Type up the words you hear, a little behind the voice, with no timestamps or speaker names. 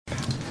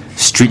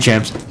Street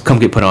Champs, come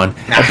get put on.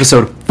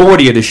 Episode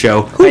 40 of the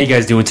show. How you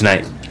guys doing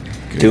tonight?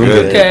 Doing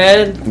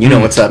good. You know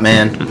what's up,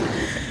 man.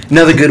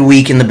 Another good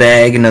week in the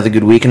bag. Another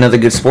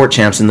good Sport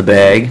Champs in the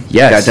bag.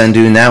 Yes. Got done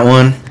doing that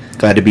one.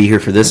 Glad to be here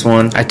for this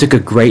one. I took a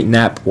great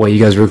nap while you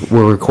guys were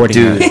recording.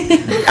 Dude,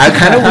 I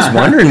kind of was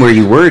wondering where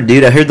you were,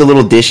 dude. I heard the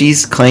little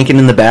dishes clanking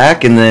in the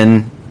back and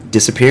then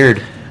disappeared.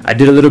 I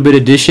did a little bit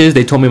of dishes.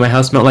 They told me my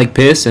house smelled like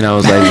piss, and I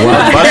was like,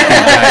 "Wow, fuck you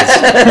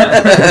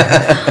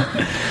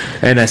guys!"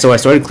 And so I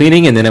started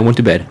cleaning, and then I went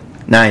to bed.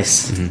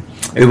 Nice.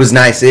 Mm-hmm. It was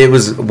nice. It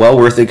was well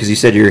worth it because you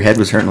said your head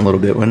was hurting a little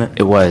bit, wasn't it?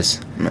 It was.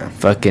 Man.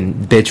 Fucking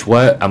bitch.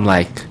 What?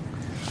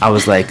 I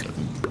was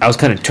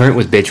kind of turnt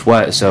with bitch.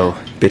 What? So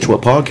Bitch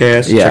What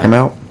Podcast. Yeah. Check them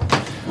out.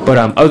 But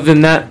other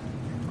than that,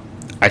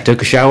 I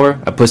took a shower.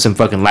 I put some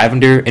fucking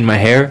lavender in my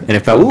hair, and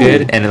it felt Ooh.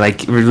 good, and it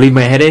like relieved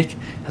my headache.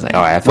 I was like,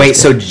 "Oh, I felt Wait, good."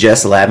 so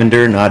just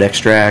lavender, not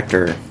extract,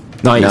 or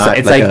No, not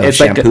it's like like a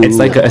shampoo? it's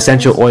like an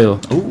essential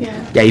oil. Ooh.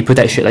 Yeah, you put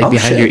that shit like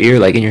behind shit. your ear,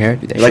 like in your hair.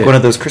 Do that Like shit. one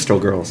of those crystal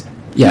girls.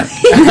 Yeah.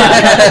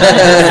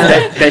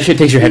 that shit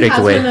takes your headache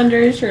Has one away. under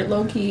his shirt,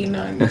 low key.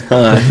 No,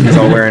 He's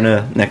all wearing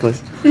a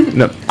necklace.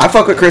 No, I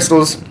fuck with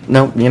crystals.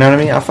 No, you know what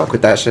I mean? I fuck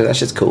with that shit. That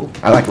shit's cool.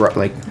 I like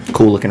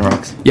cool looking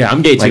rocks. yeah,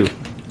 I'm gay too. Like-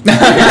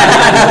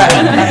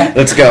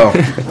 Let's go.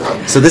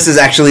 So this is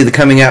actually the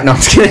coming out. No, I'm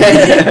just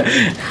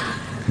kidding.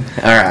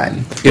 All right.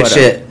 Good But,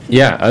 shit.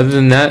 Yeah. Other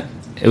than that,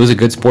 it was a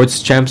good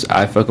Sports Champs.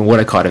 I fucking what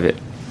I caught of it.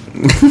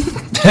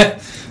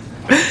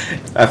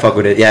 I fuck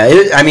with it.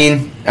 Yeah. I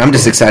mean, I'm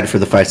just excited for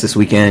the fights this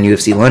weekend.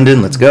 UFC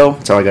London. Let's go.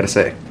 That's all I got to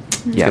say.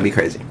 It's Yeah. gonna be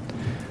crazy.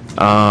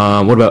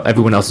 What about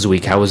everyone else's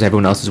week? How was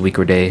everyone else's week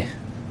or day?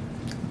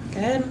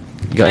 Good.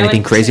 You got I anything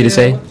went crazy to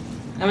say?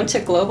 I went to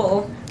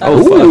Global. Oh,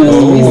 was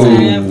fuck.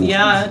 recent.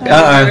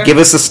 Yeah. Give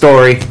us a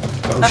story.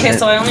 Okay,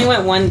 so I only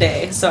went one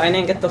day, so I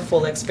didn't get the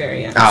full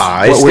experience.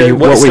 What were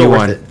you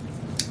on?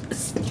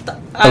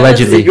 I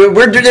Allegedly.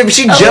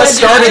 She just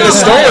started the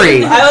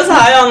story. I was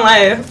high on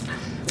life.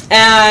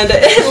 And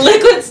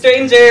Liquid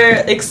Stranger,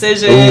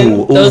 Excision,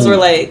 Ooh, those ooh. were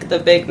like the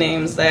big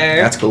names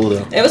there. That's cool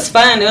though. It was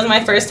fun. It was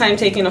my first time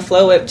taking a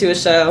flow whip to a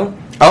show.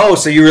 Oh,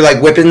 so you were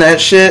like whipping that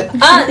shit?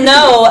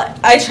 No,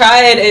 I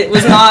tried. It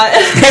was not.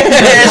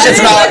 It's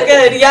just not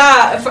good.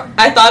 Yeah,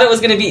 I thought it was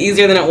gonna be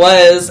easier than it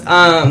was.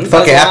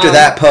 Fuck it. After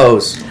that,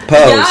 pose.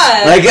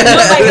 Yeah, Like, but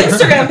my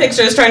Instagram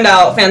pictures turned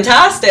out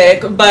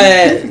fantastic,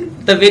 but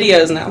the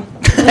videos no.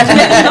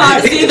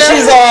 Not see them.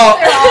 She's all.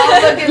 they're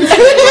all looking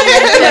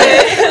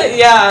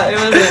Yeah, it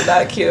wasn't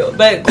that cute,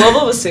 but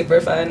Global was super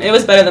fun. It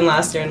was better than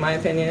last year in my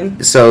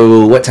opinion.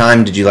 So, what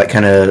time did you like?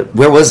 Kind of.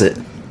 Where was it?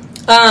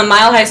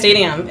 Mile High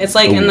Stadium. It's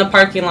like in Ooh. the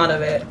parking lot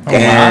of it.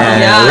 Damn,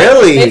 Yeah,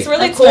 really? It's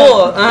really That's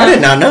cool. I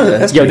did not know that.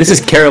 That's Yo, pretty this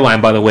is Caroline,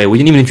 by the way. We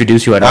didn't even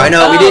introduce you at all. I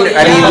know we didn't.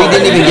 I mean, we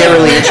didn't even get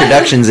really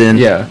introductions in.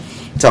 Yeah,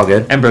 It's all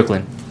good. and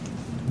Brooklyn.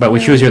 But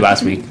when she was here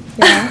last week.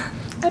 Yeah.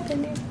 I've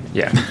been there.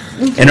 Yeah.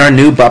 And our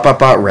new Bop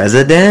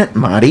resident,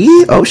 Mari.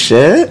 Oh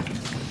shit.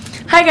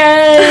 Hi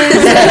guys.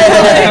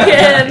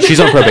 Again. She's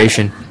on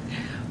probation.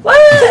 What?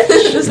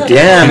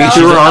 Damn,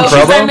 you were on Did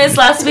I promo. miss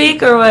last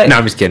week or what? No,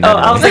 I'm just kidding. Oh,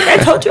 I was like, I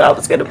told you I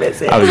was gonna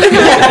miss it. I was just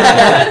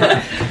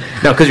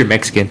kidding. No, because you're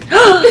Mexican.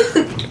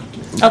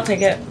 I'll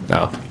take it.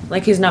 No.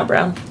 Like he's not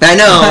brown. I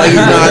know. Like, he's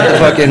not the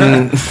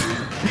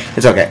fucking.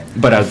 It's okay.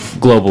 But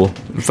global.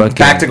 Fucking,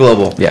 Back to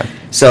global. Yeah.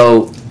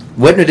 So,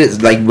 when did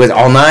it like? Was it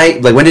all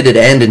night? Like, when did it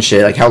end and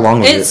shit? Like, how long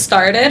was It it?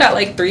 started at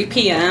like 3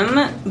 p.m.,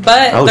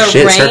 but Oh the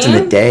shit! rain. It starts in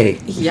the day.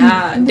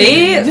 Yeah,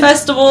 day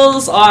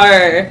festivals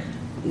are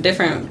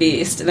different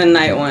beast than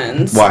night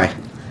ones. Why?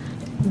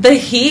 The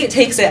heat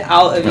takes it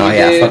out of you, Oh,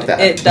 yeah, dude. fuck that.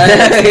 It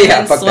does. Yeah,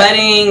 and fuck that.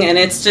 sweating, and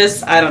it's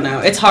just, I don't know.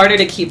 It's harder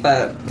to keep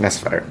up. That's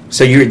fair.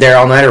 So you were there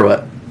all night or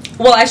what?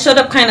 Well, I showed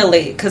up kind of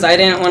late because I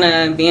didn't want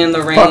to be in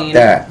the rain. Fuck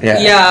that. Yeah.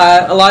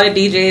 Yeah, a lot of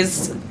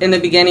DJs in the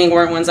beginning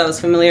weren't ones I was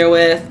familiar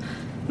with.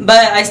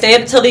 But I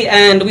stayed till the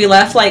end. We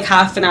left like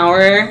half an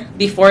hour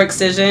before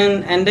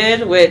Excision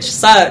ended, which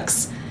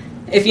sucks.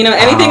 If you know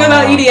anything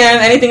about EDM,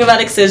 anything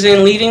about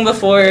Excision, leaving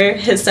before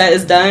his set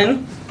is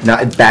done.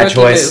 Not bad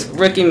choice.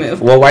 Rookie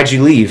move. Well, why'd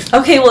you leave?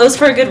 Okay, well, it was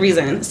for a good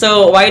reason.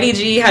 So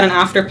YDG had an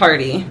after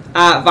party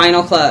at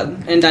Vinyl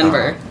Club in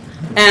Denver.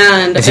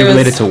 And Is he it was-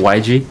 related to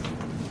YG?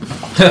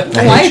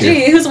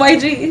 YG? Who's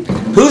YG?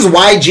 Who's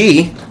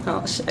YG?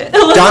 Oh, shit.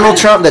 Donald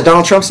Trump. That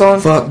Donald Trump song.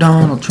 Fuck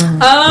Donald Trump.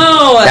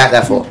 Oh!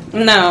 That fool.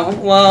 No.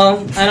 Well,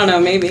 I don't know,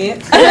 maybe.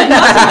 Not to my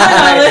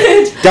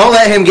knowledge. Don't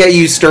let him get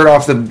you stirred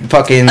off the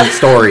fucking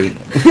story.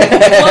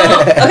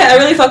 Well, okay, I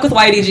really fuck with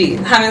YDG.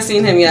 Haven't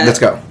seen him yet. Let's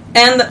go.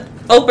 And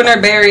opener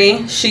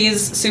Barry,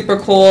 she's super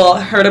cool.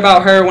 Heard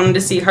about her, wanted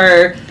to see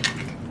her.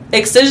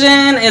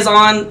 Excision is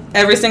on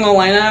every single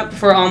lineup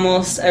for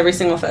almost every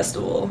single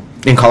festival.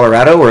 In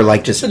Colorado or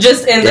like just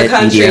in the at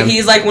country. EDM?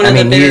 He's like one of I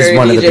mean, the bigger he's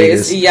one DJs. of the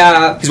biggest.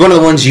 Yeah. He's one of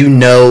the ones you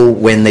know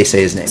when they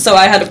say his name. So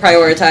I had to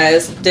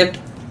prioritize. Dipped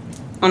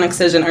on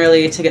Excision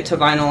early to get to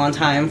vinyl on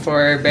time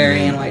for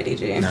Barry and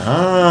YDG.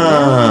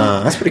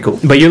 Ah, that's pretty cool.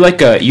 But you're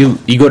like you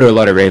go to a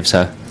lot of raves,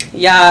 huh?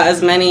 Yeah,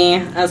 as many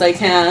as I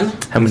can.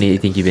 How many do you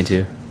think you've been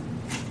to?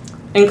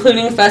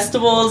 including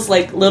festivals,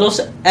 like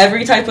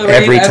every type of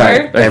Every rave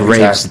type. ever. Like Every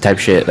raves time. type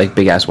shit, like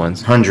big ass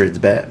ones. Hundreds,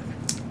 bet.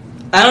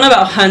 I don't know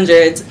about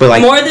hundreds, But,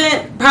 like- more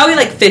than probably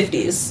like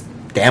 50s.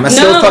 Damn, that's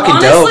still fucking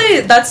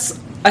honestly, dope.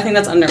 I think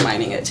that's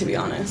undermining it, to be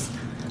honest.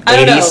 I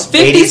don't know. 80s,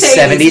 50s,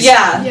 70s?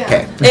 Yeah. Yeah.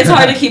 Okay. It's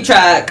hard to keep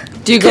track.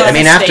 Do you go? I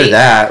mean, after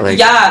that, like,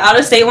 Yeah, out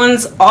of state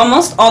ones,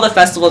 almost all the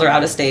festivals are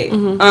out of state.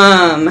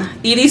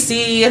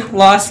 EDC,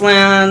 Lost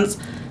Lands,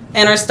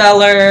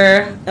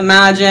 Interstellar,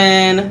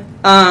 Imagine.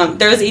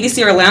 There was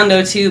EDC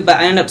Orlando too, but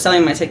I ended up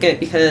selling my ticket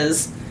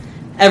because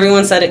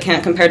everyone said it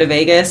can't compare to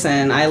Vegas,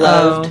 and I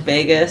loved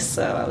Vegas,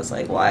 so I was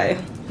like, why?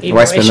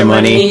 Why spend the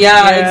money?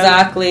 Yeah,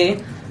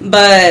 exactly.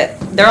 But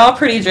they're all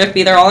pretty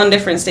drippy. They're all in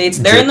different states.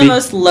 They're in the Drippy?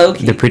 most low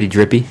key. They're pretty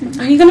drippy.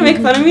 Are you gonna make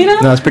fun of me now?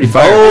 No, it's pretty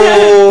fire.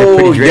 They're oh,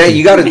 pretty drippy. yeah,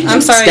 you gotta I'm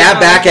sorry, stab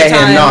y'all, back at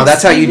him. No, times.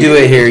 that's how you do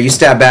it here. You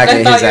stab back I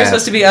at thought his you were ass.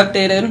 supposed to be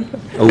updated.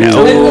 Ooh.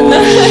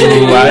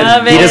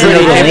 Love He doesn't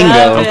know the it. lingo.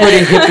 Love I'm it.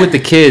 putting hip with the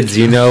kids,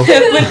 you know.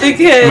 With the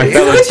kids. My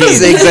fellow With the teens.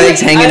 zigzags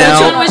hanging I out.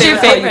 don't know was your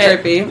what they call you,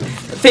 favorite?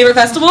 Drippy. Favorite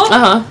festival?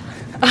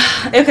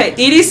 Uh-huh. Okay,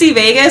 EDC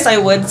Vegas, I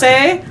would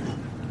say,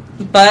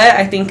 but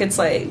I think it's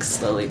like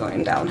slowly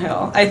going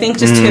downhill. I think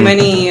just too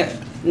many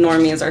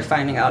normies are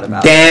finding out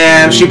about it.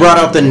 Damn, she brought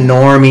out the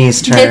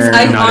normies term.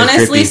 I Not as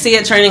honestly drippy. see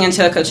it turning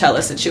into a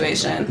Coachella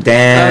situation.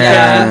 Damn.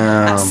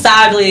 Yeah,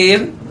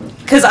 sadly,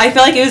 because I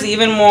feel like it was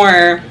even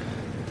more.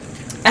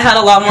 I had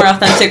a lot more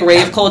authentic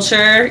rave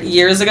culture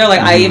years ago.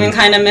 Like I even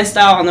kind of missed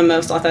out on the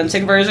most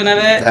authentic version of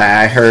it.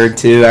 I heard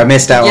too. I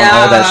missed out on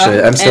all that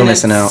shit. I'm still and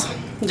missing out.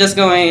 it's Just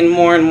going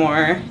more and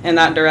more in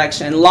that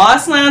direction.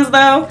 Lost Lands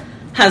though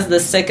has the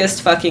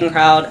sickest fucking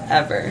crowd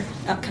ever.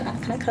 Oh, can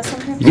I cuss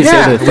on here? You can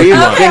Yeah, say the fuck we've you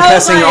want. been I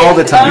was cussing like, all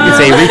the time. You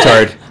can say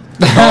retard.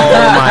 Oh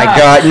my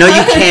god. No,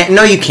 you can't.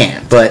 No, you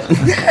can't. But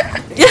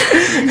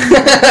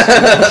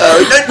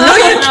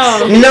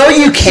no,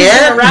 you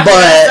can't.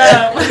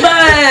 But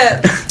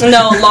But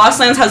no, Lost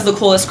Lands has the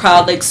coolest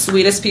crowd, like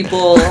sweetest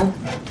people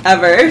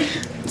ever.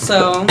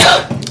 So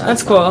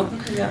That's cool.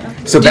 yeah.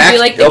 so Do back. you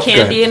like the oh, go ahead.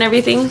 candy and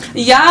everything?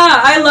 Yeah,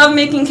 I love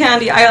making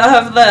candy. I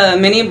love the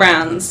mini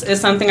brands. Is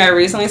something I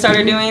recently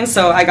started doing.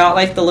 So I got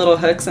like the little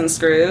hooks and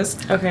screws.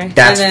 Okay.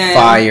 That's And then-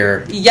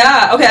 fire.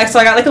 Yeah. Okay. So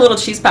I got like a little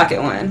cheese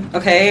packet one.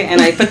 Okay, and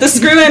I put the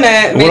screw in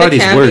it. What Made are a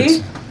these candy,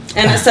 words?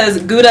 and it says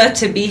Gouda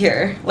to be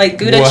here, like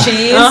Gouda What?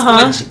 cheese.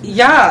 Uh-huh. Which,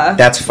 yeah.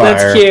 That's fire.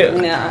 That's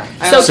cute. Yeah.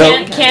 I So,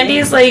 love candy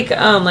is like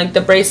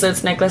the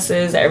bracelets,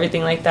 necklaces,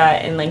 everything like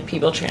that, and like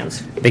people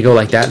trans. They go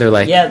like that. They're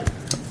like, Yeah.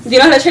 Do you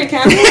know how to trade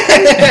candy?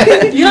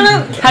 You don't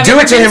know? Have Do you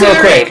it to ever him been real a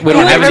quick. rave? We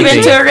don't You have ever been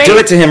anything. to a rave? Do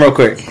it to him real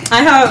quick.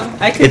 I have.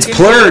 I could. It's give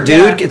Plur, you-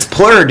 dude. yeah. It's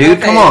Plur, dude.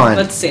 Okay, Come on.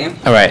 Let's see.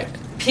 all right.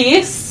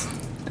 Peace.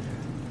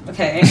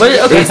 Okay. What,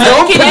 okay, so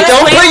Don't can put- you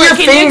don't explain put your what,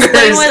 can you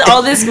explain fingers. what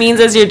all this means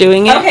as you're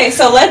doing it? Okay,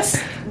 so let's.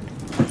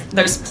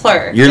 There's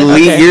Plur. You're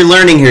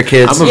learning here,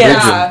 kids. I'm a Yeah.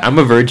 virgin. I'm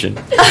a virgin.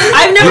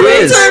 I've never Who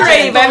been is? to a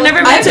rave. I've never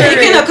been I've to a taken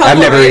a rave. couple. I've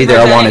never rave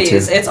either. I wanted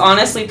varieties. to. It's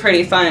honestly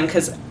pretty fun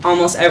because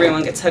almost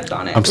everyone gets hooked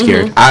on it. I'm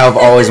scared. I've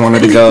always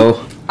wanted to go.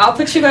 I'll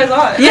put you guys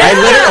on. Yeah. I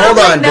literally, hold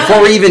on,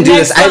 before we even do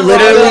this, I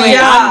literally.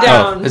 Yeah. I'm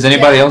down. Has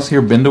anybody else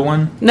here been to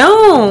one?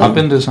 No. I've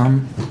been to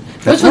some.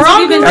 Which We're ones all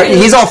have you been good. to?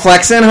 He's all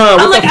flexing, huh? I'm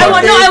What like, the I fuck,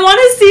 want, no, dude? I want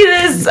to see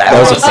this. I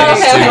was want a to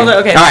okay, okay. Hold on,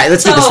 okay. All right,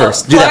 let's do this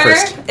first. Do that Plur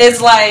first.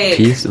 is like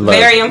Peace, love.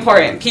 very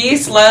important.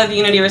 Peace, love,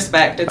 unity,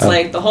 respect. It's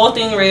like the whole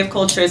thing rave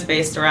culture is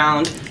based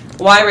around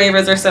why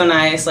ravers are so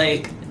nice.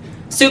 Like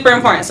super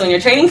important. So when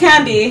you're trading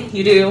candy,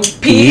 you do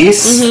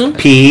peace, Peace.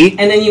 P.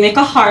 and then you make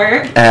a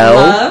heart. L.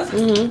 Love,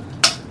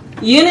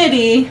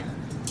 unity,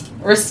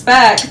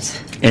 respect,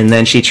 And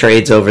then she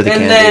trades over the and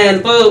candy.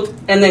 then boop,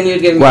 and then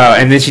you'd give me. Wow.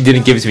 And then she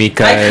didn't give it to me I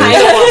because. kind of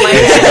want my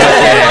candy.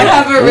 I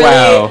have a really.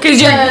 Wow.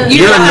 Because You're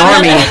don't a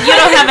have normie. nothing- you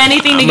don't have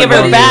anything to I'm give a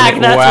her normie. back.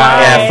 That's Wow.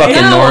 why. Yeah,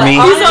 fucking No, normie.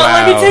 honestly-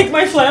 Let me Wow. take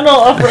my flannel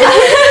off.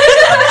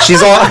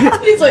 She's all.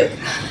 He's like,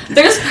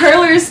 There's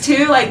perlers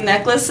too, like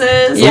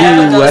necklaces. Yeah.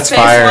 like the Ooh, that's Ghostface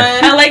fire.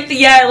 I like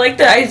the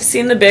I've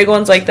seen the big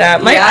ones like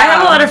that. I Yeah.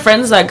 have a lot of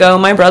friends that go.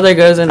 My brother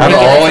goes and I've they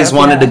get always stuff,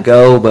 wanted to yeah.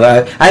 go,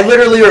 but I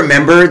literally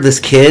remember this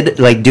kid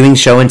like doing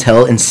show and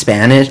tell in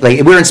Spanish. Like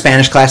we were in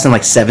Spanish class in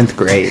like 7th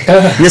grade.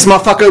 And this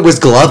motherfucker was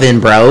gloving,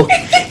 bro.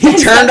 He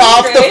turned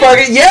off the grade?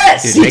 fucking Dude,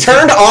 he makes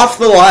turned off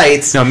the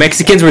lights. No,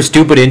 Mexicans were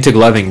stupid into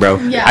gloving, bro.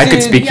 Yeah. I could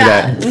Dude, speak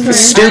yeah. to that.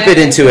 Stupid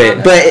into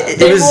it, but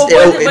it was,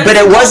 Well, but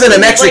it wasn't a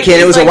Mexican.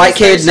 It was a white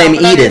kid named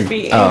Eden.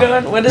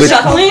 Oh. What is With-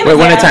 Shuffling? Wait,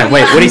 one at a time.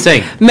 Wait, what are you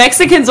saying?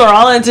 Mexicans are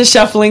all into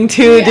shuffling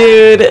too, Yeah.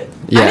 dude.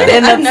 Yeah. And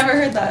I've that's- never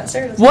heard that.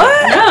 Seriously.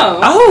 What? No.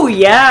 Oh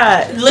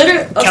yeah.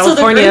 Literally,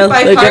 California. So the group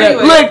I Look party it up.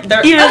 with, Look,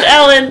 they're- Eden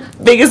Ellen,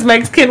 biggest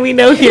Mexican we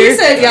know He here.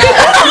 said, yeah.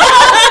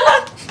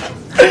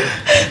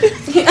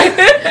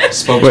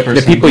 Spokesperson.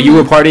 The people you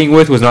were partying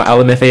with was not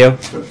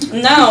LMFAO?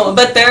 No,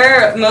 but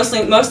most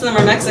of them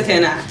are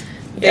Mexican.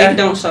 They Yeah.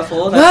 don't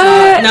shuffle. What?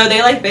 That's not, no,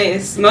 they like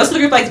bass. Most of the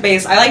group likes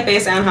bass. I like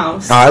bass and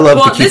house. Oh, I love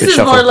Well, to keep this it is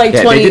shuffled. more like Yeah,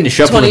 they 20, didn't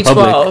shuffle in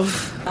public.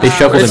 2012. They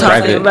shuffled We're in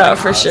talking private. about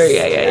for sure.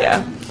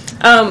 Yeah.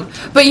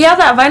 But yeah,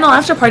 that vinyl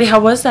after party. How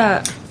was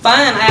that? Fun.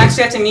 I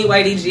actually had to meet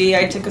YDG.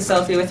 I took a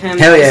selfie with him.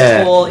 Hell That was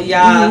yeah. cool.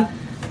 Yeah.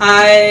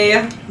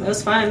 It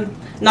was fun.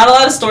 Not a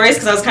lot of stories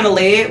because I was kind of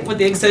late with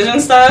the excision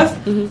stuff,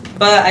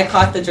 but I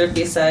caught the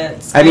drippy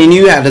sets. I mean,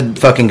 you had a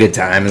fucking good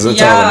time. That's all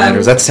that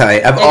matters. That's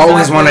tight. I've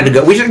always Exactly. wanted to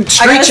go. We should I got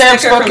Street a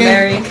Champs sticker from fucking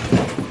Barry.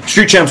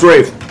 Street Champs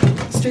rave.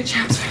 Street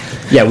Champs.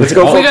 Yeah, Let's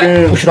go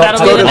fucking. We should all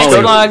That'll go be the to next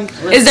the vlog.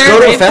 Is Go there to a a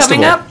rave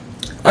coming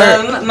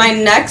festival. up? My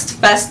next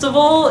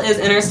festival is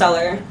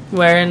Interstellar.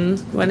 Where and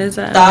when is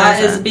that?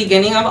 That is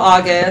beginning of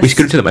August. We should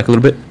go to the mic a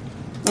little bit.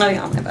 Oh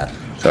yeah, my bad.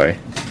 Sorry.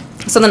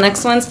 So the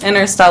next one's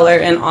Interstellar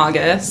in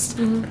August.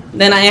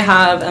 Then I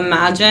have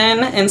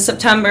Imagine in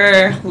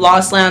September,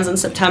 Lost Lands in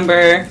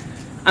September.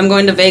 I'm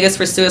going to Vegas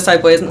for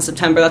Suicide Boys in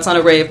September. That's not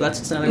a rave, but that's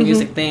just another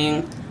music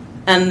thing.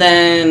 And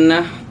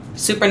then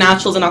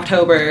Supernatural's in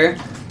October.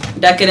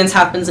 Decadence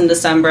happens in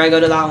December. I go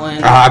to that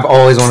one. I've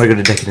always wanted to go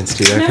to Decadence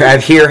too. Yeah. I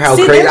hear how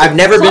See, crazy. they're I've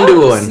never been to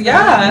close. one.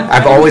 Yeah.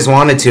 I've always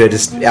wanted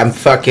to. I'm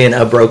fucking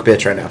a broke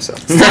bitch right now. So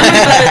Some are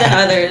better than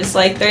others.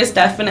 Like, there's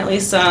definitely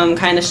some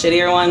kind of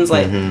shittier ones.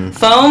 Like,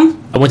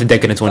 Foam. I went to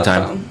Decadence one Love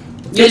time.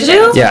 Foam. Did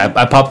you? Yeah,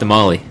 I popped the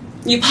Molly.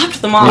 You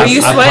popped the Molly. Were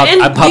you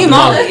sweating? I popped You the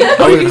Molly. Molly. I was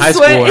Were in you high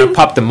school and I sweating?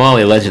 popped the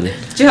Molly allegedly.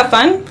 Did you have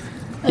fun?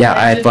 Yeah,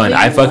 I had fun.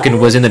 I fucking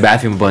was in the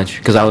bathroom a bunch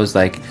because I was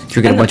like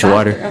drinking a bunch of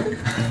water.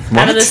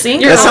 Out of the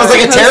sink? That sounds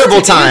like a supposed terrible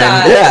to do time.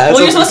 that. Yeah, that's Well,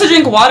 you're what- supposed to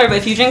drink water, but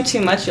if you drink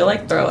too much, you'll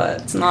like throw it.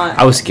 It's not.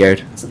 I was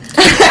scared. Did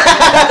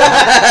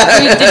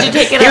you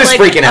take it He at was like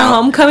freaking a out.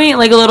 homecoming,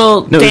 like a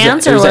little No,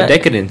 dance it was or at what?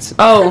 Decadence.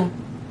 Oh,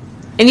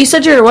 and you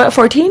said you're what,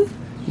 14?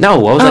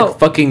 No, I was Oh. like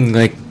fucking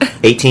like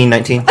 18,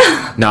 19.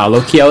 nah,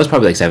 low key. I was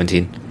probably like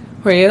 17.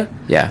 Were you?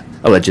 Yeah,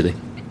 allegedly.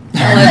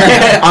 On And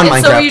so were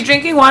Minecraft. you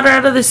drinking water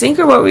out of the sink,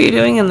 or what were you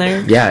doing in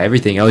there? Yeah,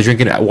 everything. I was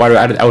drinking water.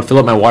 I would fill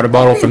up my water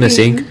bottle from the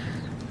sink,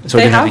 so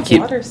I They didn't have have to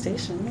keep. water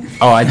stations.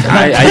 Oh, I didn't.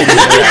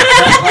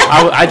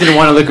 I didn't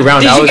want to look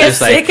around. Did I you was get just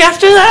sick like,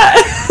 after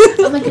that?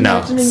 Like, No.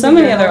 imagining So the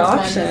many girls other on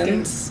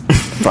options.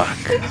 fuck.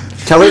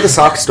 Tell her the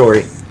sock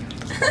story.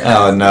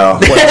 Oh no.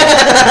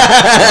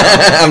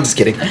 I'm just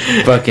kidding.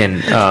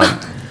 Fucking.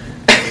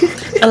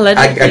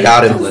 Allegedly. I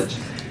got him.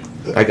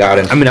 I got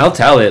him. I mean, I'll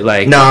tell it.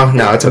 Like, No,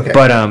 it's okay.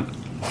 but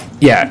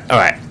yeah. All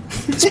right.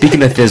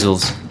 Speaking of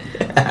fizzles,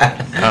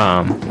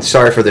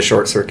 Sorry for the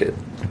short circuit.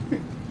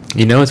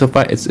 you know, it's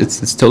fine.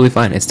 It's totally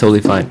fine. It's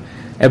totally fine.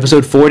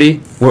 Episode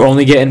 40. We're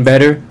only getting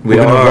better. We're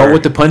gonna are. roll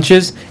with the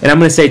punches, and I'm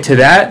gonna say to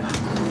that,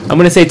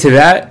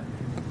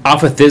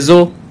 off of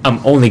Thizzle, I'm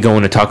only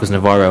going to Tacos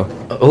Navarro.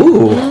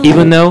 Ooh.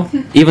 Even though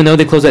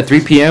they close at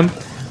 3 p.m.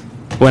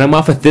 When I'm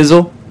off of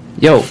Thizzle,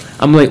 yo,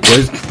 I'm like,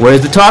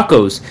 where's the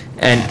tacos?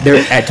 And they're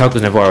at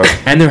Tacos Navarro,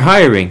 and they're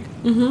hiring,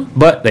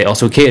 but they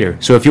also cater.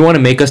 So if you want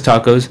to make us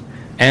tacos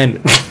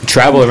and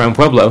travel around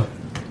Pueblo,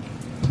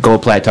 go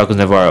apply at Tacos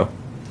Navarro.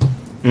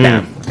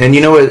 Damn. And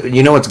you know what?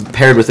 You know what's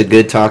paired with a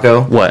good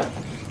taco? What?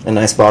 A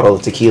nice bottle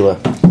of tequila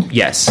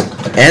Yes.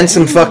 and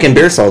some fucking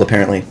beer salt,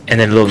 apparently, And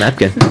then a little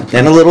napkin.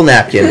 and a little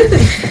napkin.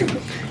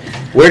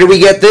 Where do we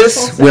get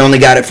this? We only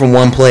got it from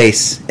one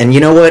place. And you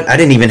know what? I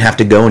didn't even have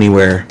to go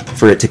anywhere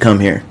for it to come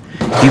here.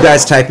 If you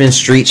guys type in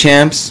Street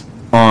Champs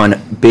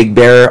on Big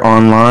Bear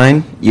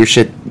online, your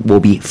shit will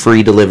be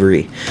free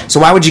delivery. So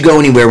why would you go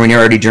anywhere when you're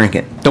already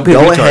drinking? Don't be a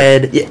go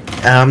retard.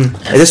 ahead.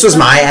 This was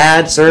my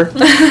ad, sir.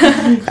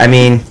 I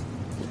mean,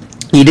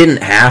 you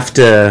didn't have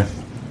to.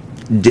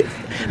 Big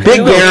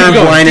Keep Bear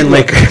going, Wine keep and going.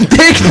 Liquor.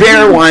 Big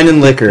Bear Wine and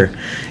Liquor.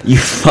 You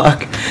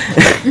fuck.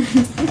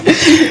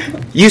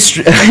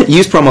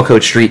 Use promo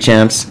code Street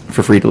Champs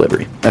for free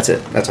delivery. That's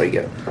it. That's all you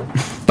get.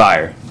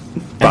 Fire.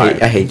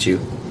 I hate you.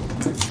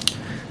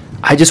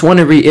 I just want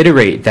to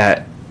reiterate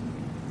that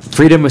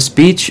freedom of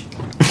speech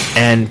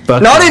and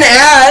fucking, Not in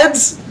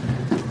ads.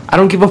 I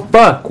don't give a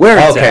fuck where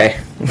it's Okay.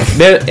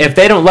 at. If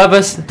they don't love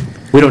us,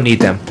 we don't need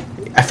them.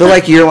 I feel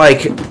like you're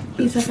like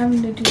He's like, I'm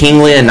gonna do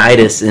King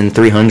Leonidas in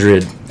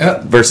 300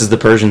 Yep. versus the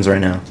Persians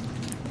right now.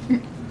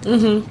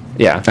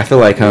 Yeah, I feel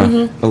like,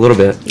 huh? A little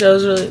bit.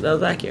 That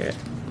was accurate.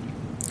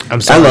 I'm I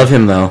sorry. love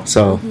him though,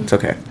 so it's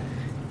okay.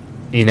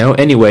 You know.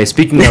 Anyway,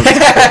 speaking of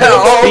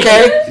Oh,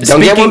 okay.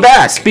 Don't get one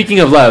back. Speaking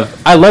of love,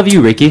 I love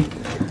you, Ricky.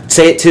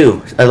 Say it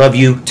too. I love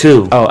you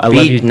too. Oh, I Be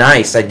love you.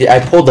 Nice. I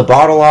pulled the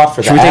bottle off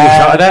for Should the we take a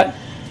ad. shot of that?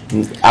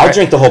 I'll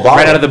drink the whole bottle.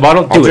 Right out of the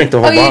bottle? I'll Do drink it. the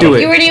whole Oh, bottle. Do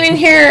it. you weren't even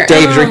here.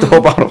 Dave, drink the whole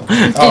bottle.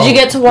 Did you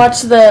get to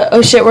watch the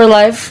Oh Shit We're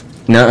Live?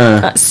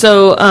 Nuh-uh.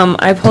 So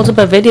I pulled up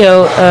a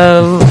video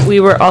of we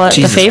were all at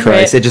Jesus the favorite,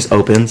 Christ! It just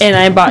opens. and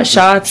I bought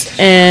shots.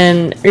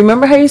 And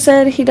remember how you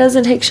said he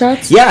doesn't take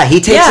shots? Yeah, he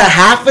takes Yeah. a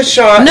half a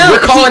shot. No, We're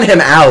calling him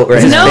out right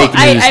This is now. No,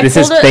 fake news. I This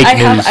is pulled up. fake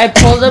I news. I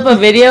pulled up a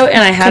video,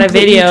 and I had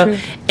Completely a video,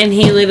 true. and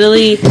he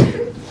literally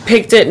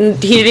picked it,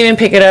 and he didn't even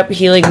pick it up.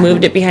 He like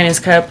moved it behind his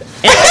cup,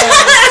 and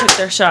everyone took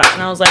their shot.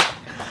 And I was like,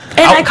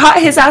 and I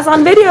caught his ass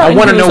on video. I and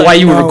want he to was know like, why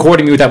you were "No."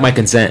 recording me without my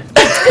consent.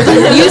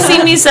 You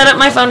see me set up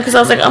my phone because I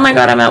was like, oh my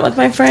god, I'm out with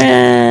my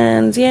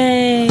friends,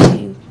 yay!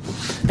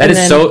 That And is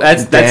then- so.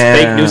 That's fake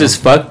Damn. news as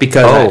fuck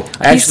because Oh.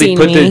 I He's actually seen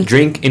put the me.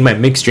 drink in my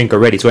mixed drink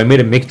already. So I made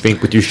a mixed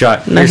drink with your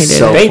shot. No, he You're didn't.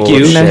 so Thank full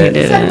you. of No, he shit.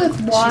 You said didn't.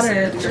 with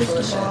water.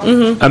 First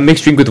of all. A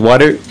mixed drink with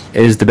water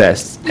is the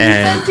best. You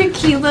And said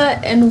tequila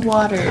and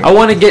water. I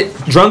want to get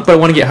drunk, but I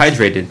want to get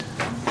hydrated.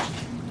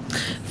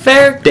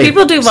 Fair. Dave,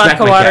 People do smack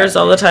vodka my cat. waters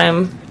all the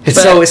time. It's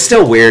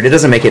still weird. It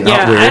doesn't make it not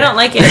Yeah, weird. I don't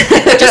like it.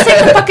 Just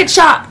take a fucking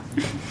shot.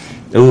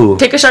 Ooh,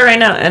 Take a shot right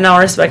now, and I'll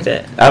respect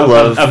it. I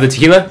love. Of the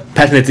tequila,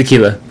 pass me the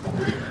tequila.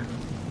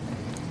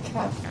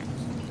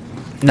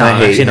 No, I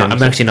hate him.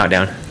 I'm actually not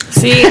down.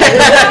 See,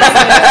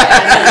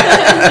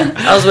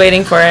 I was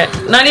waiting for it.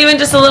 Not even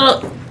just a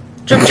little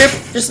drip,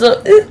 just a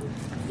little.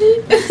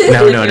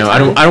 No. I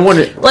don't want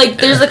to. Like,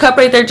 there's a cup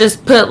right there.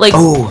 Just put like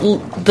Oh.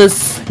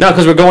 this. No,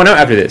 because we're going out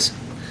after this.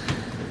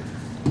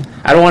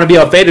 I don't want to be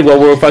all faded while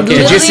we're fucking.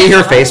 Did you see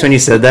her face when you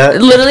said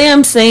that? Literally,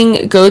 I'm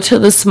saying go to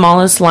the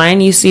smallest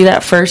line. You see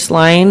that first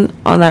line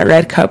on that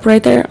red cup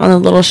right there, on the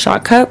little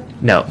shot cup.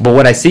 No, but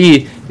what I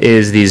see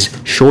is these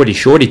shorty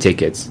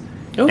tickets,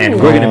 and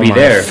we're gonna Oh be my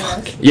there.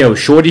 Yo,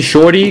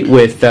 shorty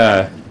with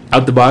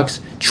out the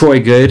box, Troy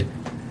Good,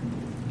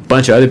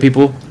 bunch of other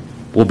people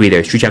will be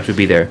there. Street Champs will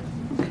be there.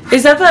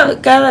 Is that the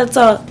guy that's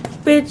all?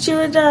 Bitch, you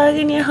a dog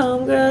in your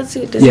homegirl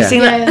suit. Does Yeah. he sing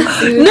that?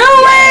 Yes, dude. No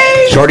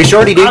way!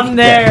 Shorty, dude. I'm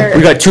there.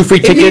 We got 2 free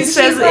If he tickets,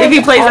 says, if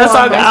he plays that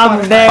song,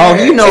 I'm there.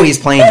 Oh, you know he's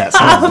playing that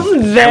song.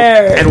 I'm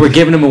there. and we're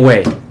giving them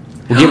away.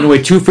 We're giving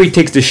away 2 free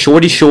tickets to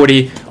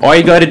Shorty. All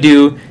you gotta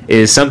do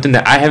is something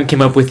that I haven't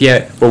come up with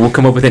yet, but we'll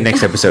come up with it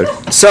next episode.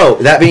 So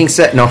that being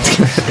said, no.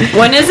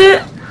 When is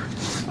it?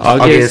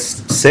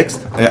 August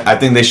 6th. I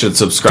think they should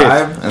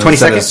subscribe and 20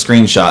 send a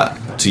seconds. screenshot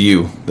to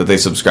you that they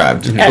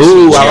subscribed. At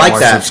Ooh, Street I Champs. like More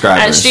that. At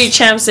subscribers. Street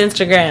Champs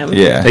Instagram.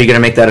 Yeah. Are you gonna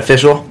make that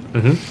official?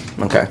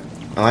 Mm-hmm. Okay,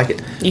 I like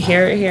it. You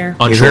hear it here.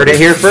 On You heard it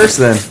here first,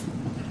 then.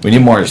 We need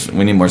more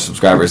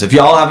subscribers. If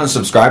y'all haven't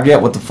subscribed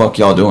yet, what the fuck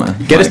y'all doing?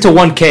 Get us to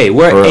 1K.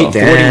 We're at Bro.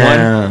 841.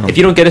 Damn. If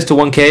you don't get us to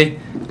 1K,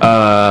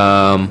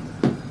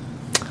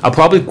 I'll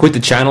probably quit the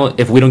channel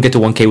if we don't get to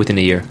 1K within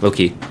a year. Low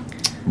key.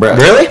 Bruh.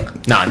 Really?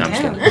 No, I'm just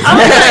kidding.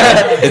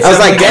 I was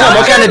like, damn,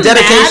 what kind of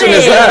dedication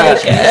is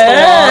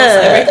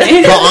that?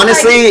 But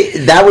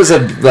honestly, that was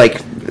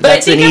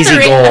that's an easy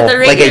goal. At the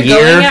rate Like a you're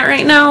going year. at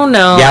right now,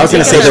 no. Yeah, I was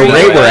gonna think say at the rate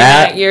you're we're going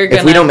at, you're if we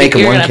gonna- don't make a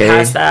you're 1K, gonna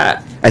pass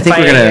that I think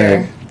by we're a gonna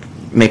year.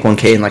 make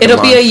 1K in like It'll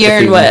a be month. a year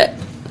if in we- what?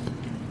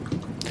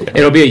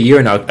 It'll be a year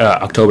in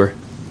October.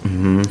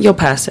 You'll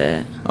pass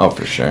it. Oh,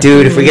 for sure.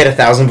 Dude, if we get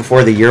 1,000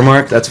 before the year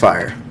mark, that's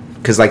fire.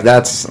 Cause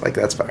that's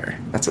fire.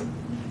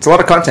 It's a lot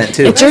of content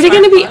too. It's already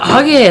going to be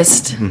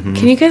August. Can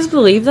you guys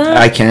believe that?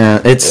 I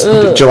can't. It's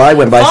Ugh. July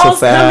went by so Fall's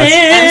fast.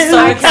 I'm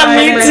so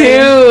excited. Me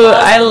too.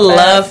 I Fall's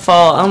love best.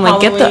 fall. I'm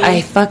like, Halloween.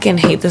 I fucking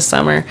hate the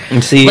summer.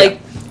 And see, Like,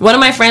 one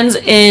of my friends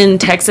in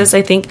Texas,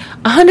 I think,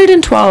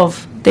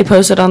 112. They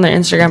posted on their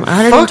Instagram.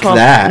 112. fuck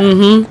that.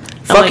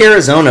 Fuck like-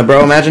 Arizona,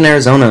 bro. Imagine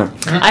Arizona.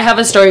 I have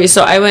a story.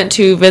 So I went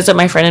to visit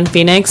my friend in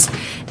Phoenix,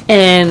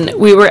 and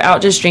we were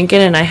out just drinking,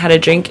 and I had a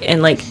drink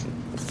and like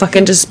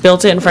fucking just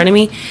spilled it in front of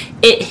me.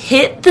 It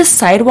hit the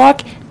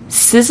sidewalk,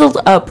 sizzled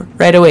up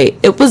right away.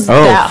 It was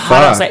Oh, that hot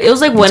fuck. outside. It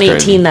was like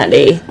 118 that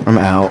day. I'm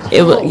out.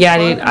 It was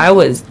dude. I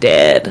was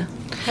dead.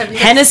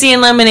 Hennessy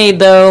and lemonade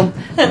though.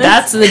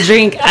 That's the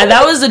drink.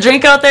 That was the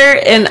drink out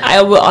there, and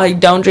I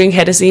don't drink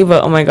Hennessy,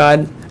 but oh my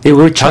god. Hey,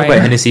 we were talking Try about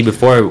it. Hennessy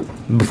before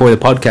the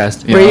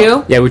podcast. Were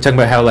you? Yeah, we were talking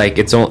about how like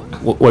it's all.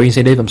 What were you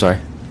saying, Dave? I'm sorry.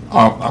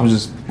 Oh, I was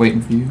just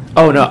waiting for you.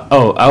 Oh no.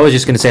 Oh, I was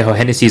just gonna say how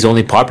Hennessy is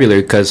only popular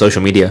because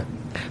social media.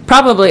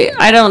 Probably.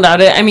 I don't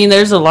doubt it. I mean,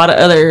 there's a lot of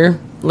other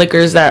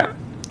liquors that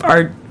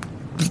are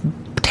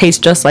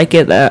taste just like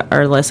it that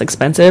are less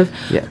expensive.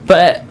 Yeah.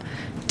 But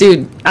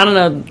dude, I don't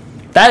know.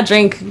 That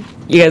drink,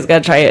 you guys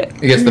gotta try it.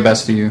 It gets the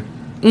best of you.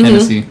 Mm-hmm.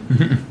 Hennessy.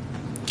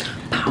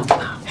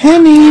 That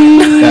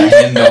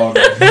hen dog.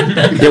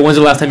 Yeah. When's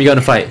the last time you got in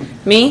a fight?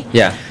 Me?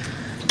 Yeah.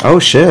 Oh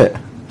shit.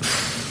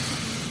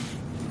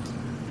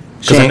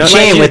 'Cause I know- She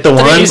ain't with the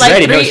She's ones.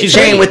 ready. No, she's She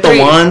ain't ready. with the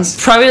ones.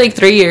 Probably like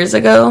 3 years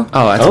ago.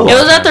 Oh, that's Oh. a It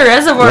lot. was at the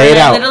reservoir. Lay it And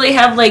I out. literally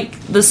have like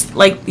this,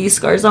 like these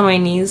scars on my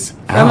knees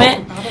from Ow. it,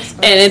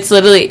 and it's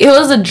literally. It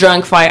was a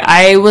drunk fight.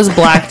 I was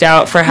blacked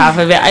out for half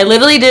of it. I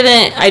literally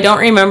didn't. I don't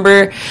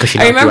remember. 'Cause she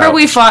I knocked you remember out.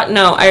 we fought.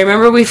 No, I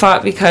remember we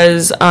fought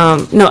because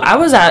no, I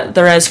was at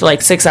the res for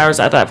like 6 hours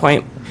at that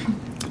point,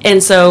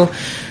 and so.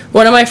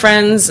 One of my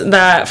friends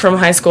that from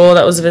high school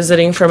that was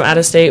visiting from out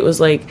of state was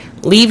like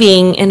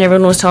leaving, and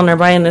everyone was telling her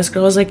bye, and this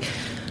girl was like,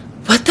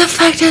 "What the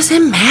fuck does it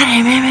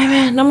matter,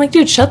 man?" And I'm like,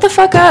 "Dude, shut the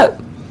fuck up."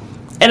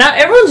 And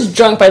everyone's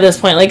drunk by this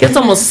point. Like, it's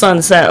almost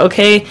sunset,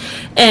 okay?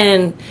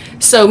 And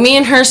so me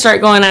and her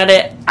start going at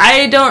it.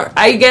 I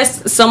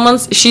guess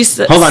she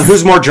said... Hold on,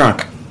 who's more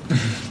drunk?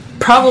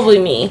 Probably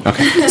me.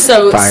 Okay.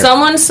 So Fire.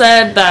 someone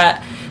said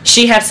that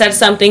she had said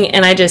something,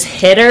 and I just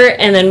hit her,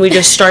 and then we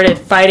just started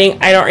fighting.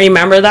 I don't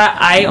remember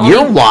that.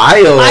 You're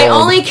wild. I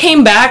only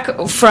came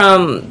back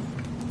from...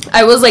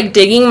 I was like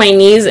digging my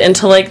knees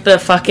into like the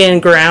fucking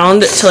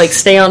ground to like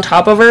stay on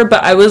top of her,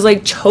 but I was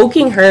like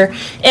choking her,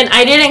 and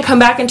I didn't come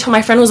back until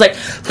my friend was like,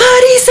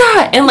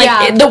 "Marisa," and like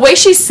Yeah. the way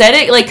she said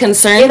it like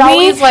concerned It me.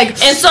 always, like-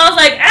 and so I was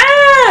like,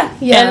 "Ah!"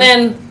 Yeah. And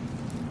then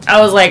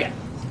I was like,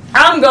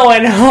 "I'm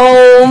going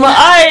home."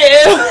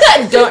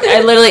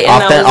 I literally and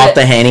off that the was off it.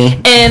 the henny.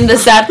 And the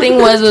sad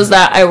thing was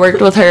that I worked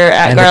with her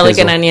at And the Garlic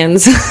fizzle. and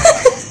Onions.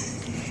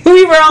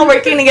 we were all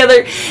working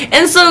together.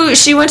 And so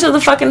she went to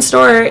the fucking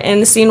store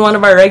and seen one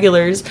of our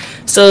regulars.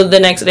 So the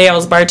next day I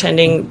was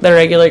bartending. The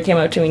regular came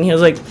up to me and he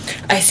was like,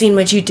 I seen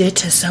what you did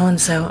to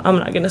so-and-so. I'm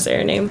not going to say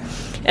her name.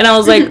 And I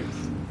was like,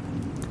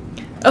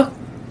 oh,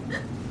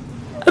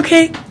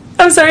 okay.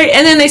 I'm sorry.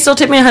 And then they still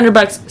tipped me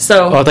 $100.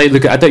 So Oh, I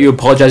thought you were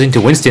apologizing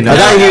to Winston. I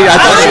thought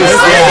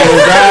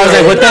I was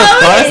like, what the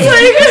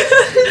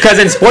fuck? Because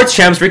in Sports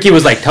Champs, Ricky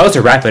was like, tell us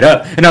to wrap it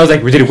up. And I was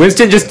like, did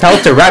Winston just tell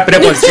us to wrap it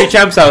up on Street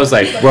Champs? I was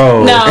like,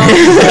 bro. No.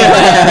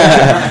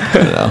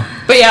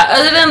 But yeah,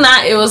 other than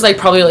that, it was like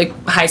probably like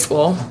high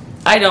school.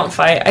 I don't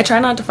fight. I try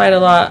not to fight a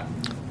lot.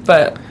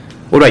 But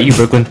What about you,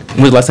 Brooklyn?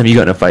 When was the last time you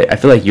got in a fight? I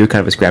feel like you're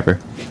kind of a scrapper.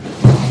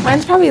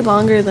 Mine's probably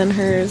longer than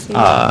hers. You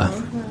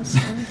know?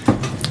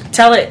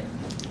 tell it.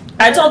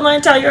 I told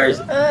mine, tell yours.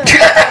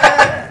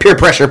 Peer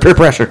pressure.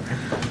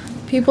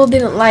 People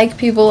didn't like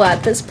people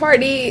at this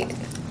party.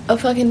 A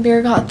fucking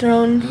beer got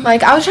thrown.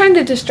 Like, I was trying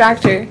to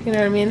distract her, you know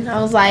what I mean?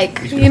 I was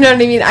like, you know what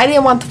I mean? I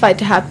didn't want the fight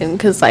to happen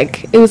because,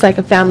 like, it was like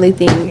a family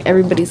thing.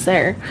 Everybody's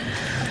there.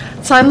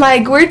 So I'm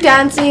like, we're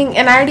dancing,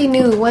 and I already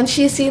knew once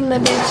she seen the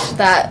bitch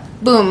that,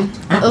 boom,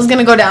 it was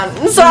gonna go down.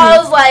 So I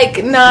was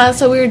like, nah.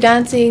 So we were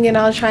dancing, and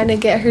I was trying to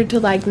get her to,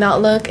 like,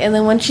 not look. And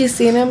then when she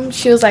seen him,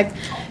 she was like,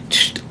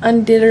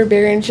 undid her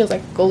beer, and she was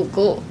like, go.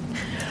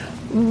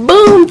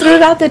 Boom! Threw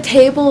it out the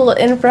table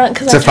in front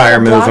because It's a fire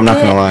move. I'm not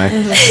gonna lie.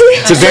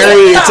 It's a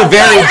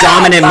very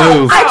dominant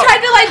move. I tried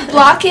to like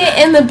block it,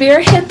 and the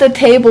beer hit the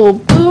table.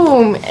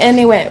 Boom! And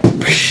it went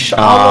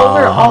all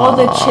over all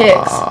the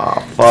chicks.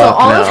 So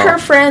all of her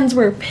friends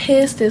were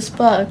pissed as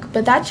fuck.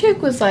 But that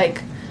chick was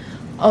like,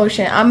 "Oh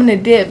shit, I'm gonna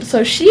dip."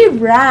 So she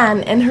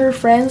ran, and her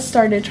friends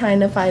started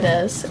trying to fight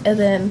us, and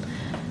then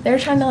they were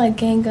trying to like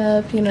gang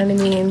up. You know what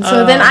I mean?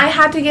 So then I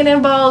had to get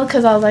involved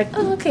because I was like,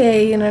 "Oh,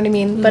 okay," you know what I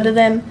mean? But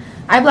then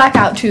I black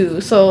out too,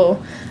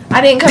 so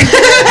I didn't come.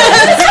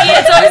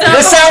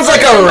 This sounds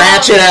like a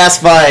ratchet ass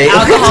fight. You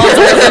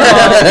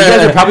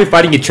guys are probably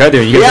fighting each other.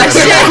 And you guys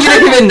You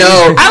didn't even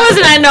know. I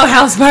wasn't at no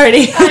house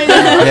party. Yeah, I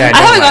don't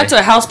haven't lie. gone to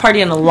a house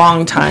party in a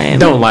long time.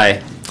 Don't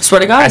lie.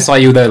 Swear to God. I saw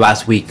you there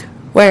last week.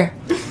 Where?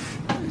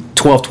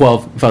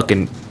 12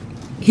 fucking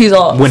He's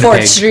all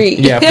Winnipeg. 4th Street.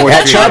 Yeah, 4th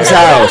At Street. Chubb's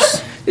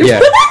house. Yeah.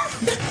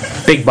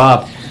 Big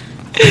Bob.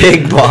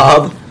 Big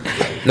Bob.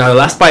 No, the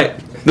last fight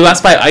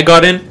I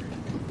got in.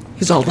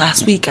 He's all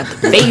last week at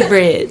the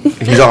favorite.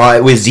 He's all right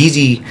with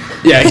ZZ.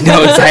 Yeah,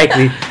 no,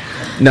 exactly.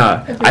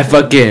 No,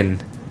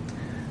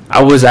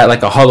 I was at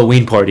like a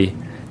Halloween party,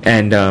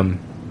 and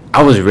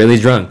I was really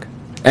drunk,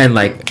 and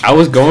like I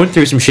was going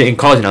through some shit in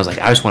college, and I was like,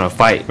 I just want to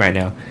fight right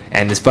now.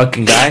 And this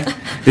fucking guy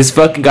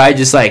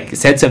just like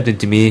said something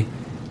to me.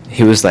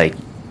 He was like,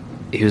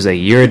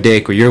 you're a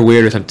dick or you're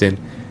weird or something,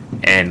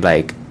 and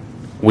like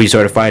we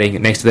started fighting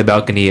next to the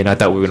balcony, and I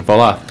thought we were gonna fall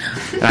off.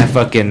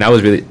 And I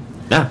was really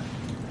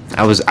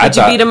I thought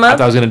you beat him up? I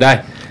thought I was gonna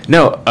die.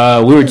 No,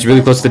 we were just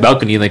really close to the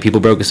balcony, and like people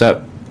broke us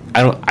up.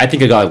 I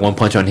think I got like one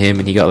punch on him,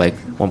 and he got like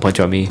one punch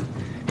on me.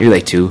 Maybe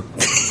like two.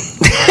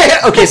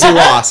 Okay, so you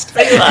lost.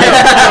 I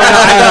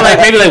got like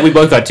maybe like we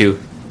both got two.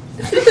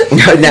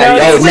 now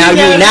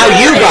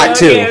you got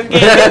two.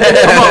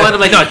 Come on, I'm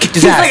like, no, I kicked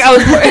his ass. Like I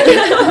was.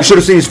 You should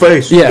have seen his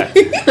face. Yeah.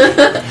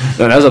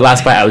 No, that was the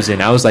last fight I was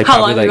in. I was like, How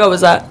probably long like, ago was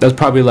that? That was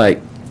probably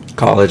like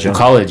College.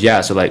 college.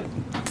 Yeah, so like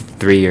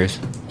 3 years.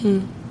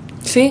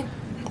 See,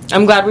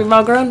 I'm glad we've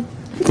all grown.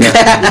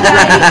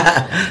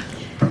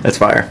 That's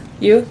fire.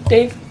 You,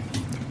 Dave?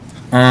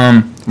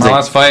 My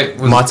last fight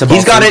was Matzo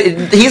He's ball got food.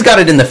 it. He's got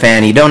it in the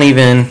fanny. Don't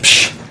even.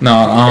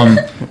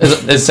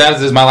 as sad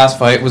as my last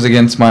fight was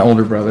against my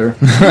older brother.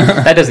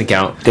 That doesn't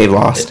count. Dave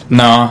lost.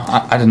 No,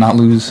 I did not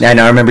lose. I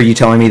know. I remember you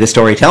telling me the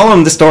story. Tell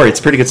him the story. It's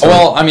a pretty good story.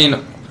 Well, I mean,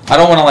 I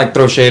don't want to like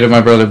throw shade at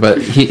my brother, but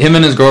him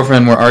and his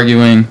girlfriend were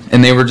arguing,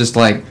 and they were just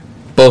like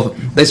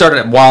they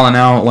started wilding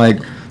out, like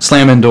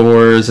slamming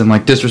doors and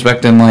like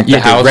disrespecting like You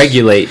the have house. to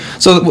regulate.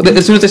 So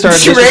as soon as they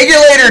started,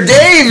 Regulator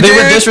Dave. they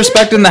were dude.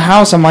 disrespecting the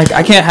house. I'm like,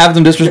 I can't have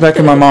them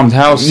disrespecting my mom's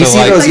house. You so see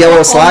like, those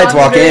yellow slides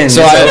walk in.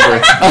 So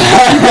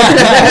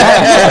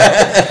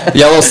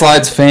Yellow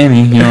slides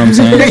Fanny, you know what I'm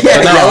saying? Yeah,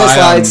 But no, yellow I,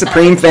 slides,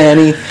 Supreme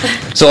Fanny.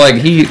 So like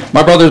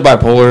my brother's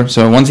bipolar,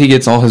 so once he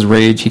gets all his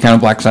rage, he kind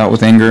of blacks out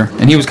with anger,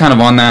 and he was kind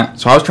of on that.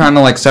 So I was trying to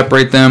like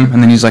separate them,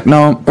 and then he's like,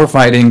 "No, we're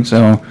fighting."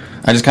 So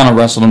I just kind of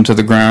wrestled him to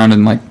the ground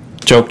and like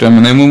choked him,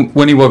 and then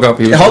when he woke up,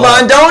 he was Hold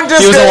on, don't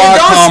He was a lot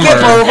don't skip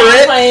calmer. over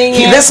it.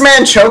 This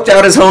man choked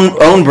out his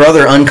own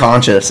brother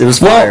unconscious. It was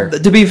fire.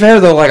 Well, to be fair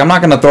though, like I'm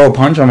not gonna throw a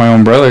punch on my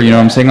own brother. You know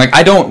what I'm saying? Like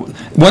I don't.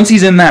 Once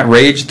he's in that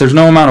rage, there's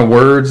no amount of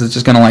words that's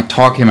just gonna like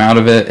talk him out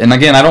of it. And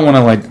again, I don't want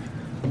to like.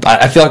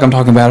 I feel like I'm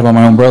talking bad about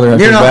my own brother. I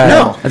feel bad.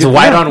 No. That's a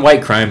white on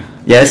white crime.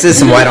 Yeah, this is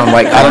some white on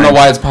white. I don't know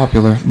why it's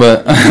popular,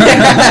 but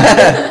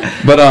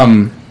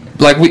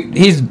like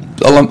he's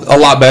a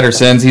lot better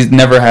since. He's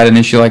never had an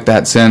issue like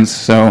that since.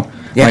 So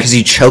Yeah, like, because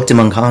you choked him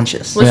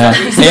unconscious. yeah,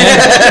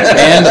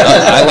 and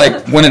I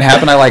like when it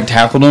happened, I like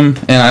tackled him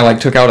and I like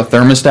took out a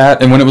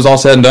thermostat. And when it was all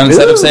said and done,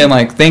 instead of saying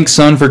like "Thanks,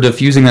 son, for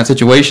diffusing that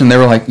situation," they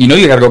were like, "You know,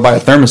 you got to go buy a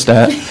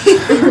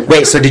thermostat."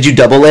 Wait, so did you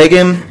double leg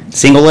him?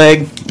 Single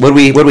leg? What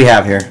do we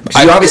have here?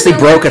 'Cause you obviously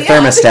broke a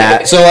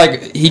thermostat. So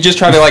like he just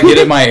tried to like get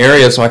in my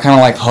area, so I kind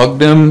of like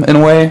hugged him in a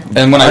way.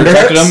 And when I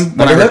tripped him,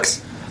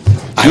 Underhooks?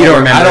 I don't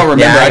remember.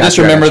 Yeah, I just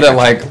remember that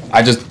like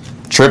I just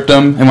tripped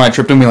him, and when I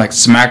tripped him, he like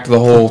smacked the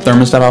whole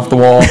thermostat off the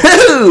wall,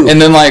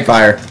 and then like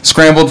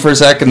scrambled for a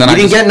sec, and then You I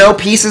didn't just, get no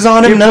pieces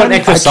on him? You're putting None?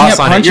 extra I sauce can't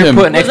on it. punch You're him.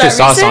 putting Was extra that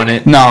sauce recent? on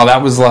it. No,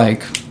 that was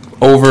like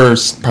over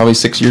probably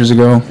 6 years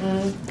ago.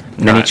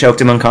 And then he choked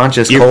him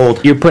unconscious,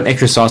 cold. You're putting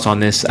extra sauce on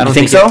this. I don't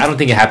think so? I don't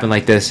think it happened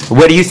like this.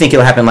 What do you think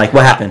it'll happen like?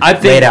 What happened? I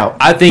think, Lay it out.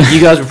 I think you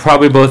guys were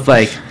probably both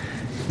like,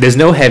 there's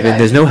no heaven,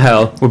 there's no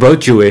hell. We're both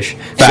Jewish.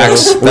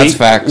 Facts. So That's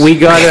facts. We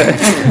gotta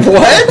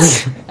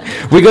What?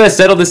 we gotta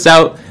settle this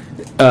out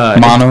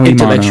Mano y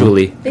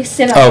intellectually. They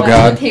sit Oh, up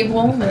God. on the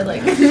table. And they're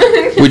like,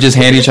 We just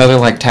hand each other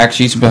like tax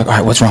sheets and be like, all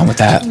right, what's wrong with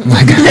that?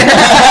 Like,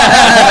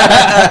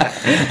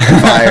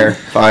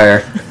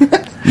 Fire.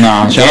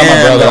 nah, shout out my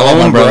Damn, brother. I love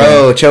my own brother.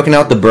 bro, choking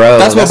out the bro.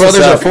 That's what what's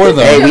brothers up. are for,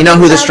 though. Hey, we know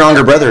who the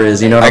stronger brother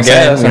is. You know what I I'm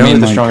saying? guess. We I know who mean,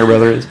 the like- stronger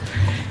brother is.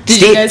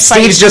 Did you guys fight-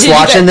 Steve's just did you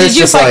watching guys- this, Did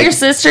you just fight like your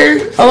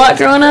sister a lot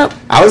growing up?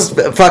 I was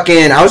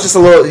just a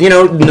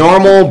little,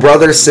 normal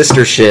brother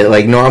sister shit,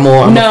 like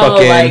normal. I'm No, a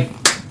fucking. like-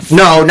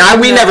 No,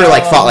 we never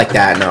like No. fought like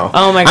that. No.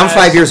 Oh my I'm gosh.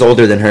 5 years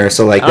older than her,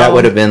 so like that Oh.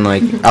 would have been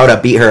like I would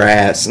have beat her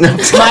ass. No. My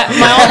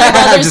older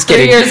brother's Just 3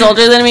 kidding. years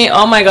older than me.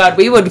 Oh my god,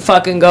 we would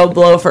fucking go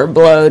blow for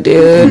blow,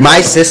 dude.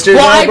 My sister.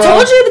 Well, though, I bro,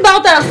 told you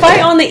about that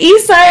fight on the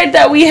east side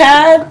that we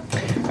had.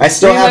 I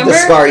still have the Remember?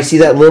 scar. You see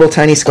that little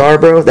tiny scar,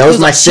 bro? That was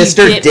was my like, she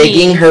sister bit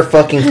digging me. her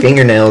fucking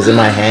fingernails in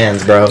my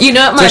hands, bro. You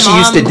know what my That's mom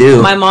what she used to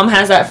do. My mom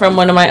has that from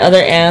one of my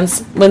other aunts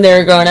when they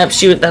were growing up.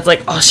 That's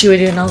like all she would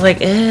do, and I was like,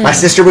 eh. My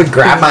sister would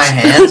grab my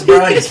hands,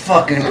 bro, and just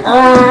fucking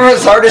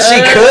as hard as she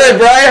could,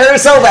 bro. It hurt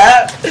so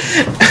bad.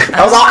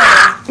 I was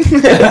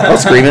I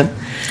was screaming.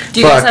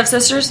 Do you guys Fuck. have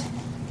sisters?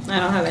 I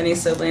don't have any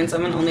siblings.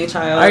 I'm an only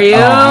child. Are you?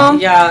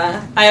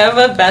 Yeah, I have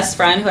a best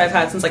friend who I've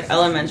had since like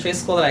elementary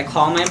school that I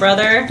call my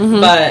brother,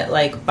 but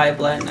like by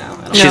blood, no.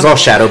 I don't She's No. all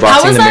shadow How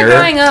boxing was the that mirror.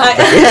 growing up?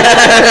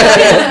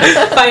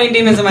 Fighting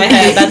demons in my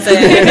head. That's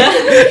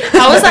it.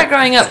 How was that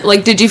growing up?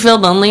 Like, did you feel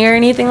lonely or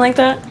anything like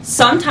that?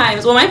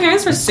 Sometimes, well, my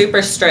parents were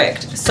super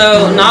strict,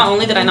 so not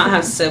only did I not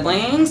have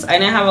siblings, I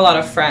didn't have a lot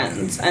of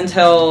friends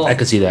until I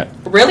could see that.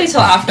 really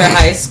till after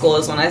high school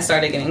is when I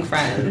started getting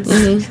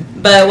friends.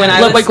 But when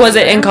I Like, was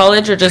it in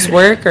college or just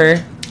work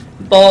or?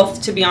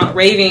 both, to be honest,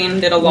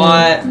 raving did a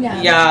lot.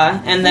 Yeah.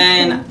 Yeah, and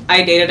then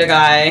I dated a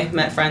guy,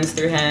 met friends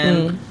through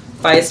him,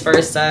 vice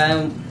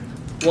versa,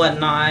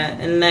 whatnot,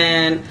 and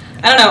then.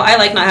 I don't know. I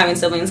like not having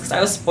siblings because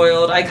I was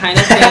spoiled. I kind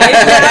of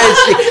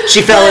think.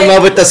 she fell in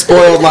love with the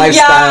spoiled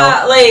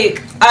lifestyle. Yeah,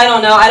 like I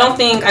don't know. I don't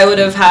think I would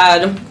have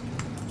had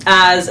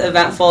as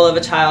eventful of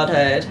a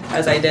childhood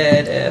as I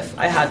did if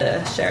I had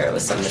to share it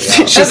with somebody else.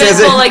 She says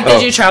it. Well, like,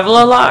 did you travel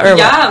a lot or?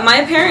 Yeah,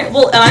 my parent.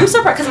 Well, and I'm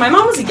surprised because my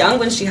mom was young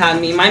when she had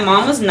me. My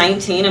mom was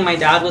 19 and my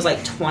dad was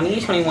like 20,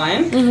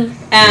 21.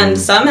 And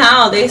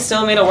somehow they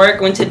still made it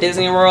work. Went to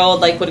Disney World,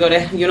 like would go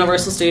to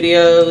Universal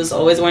Studios,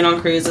 always going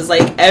on cruises.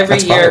 Like every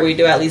That's year fire. we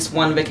do at least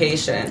one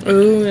vacation.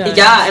 Ooh,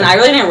 Yeah, and I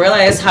really didn't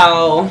realize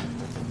how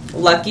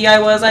lucky I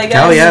was, I guess.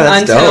 Hell yeah,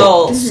 that's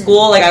until dope.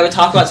 school. Like I would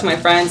talk about it to my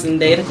friends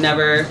and they'd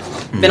never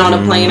been on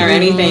a plane or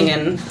anything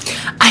and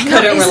I know,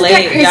 couldn't isn't relate.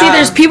 that crazy? Yeah.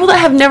 There's people that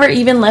have never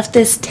even left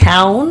this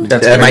town.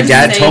 My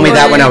dad told me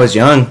that when I was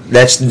young.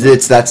 There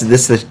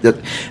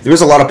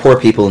was a lot of poor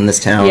people in this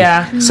town.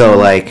 Yeah. So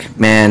like,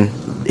 man,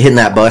 hitting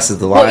that bus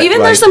is a lot. Well, even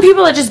like, there's some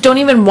people that just don't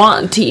even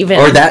want to even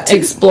or that too.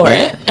 explore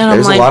Yeah. it, and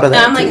There's I'm like, a lot of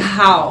And that. I'm like, too.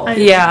 how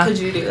Yeah. could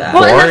you do that?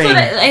 well, and that's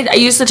boring. what I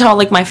used to tell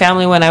like my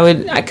family when I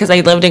would, because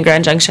I lived in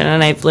Grand Junction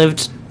and I've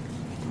lived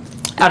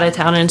out of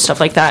town and stuff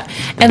like that,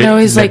 and they're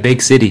always The like,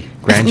 big city,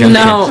 Grand Junction.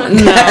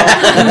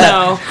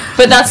 no.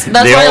 But that's The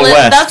where I old lived.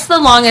 West. That's the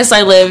longest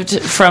I lived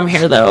from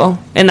here though,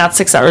 and that's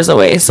 6 hours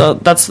away. So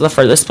that's the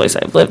furthest place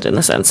I've lived in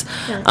a sense.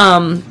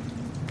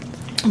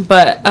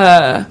 But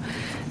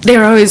they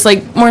were always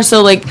like more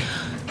so like,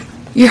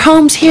 your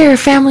home's here,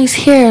 family's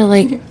here,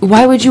 like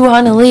why would you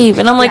want to leave?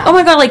 And I'm like, oh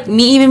my god, like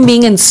me even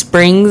being in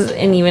Springs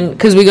and even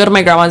because we go to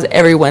my grandma's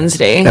every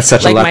Wednesday. That's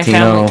such a like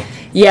Latino-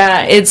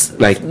 Yeah, it's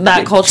Like,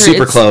 that culture.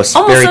 super it's close,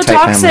 almost very so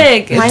tight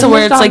family. toxic. Mine To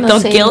where lived it's on like the they'll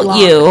same guilt block.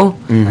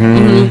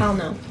 you. hell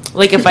no.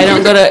 Like if I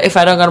don't go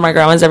to my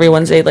grandma's every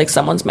Wednesday, like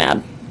someone's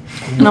mad,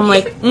 and I'm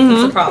like,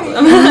 That's a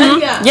problem.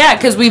 Yeah. yeah,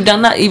 because we've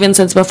done that even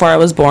since before I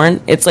was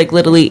born. It's like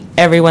literally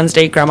every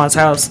Wednesday, grandma's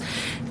house,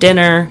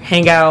 dinner,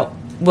 hang out.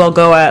 We'll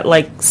go at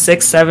like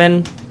 6,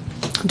 7.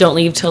 Don't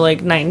leave till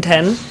like 9,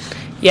 10.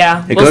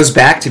 Yeah, It we'll- goes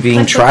back to being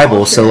That's the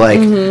tribal. So like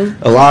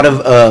Mm-hmm. a lot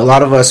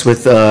of us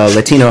with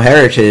Latino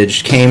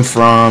heritage came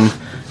from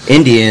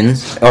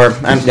Indians, or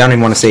I don't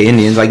even want to say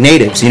Indians, like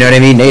natives. You know what I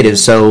mean?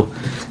 Natives. So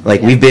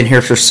like we've been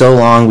here for so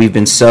long. We've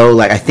been so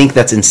like I think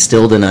that's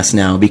instilled in us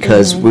now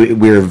because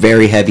we're a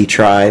very heavy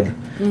tribe,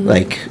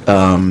 like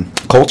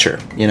culture.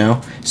 You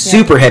know,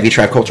 super heavy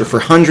tribe culture for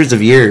hundreds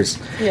of years.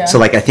 Yeah. So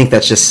like I think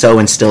that's just so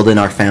instilled in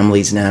our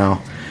families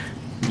now.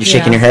 You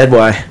shaking Yeah. your head?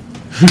 Why?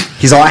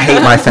 He's all, I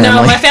hate my family.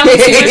 No, my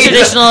family's super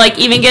traditional. Like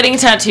even getting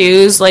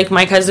tattoos. Like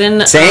my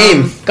cousin,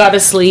 Same. got a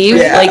sleeve.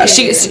 Yeah. Like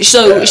she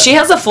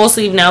has a full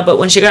sleeve now, but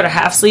when she got a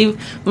half sleeve,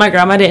 my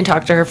grandma didn't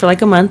talk to her for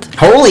like a month.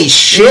 Holy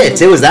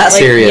shit! It was that Like,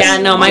 serious. yeah,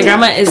 no, my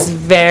grandma is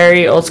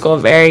very old school,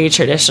 very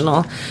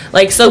traditional.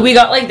 Like, so we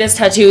got like this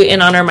tattoo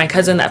in honor of my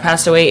cousin that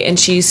passed away, and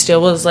she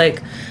still was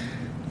like,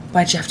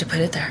 "Why'd you have to put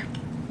it there?"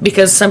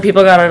 Because some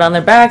people got it on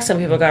their back, some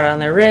people got it on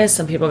their wrist,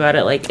 some people got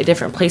it like at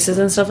different places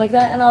and stuff like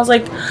that. And I was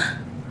like,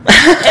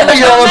 and like,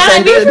 You're all I'm mad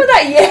at me offended. for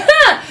that,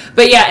 yeah.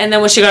 But yeah, and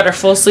then when she got her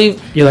full sleeve,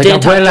 You're like,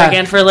 didn't talk to her "Abuela,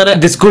 again for a little.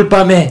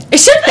 Discúlpame.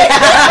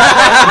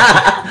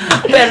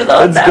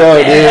 Let's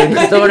go, dude.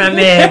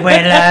 Perdóname,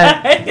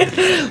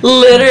 abuela.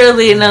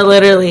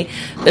 Literally.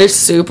 They're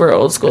super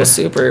old school,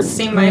 super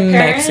See, my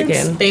parents,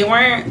 Mexican. they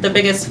weren't the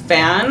biggest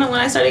fan when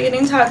I started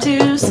getting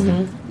tattoos,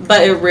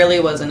 but it really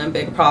wasn't a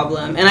big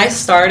problem. And I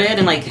started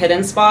in like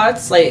hidden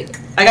spots. Like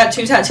I got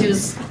two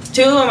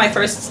of my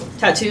first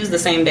tattoos the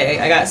same day.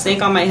 I got a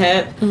snake on my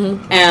hip,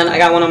 and I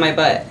got one on my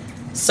butt.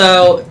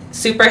 So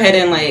super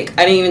hidden. Like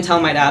I didn't even tell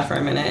my dad for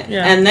a minute.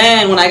 Yeah. And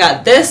then when I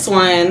got this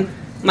one,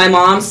 my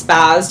mom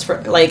spazzed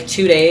for like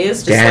 2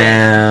 days. Just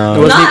Damn. It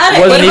wasn't Not even- at it.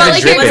 What wasn't about even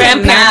like your dripping.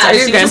 grandparents? Are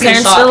your She was in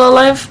grandparents shock. still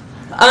alive?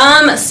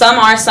 Some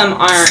are, some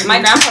aren't. My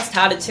grandpa's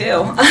tatted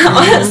too.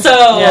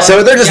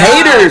 So they're just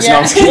haters. No, I'm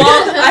Yeah. just kidding.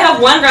 Well, I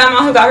have one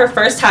grandma who got her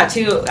first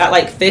tattoo at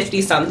like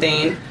 50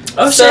 something.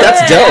 Oh, So, shit.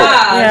 That's dope.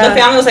 Yeah, the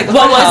family was like,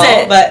 What the was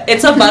hell? it? But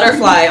it's a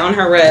butterfly on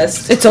her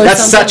wrist. It's always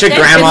That's such a something.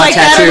 grandma It's like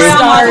that tattoo.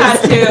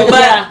 Grandma tattoo, but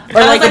Yeah.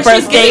 Or I like was a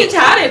she's getting birthday.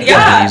 tatted. Use Yeah.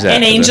 that An as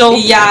a- angel.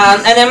 Yeah,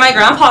 and then my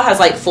grandpa has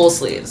like full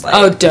sleeves. Like,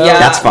 Oh, dope. Yeah,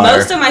 That's fire.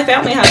 most of my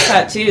family has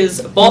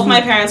tattoos. Both my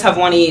parents have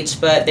one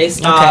each, but they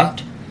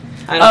stopped.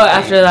 I don't Oh, think.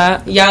 after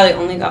that. Yeah, they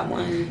only got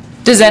one.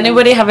 Does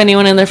anybody have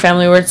anyone in their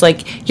family where it's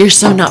like, you're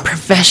so not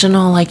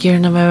professional, like you're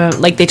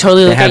like they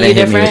totally They look at haven't you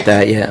hit me different? with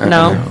that yet.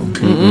 No.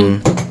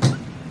 Mm-mm.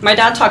 My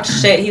dad talked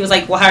shit. He was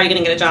like, "Well, how are you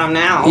gonna get a job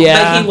now?"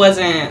 Yeah. But he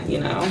wasn't, you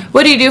know.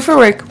 What do you do for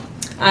work?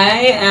 I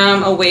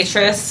am a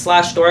waitress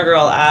 / door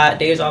girl at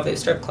Deja Vu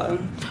Strip Club.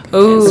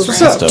 Ooh. That's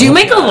what's up. Do you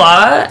make a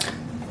lot?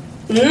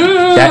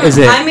 That is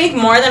it. I make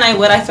more than I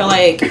would, I feel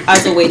like,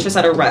 as a waitress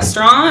at a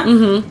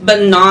restaurant, but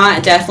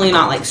definitely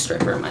not like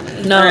stripper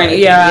money. No, or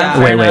anything. yeah.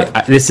 Wait, enough.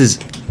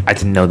 I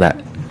didn't know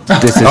that.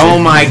 This is Oh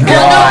my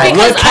god!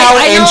 because Look how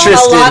I know a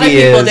interested A lot of he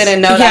people is.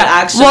 didn't know Yeah.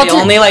 that, actually. Well, to-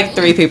 Only like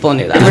 3 people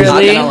knew that. I'm not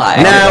Really? gonna lie.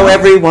 Now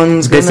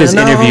everyone's This gonna is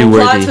know. interview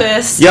Plot worthy.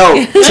 twist. Yo,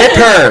 tip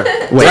her.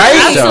 Wait,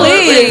 right? so-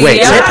 Absolutely.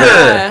 Wait, tip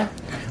her. Yeah.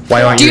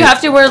 Why aren't Do you have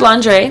to wear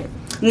lingerie?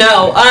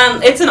 No,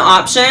 it's an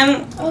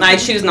option. I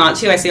choose not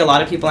to. I see a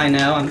lot of people I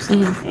know. I'm just,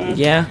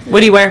 Yeah.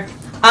 What do you wear?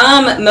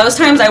 Most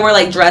times I wear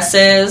like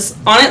dresses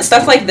on it,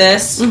 stuff like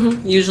this.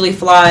 Usually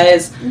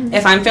flies.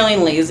 If I'm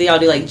feeling lazy, I'll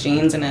do like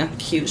jeans and a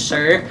cute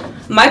shirt.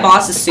 My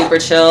boss is super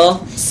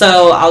chill,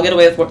 so I'll get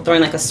away with throwing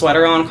like a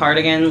sweater on,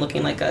 cardigan,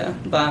 looking like a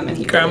bum, and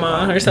he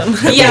Grandma or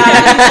something. Yeah,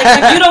 and he's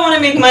like, if you don't want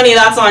to make money,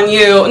 that's on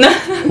you.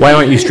 Why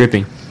aren't you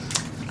stripping?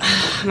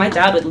 My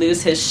dad would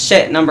lose his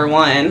shit. Number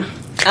one.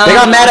 They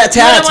got mad at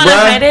You don't tats, want to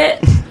hide bro.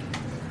 it?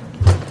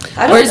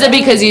 I don't Or is it know.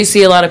 because you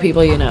see a lot of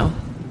people you know?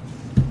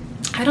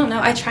 I don't know.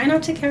 I try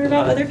not to care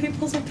about other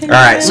people's opinions.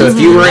 All right, so if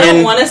you were I don't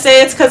in, want to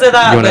say it's because of You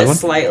that, want but that one?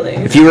 slightly.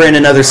 if you were in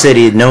another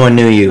city, no one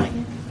knew you,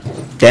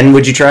 then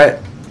would you try it?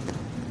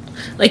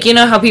 Like, you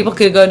know how people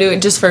could go do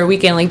it just for a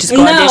weekend, like just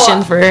go No,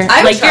 audition for, I would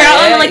like you're try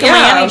out on it, like a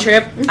yeah. Miami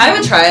trip. I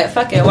would try it.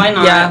 Fuck it. Why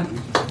not? Yeah.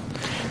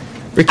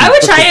 Ricky, I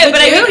would try it, Would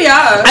but I you? think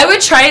Yeah. I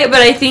would try it,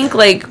 but I think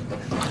like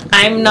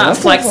I'm not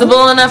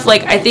flexible enough.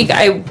 Like I think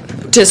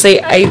to say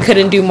I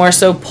couldn't do more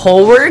so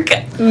pole work,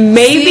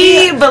 maybe,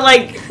 See? but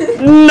like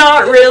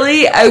not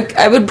really.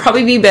 I would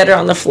probably be better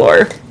on the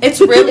floor.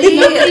 It's really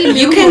Nobody you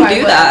knew can who I do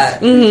was.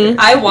 that. Mm-hmm.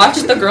 I watch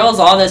the girls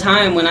all the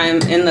time when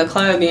I'm in the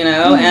club, you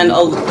know, and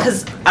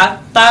because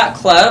at that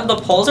club the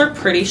poles are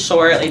pretty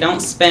short. They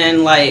don't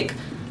spin like.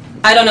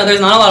 I don't know. There's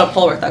not a lot of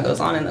pole work that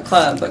goes on in the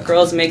club, but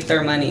girls make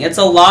their money. It's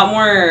a lot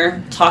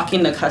more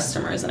talking to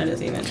customers than it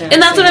is even dancing.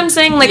 And that's what I'm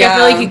saying. Like I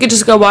feel Yeah. like you could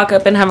just go walk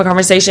up and have a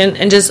conversation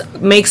and just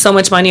make so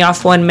much money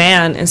off one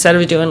man instead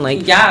of doing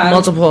like Yeah.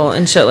 multiple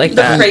and shit like The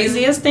that.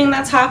 craziest thing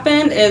that's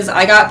happened is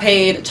I got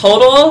paid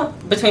total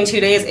between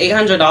 2 days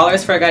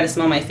 $800 for a guy to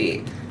smell my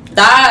feet.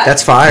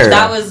 That's fire.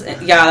 That was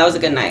a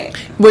good night.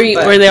 Were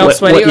they all What-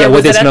 sweaty, what- yeah, or what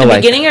was did it it at smell the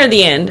like? beginning or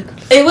the end?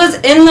 It was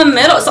in the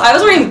middle, so I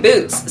was wearing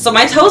boots, so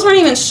my toes weren't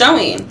even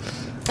showing.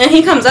 And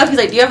he comes up, he's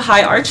like, "Do you have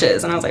high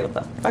arches?" And I was like, "What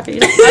the fuck are you?"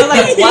 I was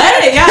like,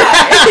 "What?"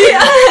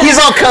 Yeah. He's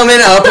all coming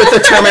up with the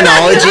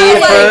terminology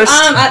at first.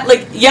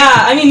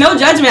 I mean, no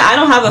judgment. I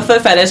don't have a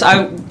foot fetish.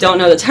 I don't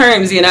know the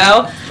terms, you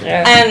know.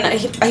 Yeah. And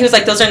he was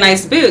like, "Those are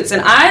nice boots."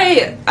 And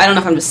I don't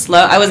know if I'm just slow.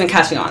 I wasn't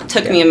catching on. It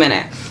took me a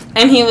minute.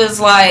 And he was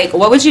like,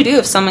 "What would you do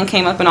if someone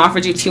came up and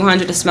offered you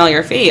 $200 to smell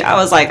your feet?" I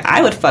was like,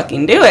 "I would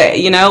fucking do it.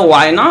 You know,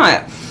 why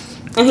not?"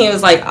 And he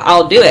was like,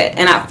 I'll do it.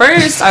 And at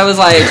first, I was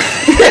like,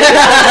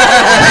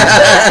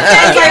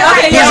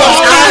 okay, He's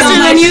all faster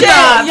than you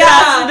thought.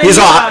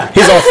 Yeah.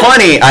 He's all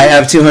funny. I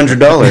have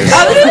 $200. I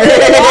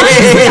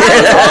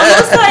was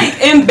almost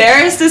like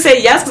embarrassed to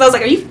say yes because I was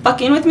like, "Are you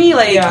fucking with me?"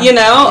 Like, you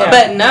know. Yeah.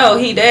 But no,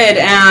 he did,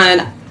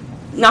 and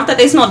not that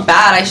they smelled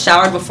bad. I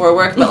showered before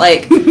work, but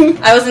like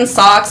I was in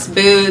socks,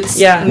 boots,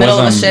 middle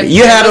of a shift.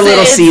 You had a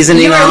little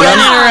seasoning you were on running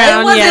them.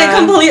 around. It wasn't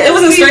complete. It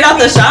wasn't straight out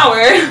the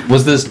shower.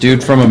 Was this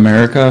dude from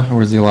America, or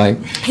was he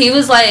like? He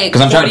was like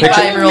Because I'm trying to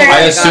picture. 45-year-old.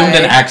 I assumed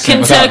an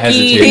accent without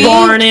Kentucky, hesitating.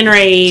 born and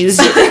raised.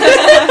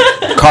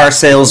 Car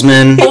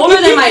salesman. older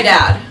than my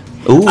dad.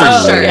 Ooh.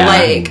 For sure, yeah.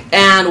 like,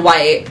 and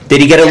white. Did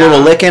he get a little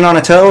licking on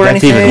a toe or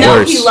That's anything? even No,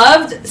 worse. he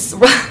loved.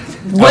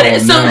 What? Oh,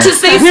 So no. to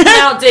say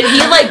now, did he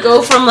like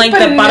go from like Put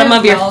the it in bottom his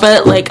of your mouth.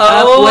 foot like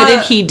up? Oh, What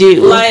did he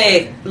do?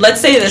 Like, let's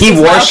say this. He is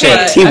my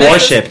worshipped. foot. He This is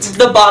worshipped.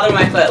 the bottom of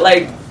my foot,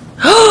 like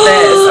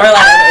this, or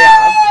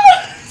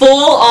like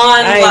full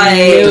on, I like.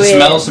 knew The it.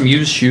 smell of some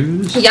used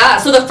shoes. Yeah,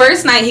 so the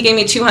first night he gave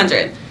me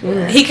 200.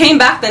 He came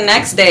back the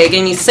next day,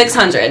 gave me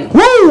 600.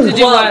 Woo! Did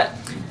you Well, what?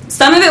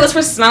 Some of it was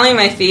for smelling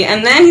my feet,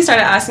 and then he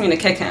started asking me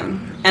to kick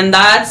him. And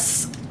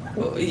that's,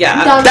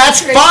 yeah.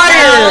 That's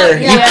fire!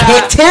 You Yeah.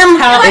 kicked him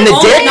in the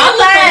Oh, dick? not the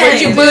leg.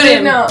 Where'd you boot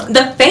him? No.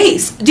 The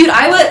face. Dude,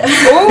 I would.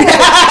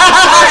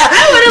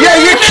 Yeah,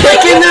 you're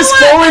kicking this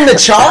fool in the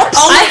chops?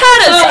 I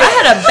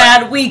had a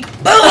bad week.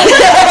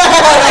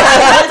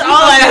 That's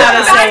all I had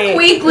to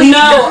say.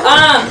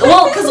 No,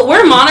 well, because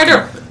we're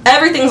monitored.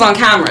 Everything's on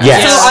camera.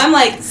 Yes. So I'm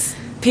like,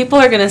 people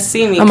are going to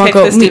see me I'm gonna kick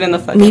go this dude in the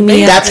fucking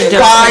face. That's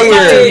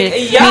fire!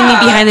 Yeah. Meet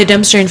me behind the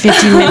dumpster in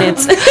 15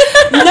 minutes.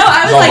 No,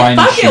 I was Y'all like, buying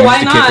fuck shoes it,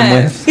 why to kick him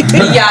not?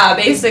 with? Yeah,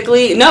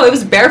 basically. No, it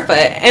was barefoot.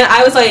 And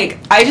I was like,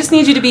 I just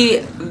need you to be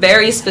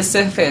very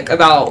specific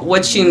about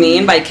what you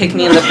mean by kick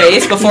me in the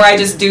face before I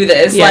just do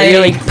this. Yeah, you're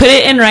like, put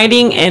it in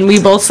writing and we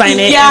both sign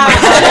it. yeah,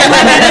 And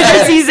my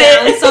manager sees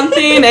it.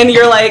 something, and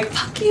you're like,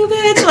 fuck you,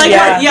 bitch. Like,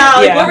 Yeah, like,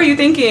 yeah. what were you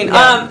thinking?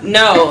 Yeah.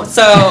 No.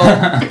 So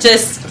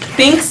just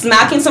think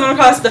smacking someone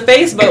across the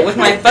face, but with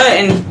my foot,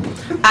 and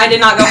I did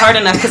not go hard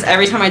enough because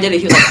every time I did it,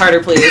 he was like,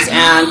 harder, please.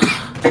 And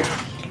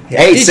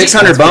Hey,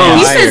 600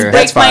 bones. He says,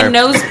 That's break my fire.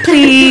 nose,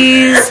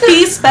 please.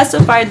 he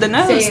specified the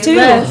nose Say too.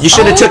 less. You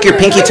should have took your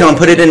pinky toe and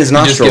put it in his You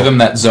just nostril. give him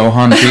that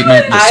Zohan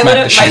treatment. Just I smack would the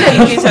have, shit my out of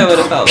him. pinky toe would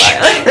have felt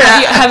violent.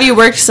 Have you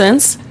worked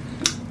since?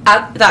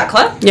 At that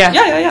club? Yeah.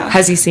 Yeah.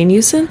 Has he seen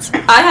you since?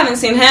 I haven't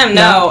seen him,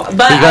 no.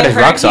 But He got I his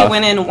heard rocks he off.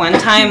 went in one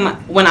time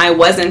when I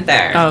wasn't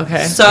there. Oh,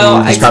 okay.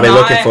 So He's I probably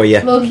not, looking for you.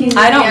 Low-key,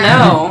 I don't yeah.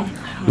 know.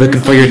 Looking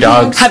for your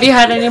dogs. Have you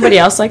had anybody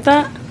else like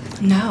that?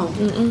 No.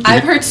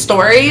 I've heard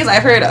stories.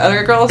 I've heard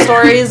other girl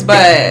stories,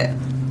 but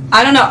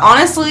I don't know.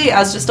 Honestly,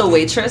 as just a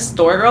waitress,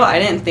 door girl, I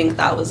didn't think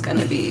that was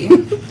gonna be.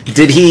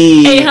 Did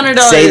he $800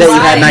 say that you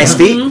had Right. nice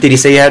feet? Did he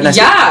say you had nice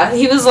feet? Yeah,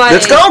 he was like,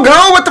 Let's go,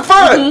 girl. What the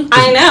fuck?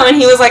 I know, and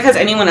he was like, "Has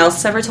anyone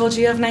else ever told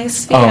you you have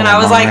nice feet?" Oh, and I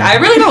was like, my. "I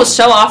really don't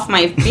show off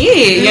my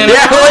feet." You know?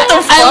 Yeah, what the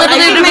I fuck?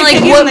 literally I would be think like,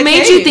 he's in what the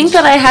made you cage. think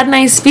that I had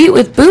nice feet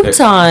with boots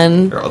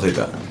on? Here, I'll take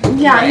that.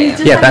 Yeah, you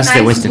just Yeah, have that's the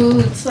nice Winston.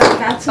 boots. Like,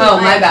 that's Oh,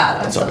 what my I-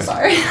 bad. I'm so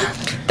sorry.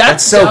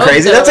 That's so dope,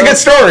 crazy. That's a though. good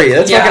story.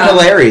 That's Yeah. fucking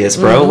hilarious,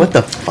 bro. What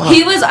the fuck?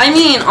 He was. I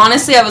mean,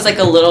 honestly, I was like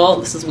a little.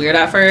 This is weird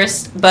at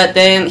first, but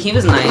then he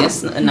was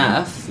nice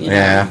enough. You know?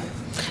 Yeah.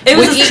 It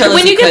was as chill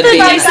When as you it get could the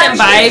be. decent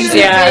vibes,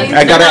 yeah.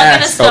 I gotta They're not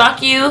ask. gonna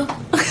stalk you.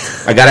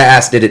 I gotta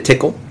ask, did it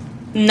tickle?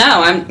 No,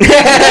 I'm. No.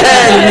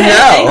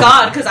 Thank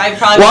God, because I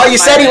probably. Well, would've you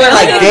said he went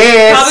fired like him.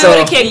 this, Probably so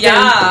would've kicked him.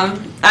 Yeah,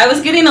 I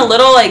was getting a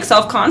little like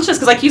self-conscious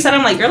because, like you said,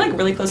 I'm like, you're like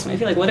really close to me. I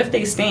feel like, what if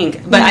they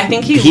stink? But I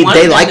think he. wanted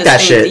they them like to that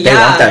stink. shit. They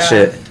want that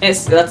shit.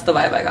 That's the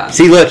vibe I got.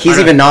 See, look, he's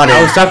even nodding.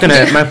 I was talking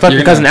to my fucking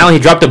You're cousin gonna- Alan. He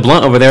dropped a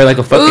blunt over there like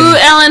a fucking. Ooh,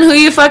 Ellen, who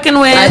you fucking I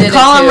with? did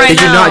Call it him too. right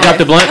Did you now. not drop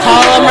the blunt?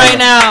 Call him right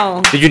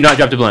now. Did you not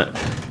drop the blunt?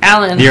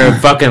 Alan. You're a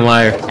fucking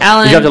liar.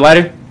 Alan. You dropped the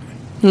lighter?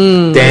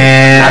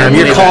 Damn,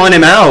 you're believe calling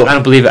him I out.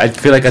 don't believe it. I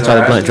feel like I saw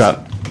the blunt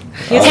drop.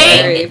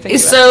 Hey, Very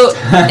so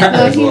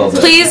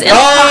please.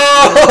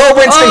 Oh,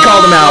 Winston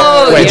called him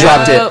out. He yeah.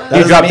 dropped it. That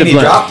doesn't dropped mean the he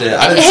blunt. dropped it.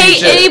 I didn't see Hey,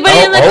 shit. anybody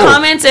in the Oh.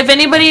 comments, if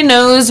anybody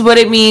knows what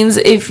it means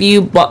if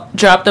you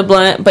drop the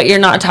blunt but you're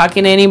not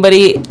talking to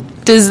anybody,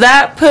 does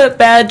that put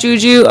bad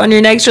juju on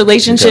your next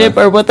relationship,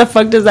 or what the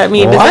fuck does that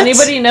mean? What? Does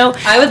anybody know?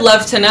 I would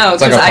love to know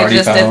It's like because a I party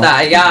just foul. did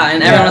that. Yeah,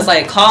 and everyone was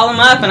like, call him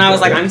up, and I was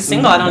like, I'm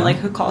single. I don't like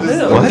who called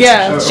who. What?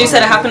 Yeah. She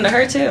said it happened to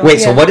her too. Wait,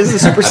 so what is the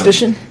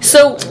superstition?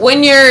 So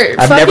when you're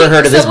I've never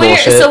heard of this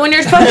bullshit. So when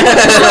you're fucking,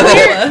 so when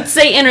you're,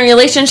 say, in a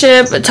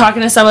relationship,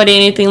 talking to somebody,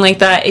 anything like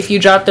that, if you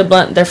drop the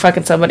blunt, they're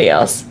fucking somebody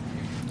else.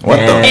 What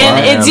the fuck?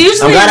 And it's I'm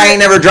usually glad I ain't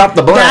never dropped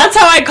the blunt. that's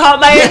how I caught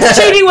my ex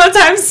cheating one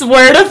time.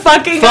 Swear to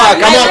fucking Fuck,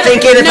 God. I'm not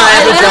thinking if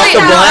I ever dropped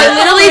the I blunt.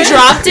 literally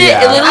dropped it.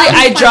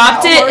 Yeah. I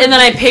dropped it, and then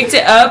I picked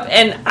it up,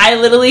 and I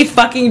literally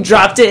fucking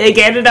dropped it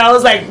again, and I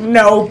was like,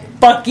 no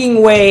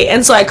fucking way.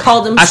 And so I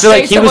called him. I feel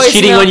like straight he to was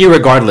cheating voicemail. on you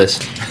regardless.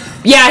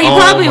 Yeah, he Oh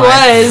probably my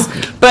was,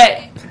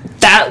 but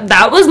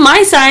that was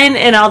my sign,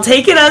 and I'll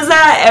take it as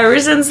that ever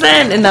since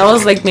then. And that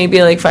was like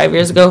maybe like 5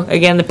 years ago.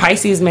 Again, the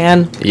Pisces,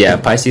 man. Yeah,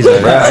 Pisces are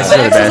the best.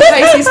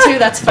 Pisces too.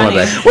 That's I love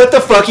funny. that. What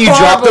the fuck? You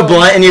drop the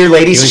blunt and your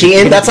lady's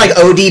cheating? That's like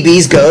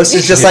ODB's ghost.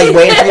 It's just like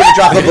waiting for you to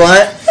drop the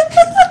blunt.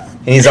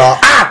 And he's all,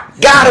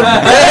 got him.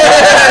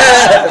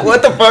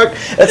 What the fuck?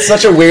 That's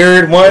such a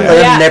weird one.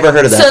 I've never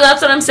heard of that. So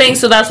that's what I'm saying.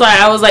 So that's why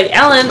I was like,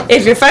 Ellen,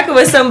 if you're fucking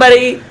with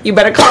somebody, you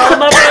better call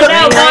them up right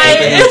now, boy.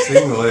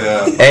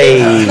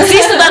 Hey.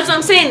 See, so that's what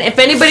I'm saying. If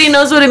anybody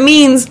knows what it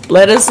means,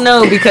 let us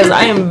know because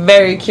I am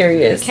very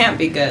curious. Can't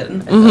be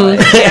good. I feel like.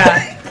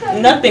 Yeah.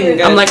 Nothing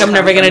good. I'm like, I'm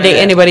never gonna date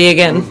anybody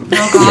again.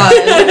 Oh God.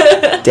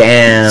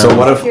 Damn. So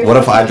what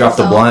if I drop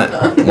the blunt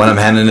when I'm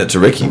handing it to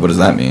Ricky? What does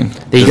that mean?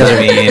 You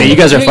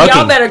guys are Y'all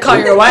fucking. better call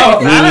your wife. I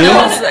don't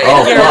know.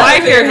 If your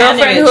wife, your girlfriend,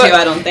 Handing it to you,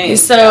 I don't think.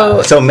 So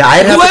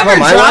I'd have to call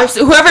my wife?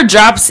 whoever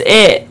drops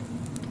it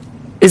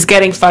is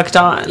getting fucked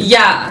on.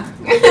 Yeah.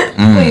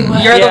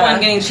 You're the one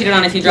getting cheated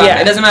on if you drop Yeah.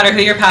 it. It doesn't matter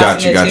who you're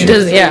passing Got you. it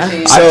to. Yeah.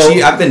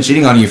 I've been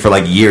cheating on you for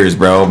like years,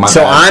 bro. My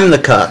So bad. I'm the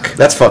cuck.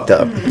 That's fucked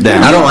up.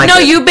 Damn. I don't like No,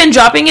 it. you've been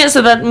dropping it,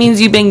 so that means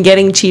you've been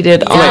getting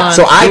cheated on.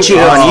 So I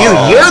cheated on you.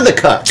 You're the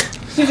cuck.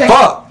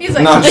 Fuck. He's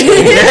like, No, I'm just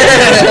kidding.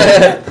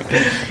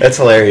 That's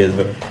hilarious,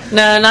 bro.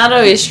 No, not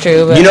always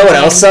true. But You know what I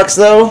mean, else sucks,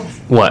 though?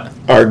 What?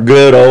 Our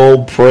good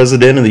old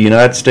president of the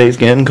United States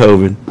getting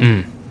COVID.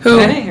 Who?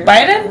 I didn't hear.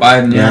 Biden?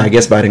 Biden. Yeah, I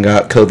guess Biden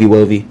got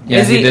COVID-wovey. Yeah,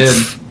 Is he did.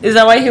 Is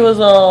that why he was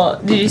all?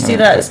 Did you see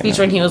that speech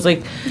when he was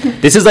like?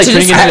 This is like to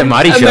turning into the describe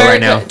Marty show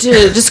right now. America-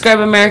 To describe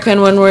America in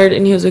one word,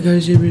 and he was like, Marty,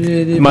 this is turning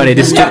into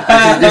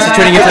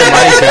the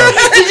Marty show.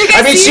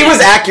 I mean, she was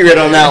accurate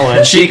on that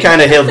one. She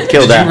kind of killed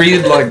that. Did you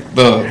read like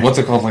the what's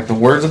it called, like the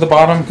words at the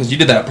bottom? Because you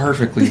did that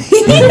perfectly. The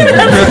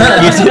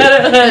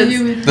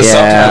Yeah.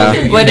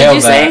 subtitle. What did nailed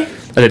you that.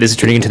 say? This is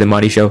turning into the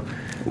Marty show.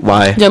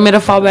 Why? Do you want me to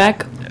fall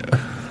back?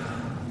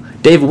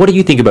 Dave, what do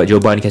you think about Joe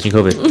Biden catching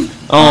COVID?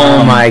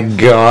 Oh my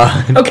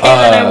god. Okay,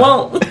 then I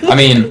won't. I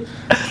mean,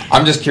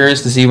 I'm just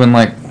curious to see when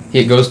like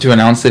he goes to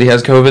announce that he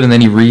has COVID, and then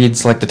he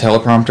reads like the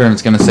teleprompter, and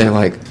it's gonna say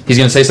like he's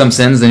gonna say some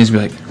sins, then he's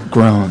gonna be like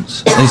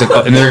groans, and he's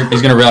like, and then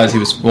he's gonna realize he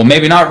was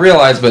maybe not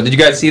realize, but did you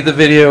guys see the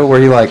video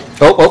where he like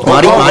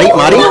Marty.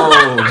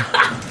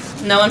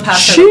 No one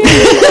passed her.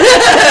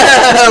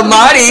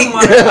 Marty.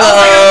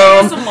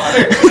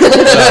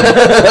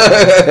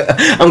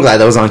 I'm glad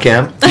that was on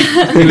cam.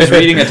 he was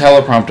reading a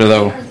teleprompter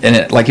though, and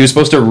it like he was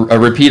supposed to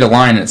repeat a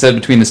line, and it said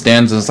between the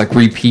stanzas like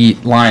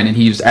repeat line, and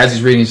as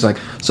he's reading, he's like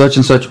such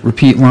and such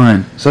repeat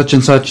line, such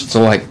and such.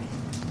 So like,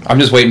 I'm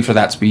just waiting for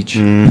that speech.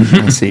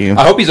 I see you.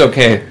 I hope he's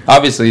okay.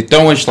 Obviously,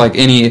 don't wish like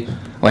any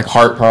like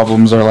heart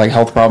problems or like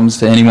health problems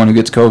to anyone who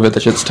gets COVID.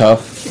 That shit's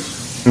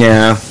tough.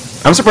 Yeah.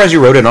 I'm surprised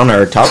you wrote it on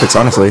our topics,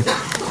 honestly.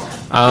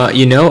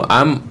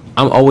 I'm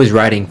always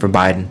writing for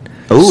Biden.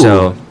 Ooh.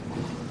 So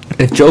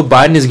if Joe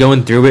Biden is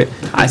going through it,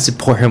 I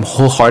support him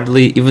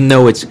wholeheartedly, even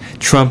though it's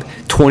Trump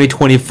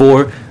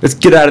 2024. Let's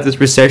get out of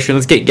this recession.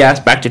 Let's get gas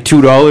back to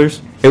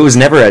 $2. It was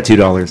never at $2.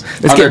 Let's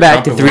Under get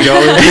back to Trump it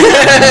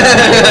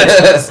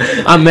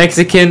 $3. I'm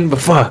Mexican, but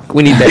fuck,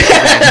 we need that shit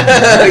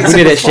back. We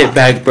need that shit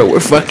back, bro. We're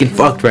fucking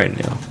fucked right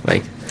now.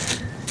 Like,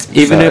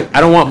 even if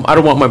I don't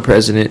want my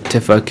president to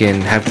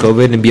fucking have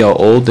COVID and be all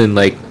old and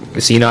like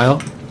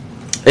senile.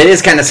 It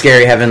is kind of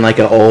scary having like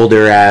an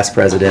older ass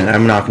president.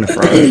 I'm not gonna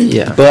front.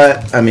 Yeah.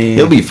 But I mean,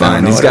 He'll be I don't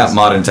fine. know He's what got else.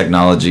 modern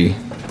technology.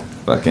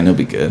 Fucking, he'll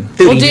be good.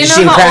 Dude, Well, do you you know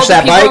see him how crash old the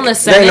that people in bike?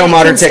 the There ain't no Senate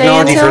modern can stay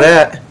technology for until?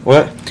 that.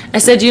 What? I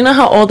said, do you know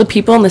how old the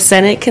people in the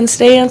Senate can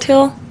stay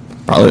until?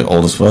 Probably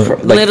old as fuck.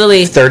 Like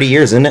Literally. 30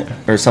 years, isn't it?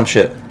 Or some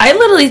shit. I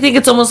literally think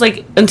it's almost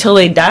like until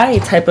they die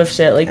type of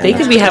shit. Like they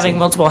could be having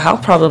multiple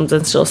health problems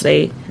and still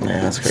stay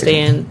Yeah, that's crazy.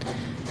 in.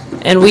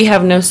 And we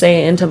have no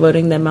say into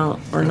voting them out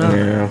or not.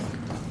 Yeah.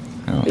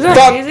 Is that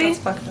Fuck.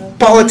 crazy?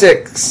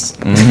 Politics.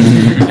 I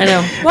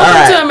know. Welcome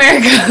right. to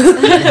America.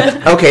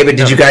 Okay, but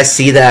did you guys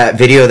see that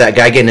video of that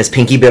guy getting his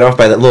pinky bit off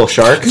by that little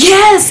shark?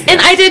 Yes,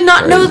 and I did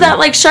not know that.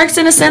 Like sharks,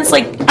 in a sense,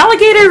 like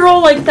alligators roll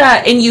like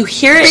that, and you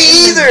hear it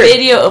in the either.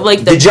 video of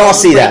like the Did y'all bone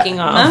see that? breaking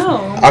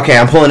off. No. Okay,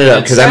 I'm pulling it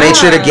up because I made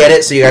sure to get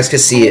it so you guys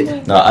could see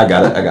it. No, I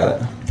got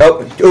it.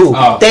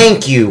 Oh,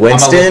 thank you,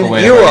 Winston.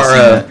 away. You I've are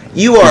already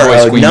you are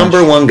voice a squeamish.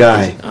 number one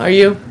guy. Are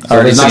you?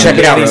 Alright, so check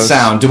it out. Any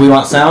sound. Do we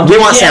want sound? We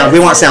want sound. We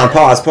want sound.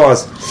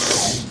 Pause.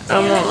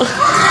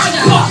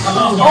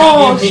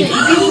 oh shit, you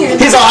can hear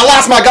He's all, I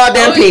lost my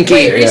goddamn pinky.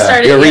 wait,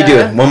 restart it, Yeah, redo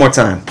yeah. it one more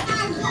time.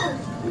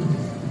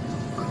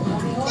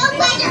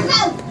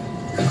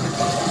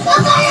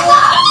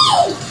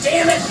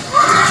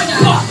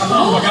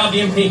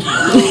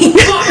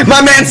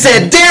 My man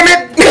said, "Damn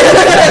it!"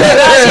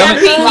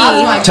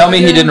 Tell me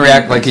he didn't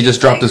react like he just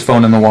dropped his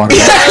phone in the water.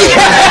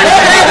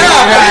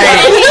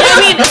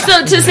 I mean,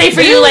 so to to say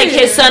for you, like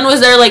his son was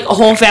there, like a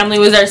whole family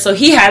was there, so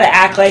he had to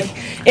act like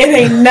it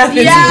ain't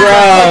nothing.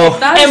 Bro.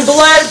 And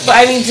blood.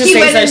 I mean, just He say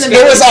went in such. the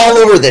It was all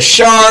over the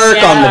shark,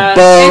 on the Yeah.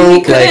 boat. And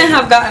he couldn't like,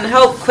 have gotten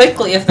help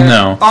quickly if they're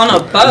No. on a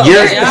boat.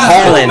 You're Yeah.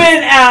 hauling.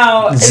 Zooming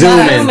out.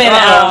 Zooming. Zooming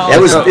out.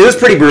 It was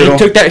pretty He brutal.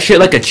 took that shit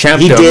like a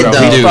champ. He though, did, bro.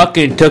 though. He Dude.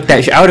 fucking took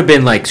that shit. I would have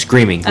been like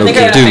screaming. I think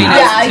low-key.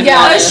 I Dude.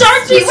 Yeah. The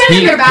shark just went in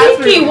He- your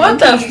pinky. What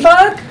the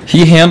fuck?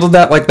 He handled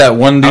that like that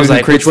one dude was who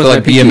like, creates which the one's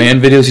like my be a pinky?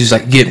 man videos. He's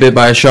like, get bit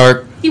by a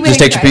shark. He went Just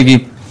take and your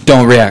pinky.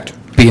 Don't react.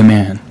 Be a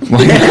man.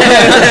 Like,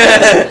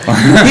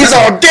 He's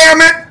all, damn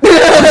it!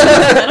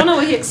 I don't know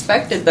what he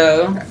expected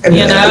though.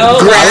 You know,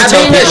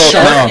 Grabbing the people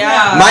shark. no.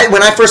 Yeah.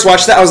 When I first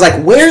watched that, I was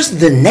like, where's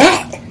the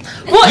net?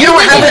 Well, You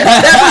don't have it.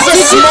 That was a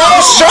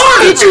small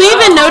shark. Did you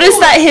even notice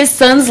that his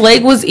son's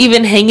leg was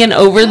even hanging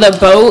over the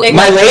boat?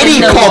 My lady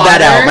in the called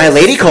that out. water? My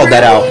lady called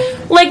that out.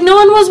 Like no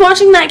one was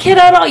watching that kid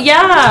at all.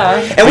 Yeah.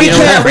 And we You know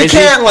what's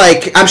can't,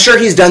 crazy? like, I'm sure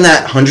he's done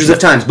that hundreds of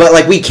times, but,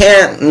 like, we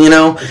can't,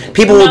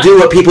 people will do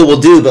what people will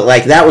do, but,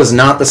 like, that was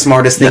not the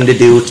smartest thing to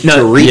do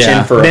to reach yeah.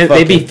 in for a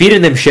They be fucking...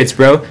 feeding them shits,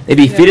 bro. They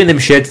be feeding them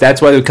shits.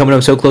 That's why they're coming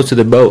up so close to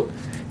the boat.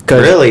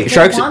 'Cause Really?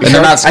 Sharks. And and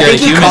they're not I scared think of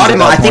he humans caught at him.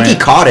 that I think he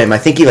point. caught him. I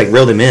think he, like,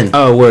 reeled him in.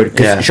 Oh, word.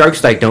 Because Yeah.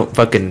 sharks like don't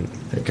fucking.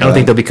 I don't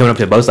think they'll be coming up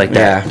to boats like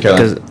that. Yeah.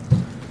 Because.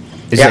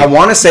 Yeah, I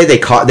want to say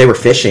they were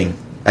fishing.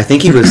 I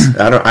think he was,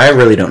 I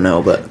really don't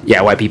know, but...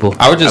 Yeah, white people.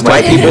 I would just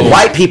White tell people.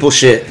 white people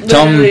shit.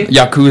 Tell them Literally.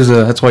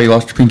 Yakuza. That's why you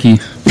lost your pinky.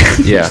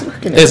 Yeah.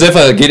 As if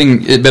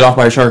getting it bit off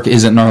by a shark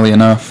isn't gnarly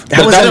enough.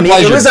 That was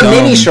implies it you're was a dumb.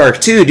 mini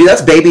shark, too, dude.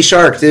 That's baby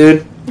shark,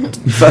 dude.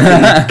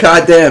 Fucking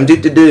goddamn,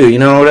 do. You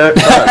know what?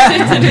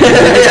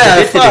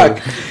 Yeah, fuck.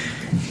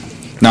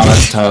 No,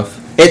 that's tough.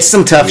 It's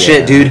some tough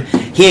shit, dude.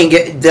 He ain't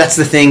get. That's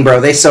the thing, bro.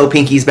 They sew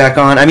pinkies back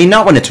on. I mean,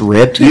 not when it's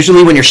ripped.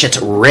 Usually, when your shit's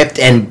ripped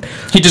and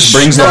He just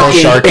brings the whole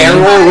fucking shark barrel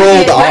in.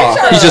 rolled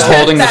off. He's just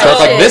holding the shark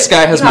like this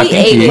guy has my He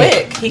ate pinky.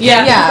 quick. He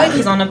Yeah. can't be quick.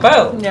 He's on a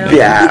boat.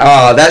 Yeah.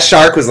 Oh, that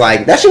shark was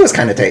like that. Shit was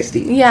kind of tasty.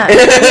 Yeah. Like,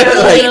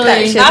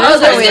 that shit. I There's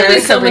was no way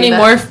there's of so many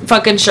recovering more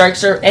fucking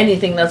sharks or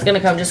anything that's gonna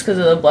come just because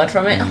of the blood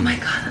from it. Oh my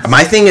god.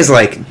 my thing is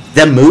like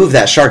the move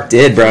that shark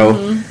did,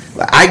 bro.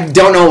 I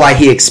don't know why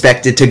he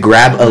expected to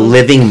grab a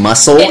living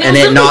muscle and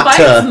it not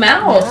his to.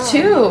 mouth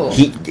too.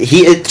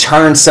 It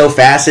turned so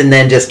fast and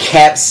then just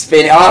kept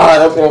spinning. Oh,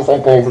 that was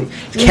so cool.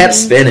 Kept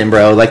spinning,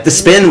 bro. Like the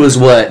spin was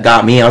what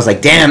got me. I was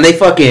like, damn, they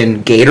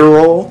fucking gator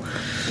roll.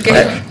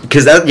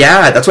 Because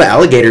that's what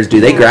alligators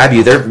do. They grab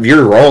you.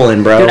 You're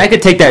rolling, bro. Dude, I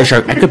could take that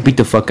shark. I could beat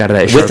the fuck out of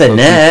that shark. With a low-key.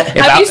 net.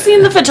 If Have I- you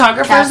seen the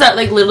photographers that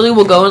like literally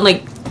will go and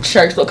like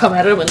sharks will come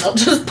at them and they'll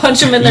just punch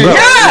them in their Bro, nose?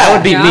 that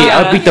would be me. I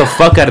Yeah. would beat the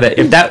fuck out of that.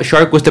 If that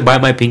shark was to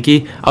bite my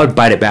pinky, I would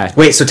bite it back.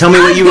 Wait, so tell me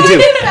what you would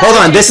do. Hold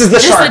on, this is the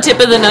Just shark. the tip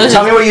of the nose.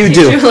 Tell me what you would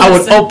do. I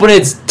would open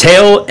its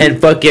tail and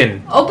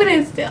fucking. Open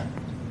it still.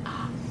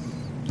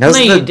 That was,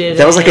 No, you didn't.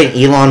 that was like an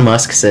Elon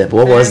Musk sip.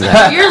 What was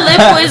that? Your lip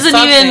wasn't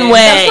even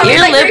wet. That's Your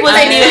like lip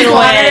wasn't replacing even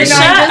water. wet. No, Shut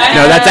just-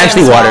 No, that's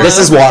actually water. This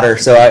is water,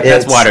 so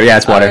That's water. Yeah,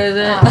 it's water.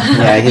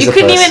 Yeah, he's You a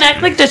couldn't puss. even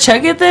act like to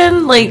chug it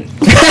then? Like,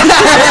 you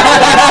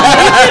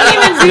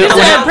couldn't even do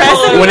that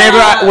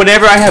impressive.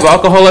 Whenever I have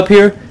alcohol up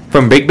here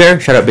from Big Bear,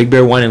 shout out Big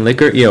Bear Wine and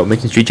Liquor. Yo,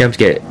 Mixing Street Champs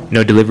get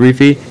no delivery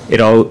fee. It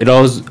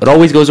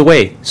always goes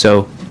away.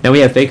 So now we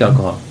have fake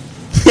alcohol.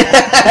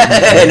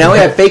 Now we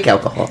have fake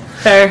alcohol.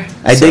 Fair.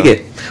 I dig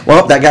it.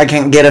 Well, that guy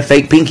can't get a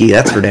fake pinky.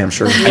 That's for damn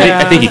sure.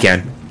 I think you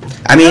can.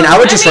 I mean, I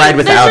would just ride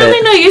without There's really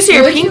it. no use to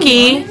your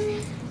pinky.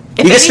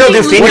 You can still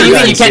do finger What do you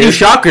mean? You guns, can't do dude.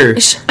 shocker?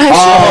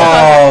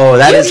 Oh,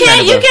 that You is can't.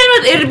 kind You of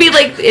can't.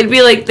 It'd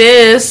be like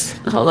this.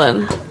 Hold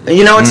on.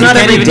 You know, it's You not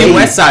can't every even day. do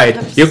West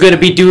Side. You're gonna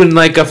be doing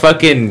like a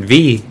fucking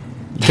V.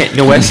 You can't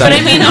do West Side.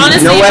 But I mean,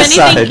 honestly, No if West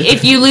anything, Side.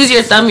 if you lose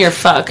your thumb, you're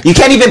fucked. You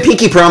can't even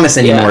pinky promise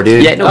anymore,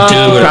 dude. Yeah, no Oh.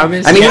 pinky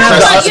promise. I mean, you Yeah, have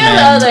trust the, me. On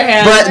the other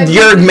hand, but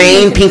your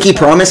main pinky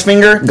promise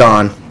finger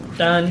gone.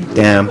 done.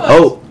 Damn.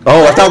 Oh,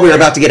 I thought we were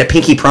about to get a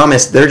pinky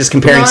promise. They're just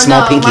comparing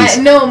small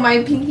pinkies. My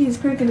pinky's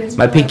crooked as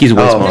My fuck. pinky's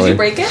way Oh. Did you smaller.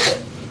 break it?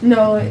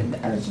 No,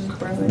 I was just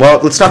broken. Well,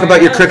 let's talk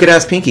about your crooked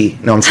ass pinky.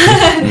 No, I'm just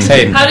kidding.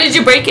 Hey, How did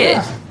you break it?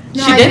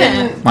 No, she I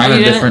didn't. mine You are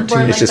didn't? different too.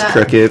 Born It's like just that.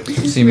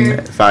 crooked. See me.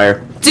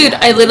 Fire. Dude,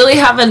 I literally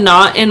have a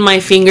knot in my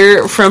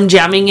finger from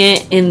jamming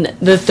it in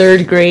the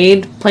 3rd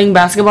grade playing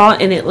basketball,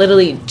 and it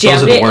literally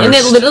jammed are the it, and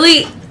it worst.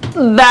 literally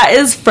that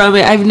is from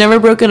it. I've never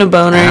broken a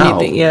bone or Ow.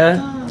 anything.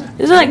 Yeah,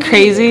 isn't that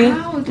crazy?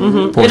 Ow,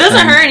 dude. Poor It doesn't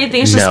thing. hurt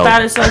anything. It's just No.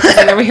 bad as fuck because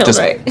I never healed Just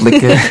right.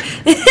 lick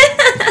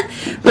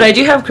it. But I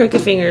do have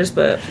crooked fingers.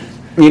 But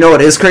You know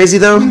what is crazy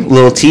though?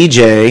 Little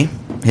TJ,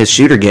 his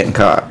shooter getting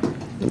caught.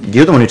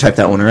 You're the one who typed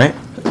that one, right?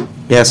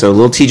 Yeah. So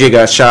little TJ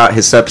got shot.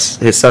 His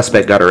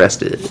suspect got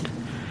arrested.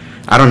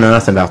 I don't know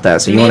nothing about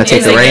that. So you want to take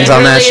Is the it reins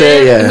on that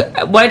shit? related?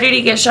 Yeah. Why did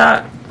he get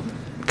shot?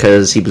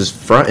 Because he was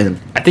fronting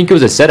I think it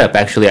was a setup.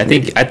 Actually, I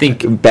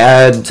think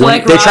bad. To,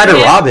 like, they tried to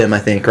rob him? rob him. I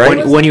think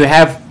right. when you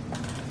have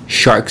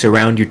sharks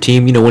around your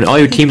team, you know, when all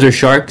your teams are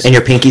sharks And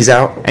your pinky's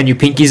out. and your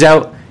pinkies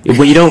out,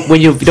 when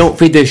you don't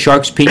feed the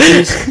sharks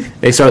pinkies,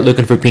 they start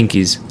looking for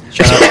pinkies.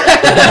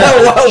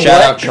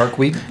 Shout out Shark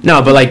Week.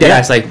 No, but like that, Yeah.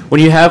 that's like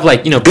when you have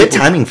like, you know, Good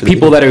timing for the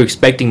people that are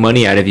expecting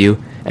money out of you,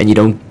 and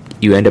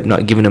you end up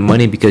not giving him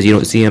money because you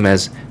don't see him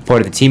as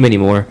part of the team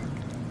anymore.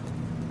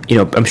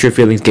 I'm sure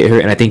feelings get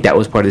hurt, and I think that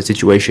was part of the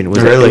situation.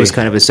 That Really? it was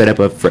kind of a setup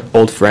of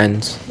old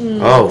friends.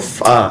 Oh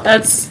fuck.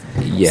 That's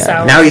Yeah.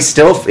 sour. Now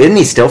isn't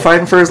he still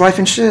fighting for his life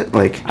and shit?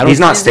 Like he's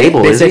not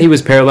stable. They Is said he? he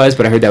was paralyzed,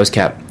 but I heard that was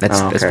cap. That's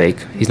Oh, that's okay.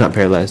 fake. He's not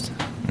paralyzed.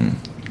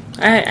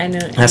 I know.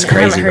 That's I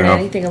crazy, haven't heard bro.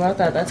 anything about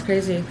that. That's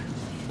crazy.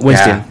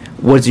 Winston,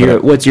 Yeah.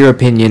 what's your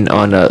opinion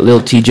on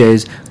Lil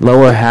TJ's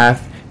lower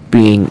half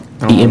being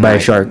eaten by a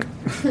shark,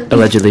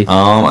 allegedly?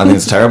 I think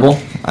it's terrible.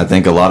 I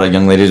think a lot of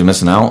young ladies are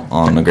missing out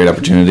on a great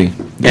opportunity.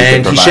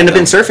 And he shouldn't have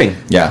been surfing.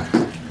 Yeah.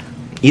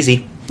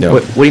 Easy. Yeah.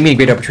 What do you mean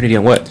great opportunity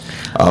on what?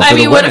 For I the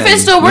mean, what if women, it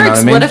still you know works?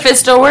 I mean? What if it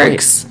still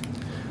works?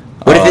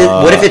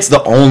 What if it's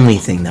the only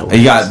thing that works?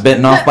 You got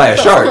bitten off by a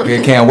shark?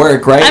 It can't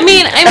work, right? I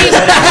mean,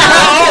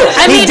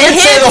 He did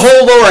say the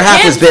whole lower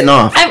half was bitten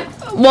off.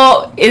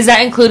 Well, is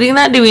that including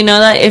that? Do we know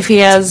that if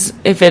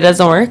it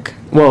doesn't work?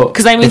 Well,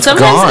 Because I mean, It's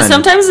gone.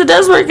 sometimes it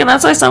does work, and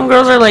that's why some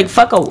girls are like,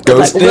 "Fuck a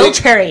Ghost dick?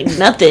 wheelchair ain't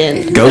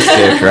nothing." Ghost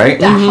dick, right?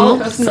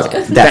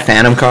 That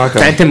phantom cock.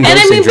 phantom And I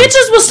ghost mean, syndrome.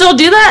 bitches will still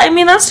do that. I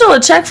mean, that's still a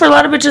check for a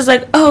lot of bitches.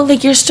 Like, oh,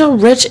 like you're still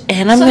rich,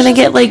 and I'm Social gonna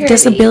get like Security.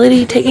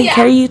 disability taken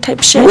care of you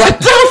type shit. What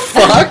the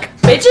fuck?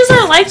 Bitches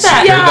are like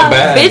that. Yeah. the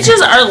bag. Bitches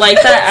are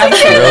like that.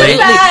 Absolutely.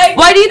 bag.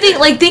 Why do you think?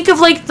 Like, think of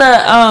like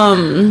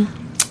the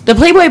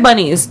Playboy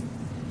bunnies.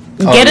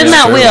 Oh, Get in yeah,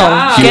 that sure. wheel.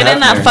 Wow. Get Hugh in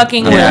that Hefner.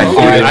 fucking Yeah, wheel. dude,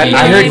 I You know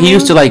heard what I he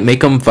used to mean? like make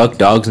them fuck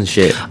dogs and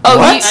shit. Oh,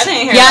 What? I didn't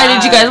hear yeah. that.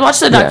 Did you guys watch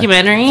the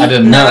documentary? I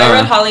didn't No, know. I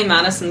read Holly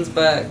Madison's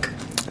book.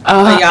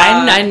 Oh, Yeah.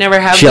 I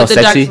never have. She all but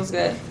the sexy? This was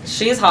good.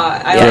 She's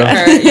hot. I Yeah. like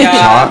her. Yeah.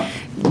 Hot.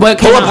 What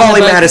came Pull up out in the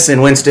Holly book?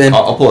 Madison, Winston.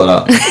 I'll pull it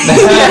up.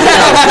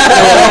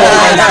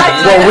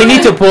 Well, we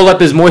need to pull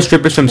up as more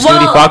strippers from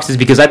Snooty Well- Foxes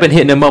because I've been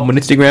hitting them up on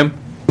Instagram.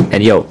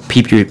 And yo,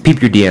 peep your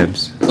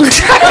DMs. Oh,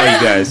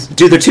 you guys.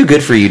 Dude, they're too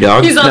good for you,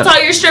 dog. He's on No.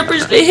 tell your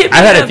strippers to hit me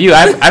I've had a up. few.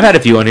 I've had a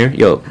few on here.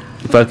 Yo,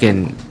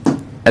 fucking,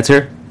 that's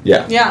her.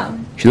 Yeah. Yeah.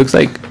 She looks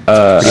like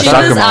a She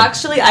soccer was mom.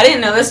 actually, I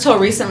didn't know this till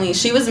recently.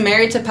 She was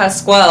married to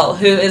Pasquale,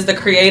 who is the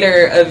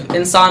creator of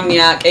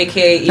Insomniac,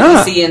 aka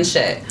EDC and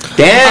shit.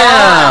 Damn.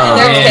 And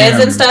their Damn.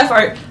 kids and stuff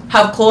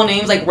have cool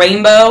names like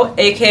Rainbow,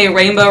 aka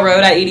Rainbow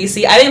Road at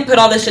EDC. I didn't put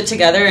all this shit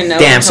together and know.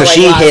 Damn, so until,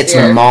 she like, last hits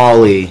year.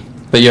 Molly.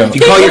 But yo,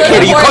 You call your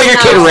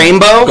kid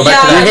Rainbow? Go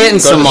back to You're that. hitting Go to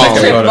some the Molly.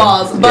 picture. Trick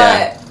balls,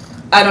 but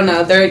I don't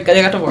know. They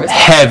got divorced.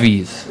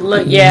 heavies.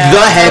 Look, yeah.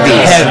 The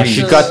heavies.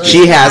 Heavy.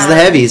 She has the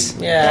heavies.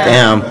 Yeah.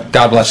 Damn.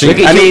 God bless you. Look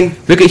at I Hugh, mean-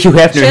 look at Hugh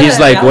Hefner. He's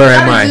like, Yeah. where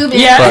am I?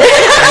 Yeah.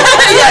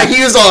 Yeah,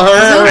 he was all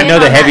her. I know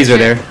the heavies are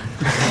there.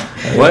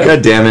 What?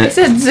 God damn I it.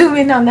 said zoom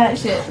in on that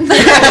shit.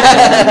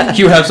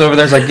 Hugh Hef's over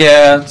there's like,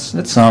 yeah,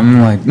 it's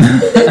something like.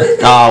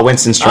 Oh,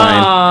 Winston's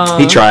trying.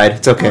 He tried.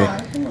 It's okay.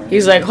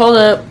 He's like, hold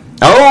up.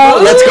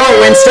 Oh, let's go,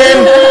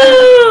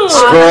 Winston.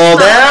 Scroll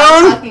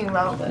down. Talking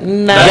about that.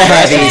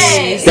 Nice.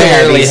 heavies. The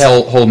barely heavies.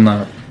 holding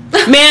up.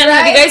 Man,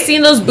 have you guys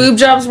seen those boob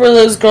jobs where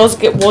those girls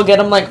will get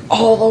them like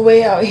all the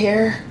way out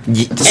here? And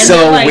So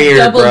then, like, weird,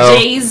 double bro.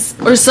 J's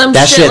or some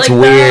That shit shit's like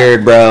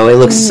weird, bro. It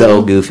looks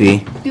so goofy.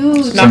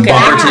 Dude, Knock it bumper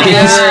out.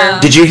 titties. Yeah.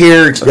 Did you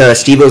hear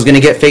Steve-O's gonna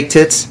get fake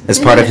tits as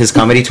part of his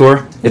comedy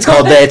tour? It's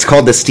called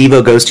the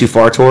Steve-O Goes Too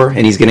Far tour,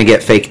 and he's gonna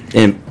get fake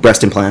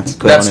breast implants.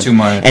 put That's on him. too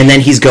much. And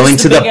then he's going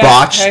Just to the the big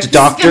ass botched pecs.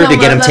 doctor to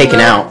get him taken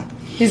out.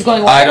 He's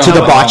going. I don't To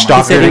the know. botched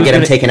doctor said he to was get him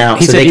gonna- taken out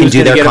He so said they he can was do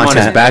gonna their get him on his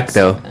content. back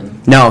though.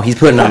 No, he's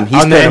putting him. He's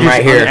On the putting him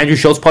right on the here. Andrew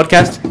Schultz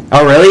podcast.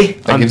 Oh, really?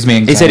 That gives me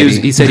He said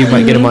anxiety. he said he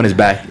might get him on his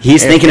back.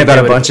 He's If- thinking if about they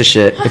a would- bunch of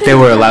shit. If they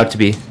were allowed to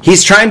be.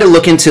 He's trying to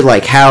look into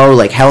like how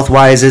like health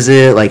wise is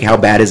it, like how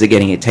bad is it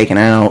getting it taken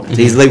out.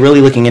 He's like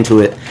really looking into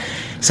it.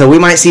 So we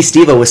might see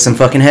Steve-O with some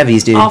fucking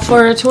heavies, dude. all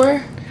for a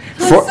tour.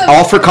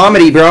 All for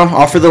comedy, bro.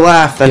 All for the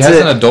laugh. He That's has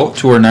it. an adult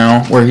tour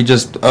now where he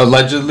just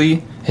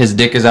allegedly his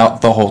dick is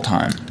out the whole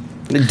time.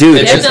 Dude,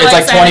 It's- It's, to, like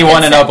like, sign a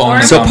 21 and consent up only.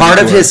 form? so on part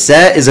the of tour. his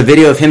set is a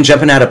video of him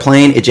jumping out of a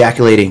plane,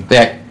 ejaculating.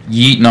 Yeah,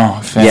 yeeting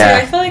off. Yeah.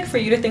 See, I feel like for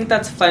you to think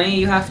that's funny,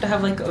 you have to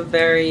have like a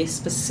very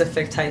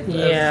specific type of.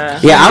 Yeah.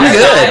 Yeah, I'm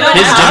good.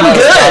 His I'm gym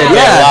good. is a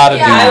Yeah. lot of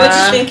Yeah, I would dudes.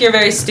 just think you're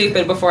very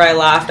stupid before I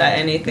laughed at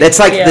anything. That's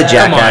like the Yeah.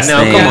 Come on, jackass no,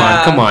 thing. come Yeah.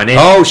 on, come on.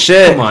 Oh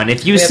shit. Come on.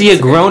 If you We have see a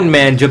to grown agree.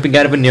 man jumping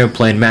out of an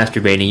airplane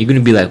masturbating, you're gonna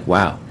be like,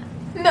 wow.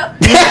 No.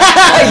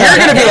 You're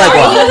gonna be like,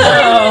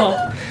 wow.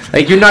 Oh.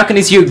 Like you're not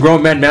gonna see a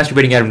grown man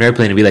masturbating out of an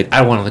airplane and be like, I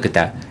don't want to look at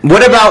that.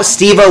 What about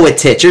Steve-O with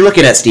tits? You're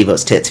looking at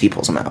Steve-O's tits if he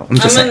pulls them out. I'm I'm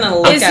just saying. gonna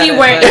look Is at he it,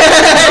 wearing- but-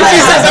 She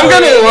says, I'm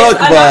gonna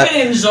look, I'm but not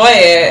gonna enjoy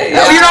it.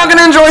 Oh, you're not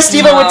gonna enjoy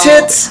Steve-O with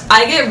tits?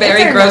 I get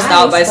very They're grossed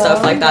out by nice,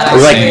 stuff though. like that. Or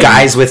like actually.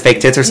 guys with fake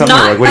tits or something?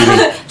 Not, Like, what do you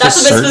mean?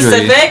 That's Just a bit surgery.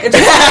 specific. It's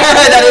just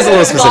That is a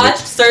little specific.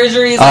 Botched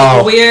surgeries,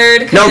 Oh. like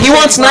weird. No, he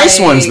wants nice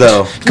like- ones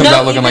though. Comes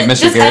out looking like even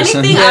Mr. just Garrison.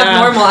 anything Yeah.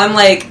 abnormal, I'm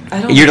like, I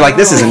don't You're know. like,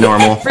 this isn't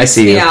normal. It I freaks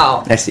see me you.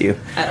 out. I see you.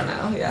 I don't know.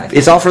 Yeah.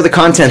 It's all for the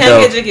content Can't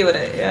though. get jiggy with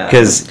it. Yeah.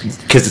 Because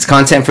it's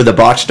content for the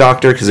botched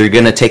doctor because they're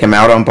gonna take him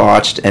out on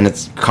botched and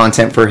it's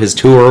content for his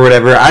tour or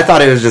whatever. I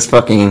thought it was just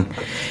fucking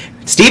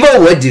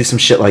Steve-O would do some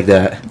shit like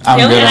that. I'm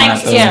The only good on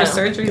actors that. yeah. for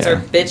surgeries are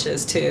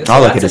bitches too. So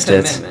I'll look at that's his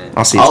a tits. commitment.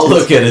 I'll see his I'll tits.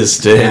 look at his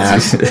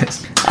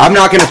tits. I'm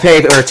not gonna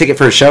pay or a ticket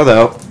for a show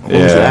though. What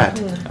was that?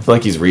 I feel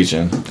like he's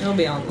reaching. It'll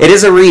be on. It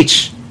is a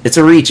reach. It's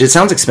a reach. It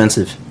sounds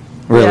expensive.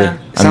 Really. Yeah.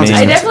 It sounds mean-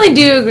 I expensive. definitely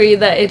do agree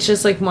that it's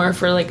just like more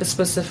for like a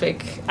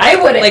specific. I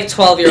would Like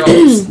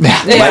 12-year-olds. They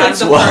have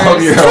the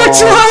 12-year-olds.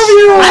 first.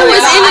 I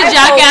was into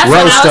Jackass when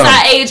I Roast was 'em.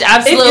 that age.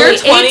 Absolutely, you're 8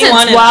 to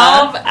 21 and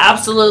 12.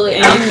 Absolutely,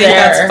 And you I'm think there.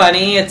 that's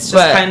funny? It's just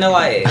But- kind of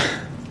like.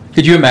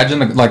 Could you imagine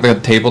the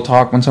table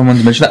talk when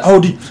someone's mentioned that? Oh,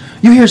 did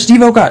you hear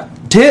Steve-O got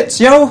tits,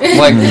 yo?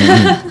 Like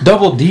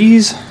double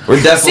D's.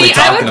 We're definitely See, I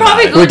talking would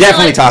probably about go We're to,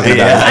 definitely like- talking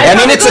about Yeah. it. I I'd mean,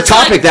 probably it's go a to,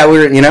 like- topic that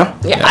we're, you know.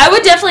 Yeah, I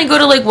would definitely go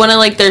to like one of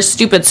like their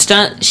stupid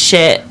stunt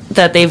shit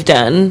that they've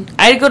done.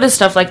 I'd go to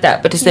stuff like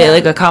that, but to say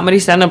like a comedy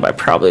stand up, I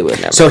probably would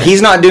never. So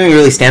he's not doing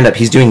really stand up.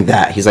 He's doing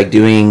that. He's like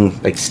doing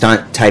like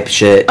stunt type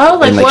shit. Oh,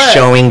 like and like what?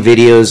 showing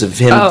videos of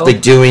him Oh.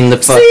 like doing the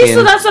fucking. See,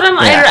 so that's what I'm.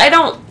 Yeah. I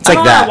don't. It's I like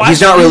don't that. wanna watch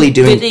He's not the really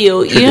doing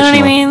video. You know what I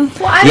traditional. mean?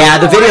 Well, I Yeah,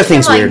 don't the video watch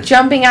thing's him, like, weird.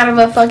 jumping out of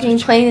a fucking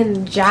plane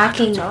and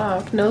jacking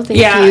off. No, thank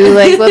Yeah. you.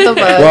 Like, what the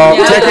fuck? Well,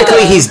 Yeah.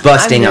 technically, he's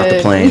busting I'm out the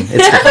good. plane.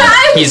 It's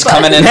He's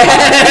coming in. You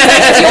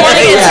want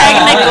to get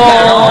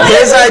technical?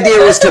 His idea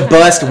was to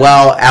bust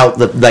while out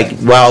the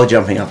while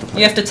jumping out the plane.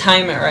 You have to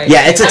time it right.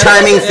 Yeah, it's a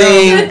timing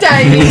thing.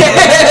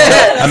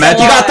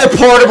 Imagine You got the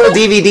portable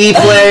DVD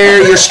player.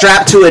 You're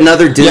strapped to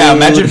another dude. Yeah,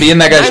 imagine being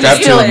that guy I'm strapped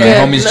to still him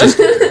and good. homie's just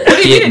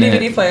What do you getting need a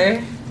DVD it.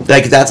 player?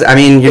 Like that's. I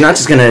mean, you're not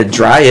just gonna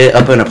dry it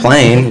up in a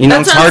plane. You know,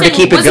 That's it's what I'm hard to saying.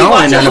 keep it Was he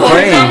going on a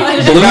watching plane.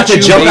 porn? You have to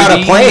Blue jump Chew, out a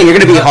baby. plane. You're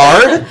gonna be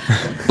hard.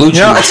 Blue You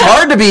know, Chew. it's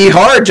hard to be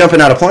hard jumping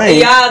out a plane.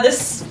 Yeah,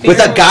 this. With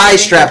a fear guy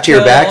was strapped to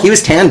your back. He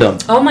was tandem.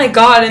 Oh my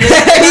god! And He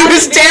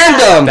was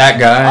tandem. That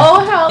guy. Oh,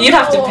 hell You'd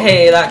have to no.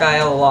 pay that guy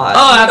a lot.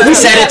 Oh, He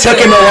said it took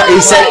him a while. He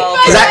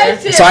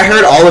said, so I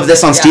heard all of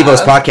this on Yeah.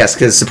 Steve-O's podcast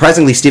because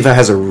surprisingly, Steve-O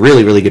has a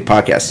really, really good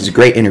podcast. He's a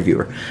great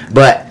interviewer.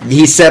 But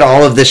he said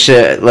all of this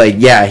shit, like,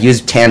 yeah, he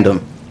was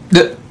tandem.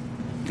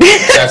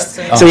 That's-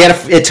 So he had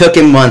it took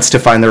him months to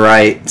find the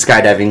right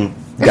skydiving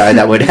guy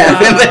that would have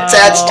him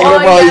attached to him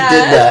Oh, while yeah. he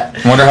did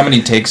that. I wonder how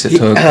many takes it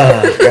took.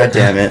 God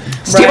damn it.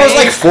 Steve-O's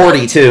like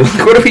 40 too.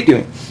 What are we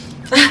doing?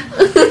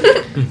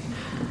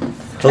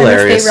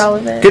 Hilarious. stay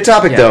relevant. Good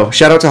topic Yeah. though.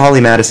 Shout out to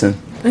Holly Madison.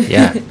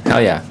 Yeah,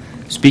 hell yeah.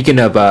 Speaking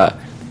of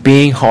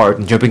being hard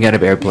and jumping out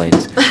of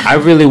airplanes, I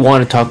really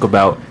want to talk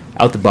about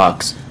Out the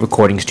Box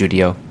Recording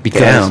Studio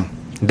because Damn.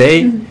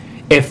 they,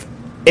 if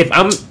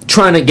I'm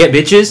trying to get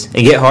bitches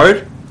and get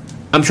hard,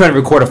 I'm trying to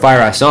record a fire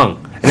ass song,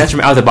 and that's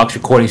from Out the Box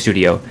Recording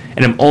Studio,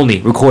 and I'm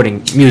only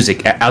recording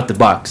music at Out the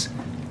Box.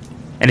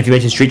 And if you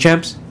mention Street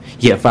Champs,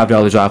 you get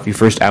 $5 off your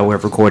first hour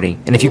of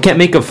recording. And if you can't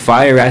make a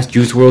fire ass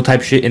Juice WRLD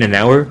type shit in an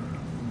hour,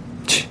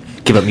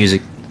 give up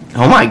music.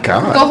 Oh my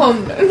god. Go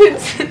home.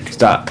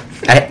 Stop.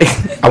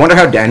 I wonder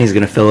how Danny's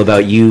gonna feel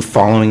about you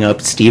following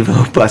up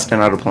Steve-O busting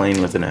out a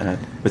plane with an ad,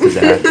 with his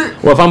ad.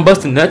 Well, if I'm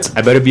busting nuts,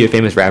 I better be a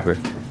famous rapper.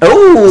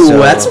 Oh, So-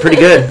 that's pretty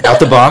good. Out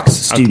the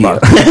box Out the studio.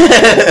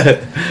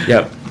 box.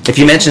 Yep. If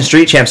you mention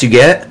Street Champs, you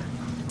get.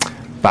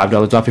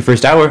 $5 off your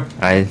first hour.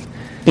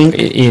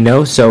 You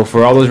know, so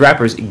for all those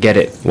rappers, get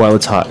it while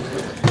it's hot.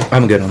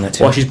 I'm good on that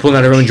too. While she's pulling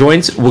out her own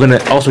joints, we're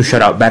gonna also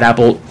shout out Bad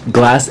Apple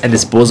Glass and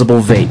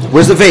Disposable Vape.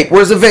 Where's the vape?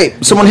 Where's the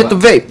vape? Someone hit the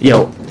vape.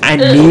 Yo, I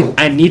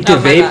need to Oh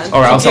my vape God.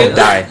 or else Thank I'll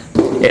die.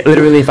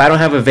 Literally, if I don't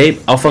have a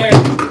vape, I'll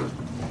fucking.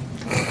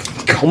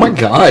 Oh my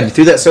god, you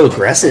threw that so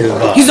aggressive.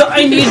 He's like,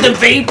 I need the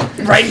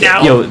vape right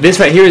now. Yo, this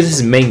right here, this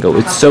is mango.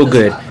 It's so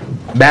good.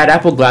 Bad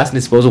Apple Glass and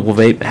Disposable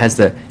Vape has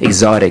the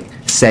exotic,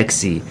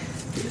 sexy,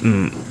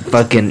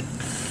 fucking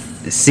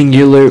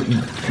singular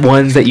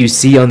ones that you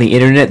see on the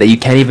internet that you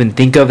can't even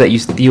think of that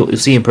you'll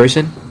see in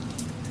person.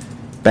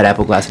 Bad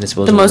Apple Glass and The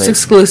Disposable most Vape.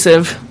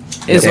 exclusive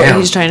is Damn. what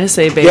he's trying to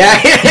say, baby.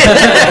 Yeah.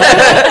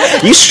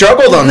 You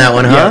struggled on that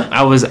one, huh?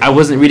 Yeah, I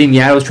wasn't reading the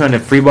ad. I was trying to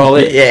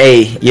freeball it. Yeah,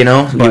 hey, you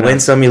know, you But, win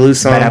some, you lose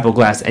some. Bad Apple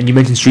Glass, and you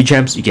mentioned Street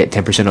Champs, you get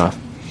 10% off.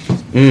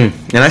 And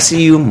I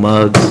see you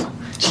mugs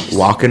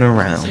walking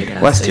around.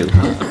 Last two.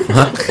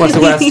 What's the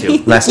last two?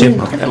 Last two?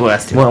 Okay. The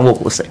last two. Well,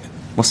 we'll save it.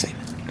 We'll save it.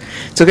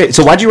 It's okay.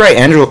 So why'd you write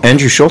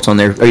Andrew Schultz on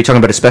there? Are you talking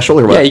about a special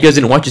or what? Yeah, you guys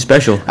didn't watch a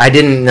special. I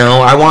didn't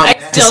know. I want I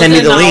to still send me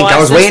did the not link. I watch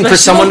was the waiting for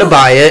special. someone to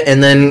buy it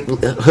and then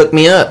hook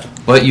me up.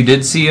 But you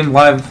did see him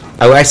live.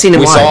 Oh, I seen him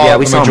We live. saw Yeah,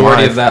 we the saw him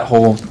majority live. of that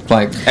whole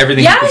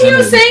everything. Yeah, he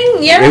was presented. saying,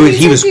 yeah.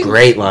 He was said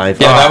great live.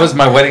 Yeah, Oh, that was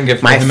my wedding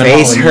gift. my for him and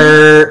face Holly.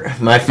 hurt.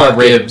 My My fucking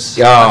ribs.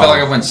 Oh. I felt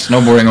like I went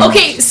snowboarding on.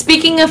 Okay,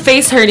 speaking of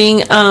face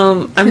hurting,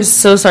 I'm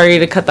so sorry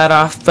to cut that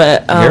off,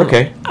 but You're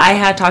okay. I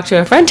had talked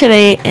to a friend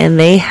today, and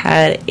they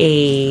had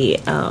a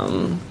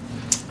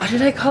what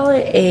did I call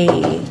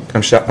it?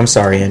 I'm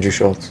sorry, Andrew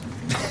Schultz.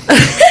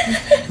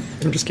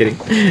 I'm just kidding.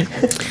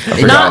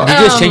 Not, Did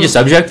you just change the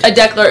subject?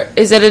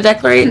 Is it a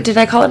declaration? Did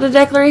I call it a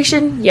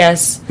declaration?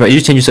 Yes. Right, you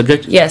just change the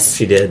subject? Yes.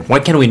 She did. Why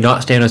can't we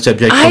not stay on a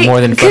subject for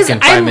more than because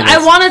fucking 5 minutes?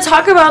 I want to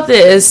talk about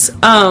this.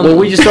 Well,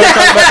 we just started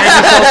talking about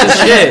Andrew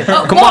Schultz's shit.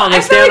 Come well, on,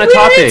 let's I feel stay on like the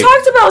we already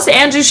topic. talked about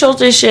Andrew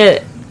Schultz's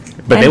shit.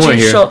 but they Andrew weren't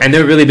here, Schultz. and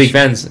they're really big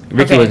fans.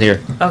 Ricky Okay. wasn't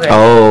here. Okay.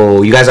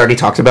 Oh, you guys already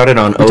talked about it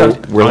on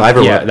We're Live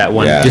or yeah, what? that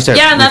one. Yeah. Just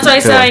Yeah, and that's why I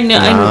said I knew.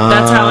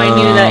 That's how I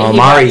knew that he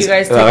got you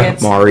guys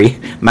tickets. Mari.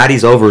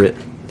 Maddie's over it.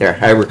 There,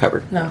 I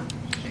recovered. No.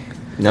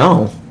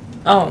 No.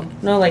 Oh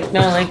no, like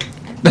no, like.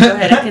 Go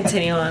ahead and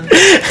continue on.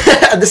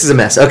 This is a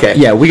mess. Okay.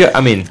 Yeah, we got. I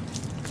mean,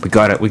 we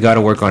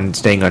gotta work on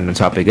staying on the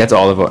topic. That's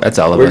all of Where's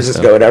us. this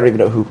though. going? I don't even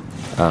know who.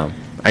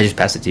 I just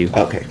passed it to you.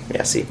 Okay.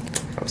 Yeah, see.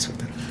 I was with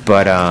that.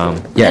 But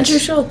yes, Andrew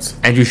Schultz.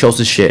 Andrew Schultz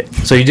is shit.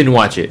 So you didn't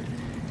watch it.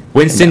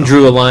 Winston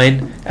drew a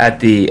line at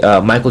the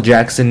Michael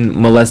Jackson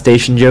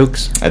molestation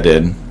jokes. I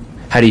did.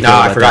 How do you No, feel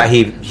I about forgot.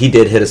 that? He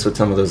did hit us with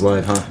some of those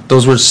live, huh?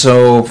 Those were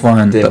so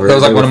fun. That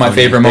was like one of my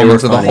favorite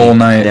moments of the whole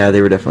night. Yeah,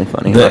 they were definitely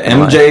funny. The Not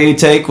gonna lie. MJ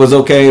take was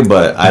okay,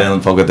 but I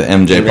didn't fuck with the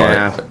MJ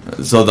Yeah.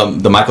 part. So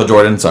the Michael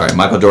Jordan,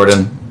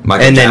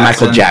 Michael And then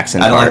Michael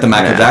Jackson I don't like part. the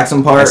Michael Yeah.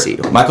 Jackson I part. see.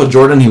 Michael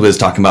Jordan, he was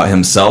talking about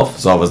himself,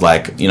 so I was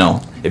like,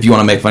 if you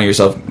want to make fun of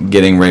yourself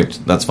getting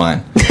raped, that's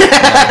fine.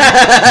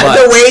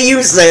 The way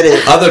you said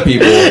it. Other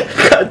people,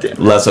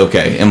 less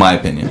okay, in my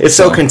opinion. It's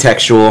so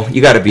contextual.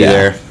 You got to be Yeah.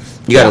 there.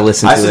 You got to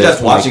listen to it. I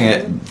suggest watching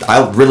it.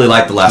 I really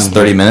like the last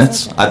 30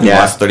 minutes. I think Yeah. the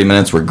last 30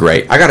 minutes were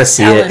great. I got to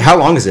see Alan. it. How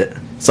long is it?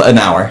 So an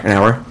hour. An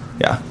hour?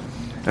 Yeah.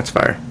 That's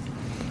fire.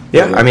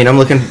 Yeah, I mean, I'm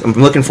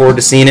looking forward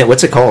to seeing it.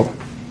 What's it called?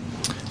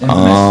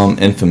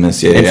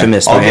 Infamous. Yeah.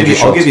 Infamous Yeah. by Andrew I'll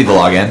Schultz. give you the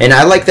login. And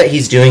I like that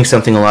he's doing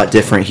something a lot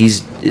different.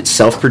 It's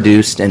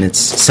self-produced and it's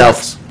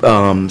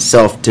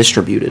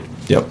self-distributed.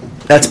 Yep.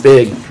 That's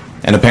big.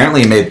 And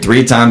apparently he made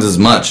 3 times as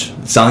much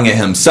selling it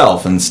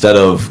himself instead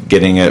of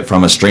getting it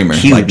from a streamer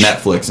Huge. like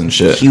Netflix and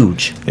shit.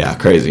 Huge. Yeah,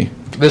 crazy.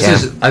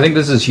 I think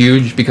this is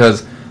huge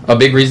because a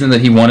big reason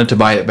that he wanted to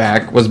buy it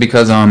back was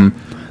because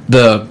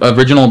the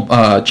original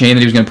chain that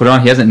he was going to put it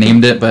on, he hasn't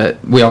named it,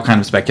 but we all kind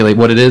of speculate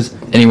what it is.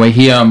 Anyway,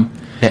 he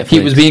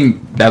was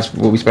being, that's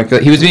what we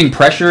speculate, he was being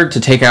pressured to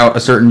take out a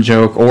certain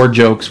joke or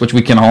jokes, which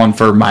we can all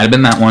infer might have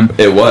been that one.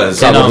 It was.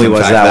 Probably In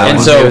was fact, that one.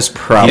 And so, It was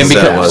probably and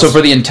that because, was. so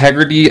for the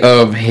integrity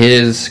of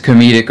his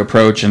comedic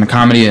approach and the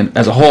comedy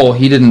as a whole,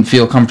 he didn't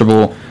feel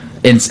comfortable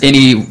in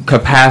any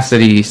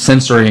capacity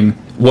censoring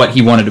what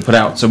he wanted to put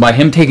out. So by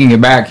him taking it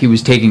back, he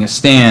was taking a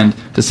stand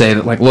to say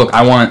that, like, look,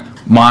 I want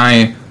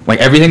my, like,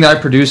 everything that I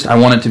produced, I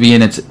want it to be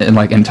in its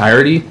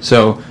entirety.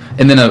 So,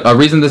 and then a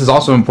reason this is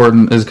also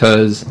important is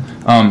because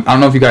I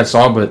don't know if you guys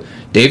saw, but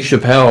Dave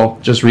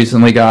Chappelle just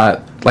recently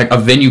got like a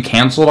venue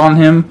canceled on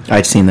him.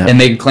 I'd seen that. And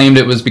they claimed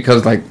it was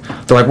because like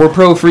they're like, we're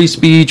pro free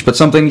speech, but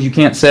some things you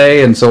can't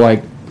say, and so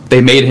like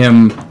they made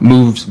him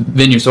move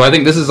venue. So I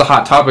think this is a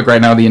hot topic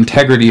right now, the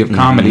integrity of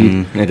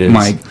comedy. it is.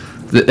 Like,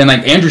 and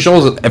like Andrew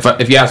Schultz,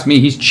 if you ask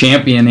me, he's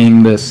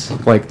championing this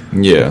like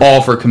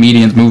all for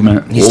comedians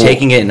movement. He's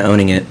taking it and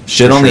owning it.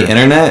 Shit for on the sure.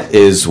 internet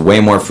is way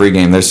more free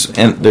game. There's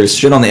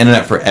shit on the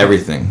internet for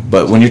everything.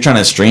 But when you're trying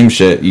to stream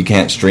shit, you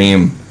can't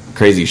stream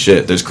crazy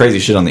shit. There's crazy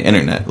shit on the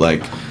internet.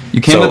 Like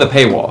You came to the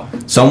paywall.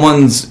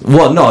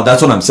 No,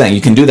 that's what I'm saying.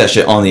 You can do that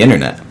shit on the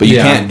internet, but you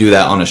can't do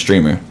that on a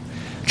streamer.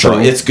 So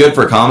it's good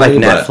for comedy,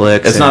 Like Netflix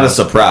but it's not and- a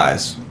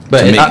surprise.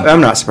 But to me.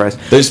 I'm not surprised.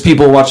 There's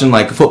people watching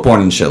like foot porn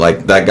and shit,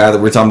 like that guy that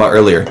we were talking about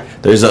earlier.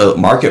 There's a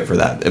market for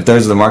that. If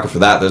there's a market for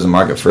that, there's a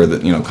market for the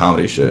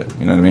comedy shit.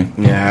 You know what I mean?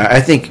 Yeah,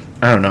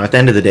 I don't know. At the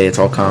end of the day, it's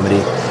all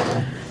comedy.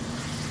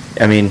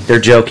 I mean, they're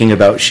joking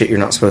about shit you're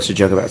not supposed to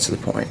joke about to the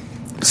point.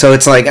 So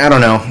it's like, I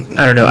don't know.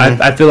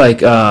 I feel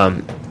like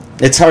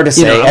It's hard to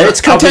say.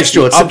 It's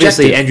contextual. It's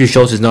obviously, subjective. Andrew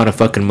Schultz is not a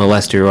fucking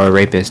molester or a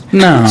rapist.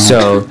 No.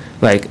 So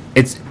like,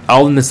 it's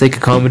all in the sake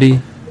of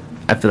comedy.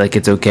 I feel like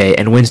it's okay.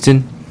 And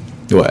Winston,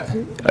 What?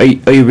 are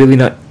you really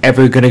not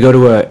ever gonna go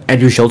to a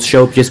Andrew Schultz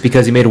show just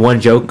because he made one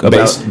joke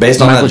about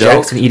based on Michael that joke?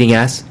 Jackson eating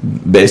ass?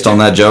 Based on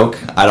that joke,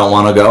 I don't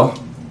want to go.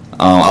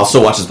 I'll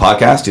still watch his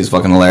podcast. He's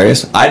fucking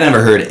hilarious. I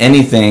never heard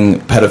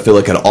anything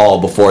pedophilic at all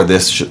before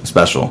this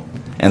special,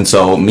 and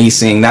so me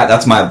seeing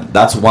that's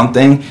one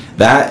thing.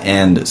 That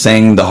and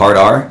saying the hard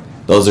R,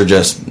 those are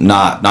just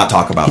not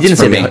talk about. He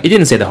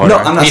didn't say the hard No,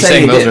 R. I'm not He's saying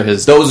saying he those did. are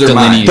his Those are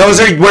mine. delineated- Those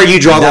are where you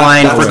draw the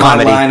line That's for my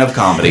comedy. line of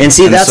comedy. And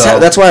see, that's so-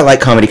 that's why I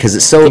like comedy, because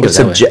it's so goes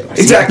that way. subjective.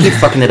 Exactly. I keep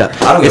fucking it up.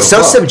 I don't give It's a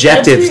so fuck.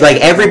 subjective. Like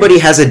everybody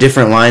has a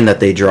different line that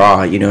they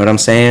draw. You know what I'm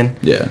saying?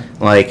 Yeah.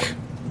 Like,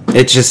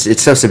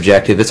 it's so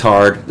subjective. It's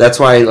hard. That's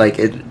why, like,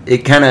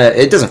 it kind of,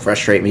 it doesn't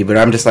frustrate me, but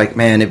I'm just like,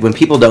 man, when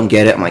people don't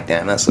get it, I'm like,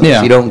 damn, that's,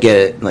 Yeah. you don't get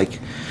it. Like,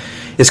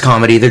 it's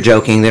comedy. They're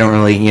joking. They don't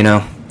really,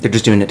 they're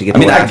just doing it to get. I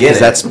mean, a laugh, I get 'cause it.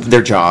 That's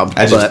their job.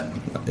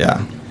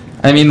 Yeah.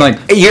 I mean, like,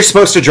 You're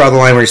supposed to draw the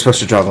line where you're supposed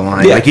to draw the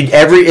line. Yeah. Like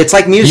it's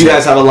like music. You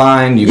guys have a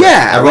line. Like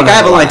I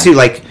have a line too.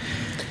 Like,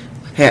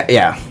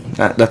 yeah.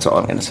 That's all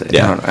I'm gonna say.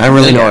 Yeah. I don't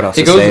really know what else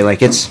It to goes- say.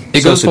 Like it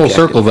it goes full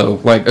circle though.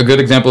 Like a good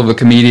example of a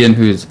comedian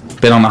who's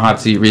been on the hot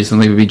seat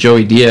recently would be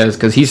Joey Diaz,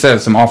 because he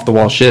says some off the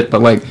wall shit.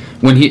 But like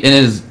when he in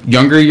his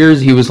younger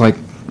years, he was like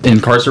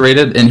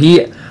incarcerated, and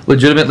he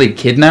legitimately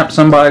kidnapped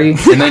somebody,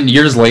 and then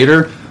years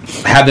later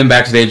had them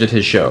backstage at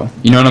his show.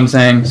 You know what I'm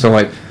saying? So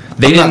like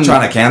they I'm didn't not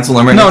trying to cancel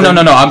him or No,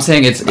 anything. no. I'm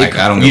saying it's Like,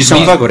 I don't You just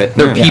don't fuck with it.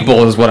 They're Yeah.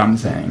 people, is what I'm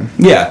saying.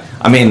 Yeah,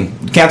 I mean,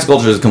 cancel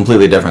culture is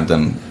completely different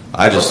than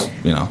I just,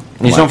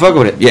 You just don't fuck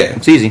with it. Yeah.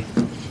 It's easy.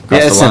 Cross Yeah,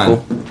 it's the line.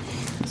 simple.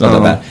 It's not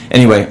that bad.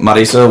 Anyway,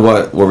 Marisa,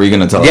 what were you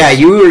gonna tell Yeah, us?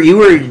 you were You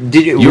were going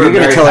to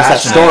very tell us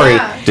that passionate. story.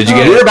 Yeah. Did you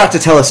get You it? were about to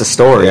tell us a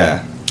story.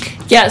 Yeah.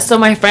 Yeah, so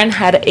my friend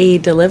had a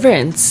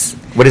deliverance.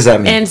 What does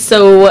that mean? And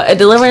so a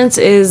deliverance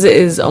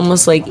is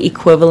almost like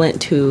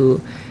equivalent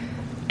to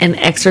an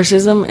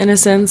exorcism in a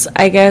sense,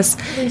 I guess.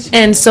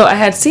 And so I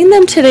had seen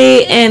them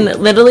today, and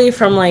literally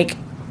from like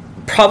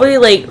probably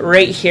like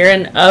right here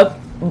and up,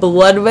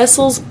 blood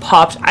vessels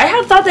popped. I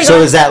had thought they So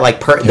got, is that like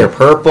they're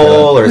purple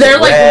or is they're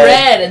it like red?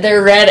 red.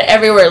 They're red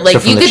everywhere. Like So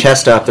from you the could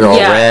chest up, they're all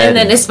red. and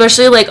then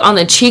especially like on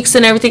the cheeks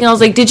and everything. I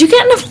was like, did you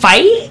get in a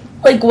fight?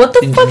 Like what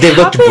the fuck They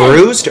looked happened?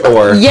 bruised,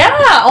 or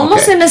Yeah,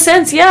 almost Okay. in a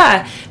sense,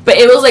 yeah. But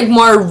it was like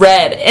more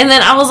red. And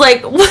then I was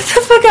like, what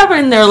the fuck happened?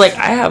 And they're like,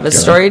 I have a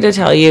story to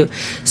tell you.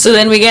 So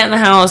then we get in the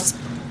house,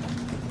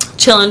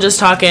 chilling, just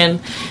talking.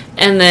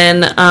 And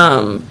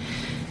then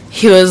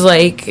he was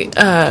like,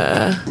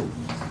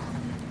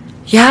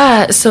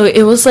 yeah, so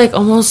it was like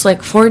almost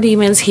like 4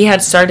 demons. He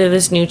had started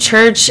this new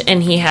church,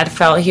 and he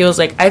was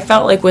like, I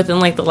felt like within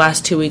like the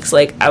last 2 weeks,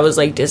 like I was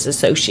like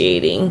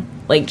disassociating,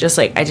 like just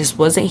like I just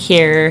wasn't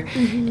here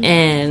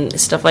and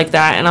stuff like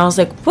that. And I was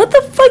like, what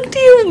the fuck do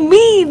you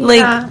mean? Like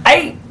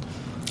Yeah.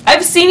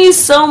 I've seen you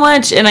so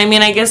much, and I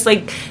mean, I guess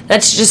like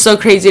that's just so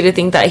crazy to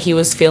think that he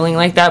was feeling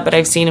like that. But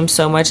I've seen him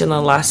so much in the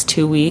last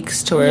 2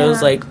 weeks to where it was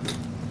Yeah. like,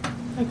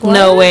 What?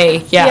 no way,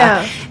 yeah.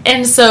 Yeah.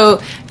 And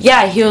so,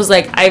 yeah, he was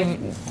like, I've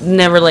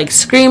never like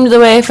screamed the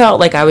way I felt.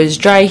 Like I was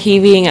dry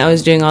heaving. I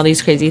was doing all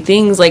these crazy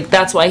things. Like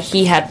that's why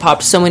he had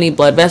popped so many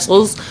blood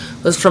vessels,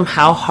 was from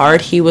how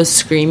hard he was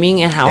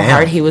screaming and how Damn.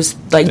 hard he was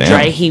like Damn.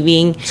 dry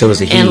heaving. So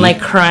was it and he? like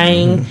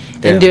crying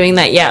Damn. and doing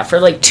that. Yeah, for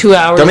like 2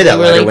 hours. Tell me that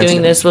we were later, like when's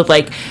doing it? this with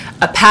like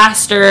a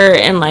pastor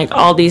and like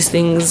all these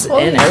things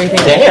and everything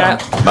like Damn.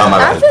 that. Mom,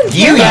 That's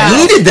you Yeah.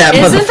 needed that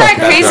Isn't motherfucker. that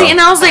crazy? And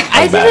I was like,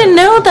 I That's bad. didn't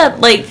know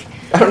that like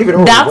I don't even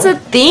know. that's a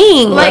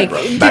thing. Like,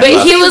 Like, but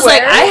did he you was like,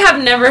 wear- I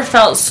have never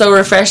felt so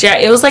refreshed. Yeah,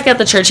 it was like at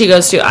the church he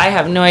goes to. I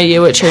have no idea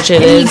what church it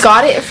And he is.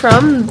 got it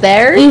from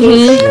there.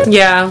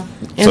 Yeah,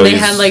 and So they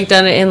he's- had like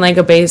done it in like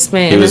a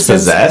basement. He in a was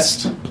sense.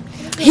 possessed.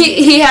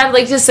 He had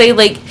like to say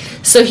like,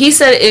 so he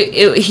said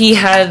he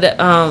had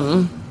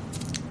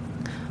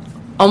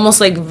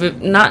almost like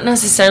not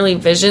necessarily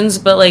visions,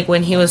 but like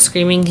when he was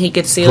screaming, he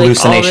could see like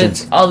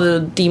Hallucinations. all the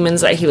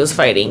demons that he was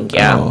fighting.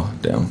 Yeah. Oh,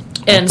 damn.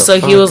 And so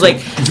he was like,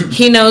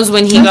 he knows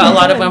when he got a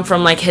lot of them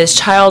from like his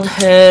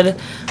childhood,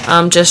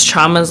 just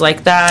traumas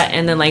like that,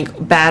 and then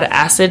like bad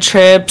acid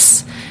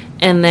trips,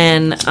 and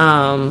then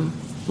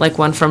like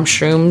one from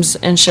shrooms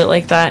and shit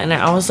like that. And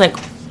I was like,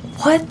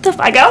 what the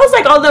fuck? I was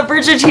like on the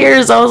verge of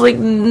tears. I was like,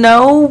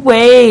 no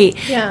way.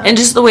 Yeah. And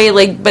just the way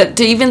like, but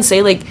to even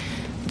say like,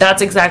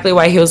 that's exactly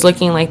why he was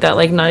looking like that.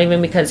 Like not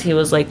even because he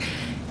was like,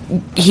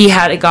 he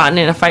had gotten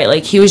in a fight.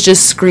 Like he was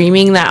just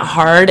screaming that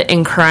hard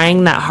and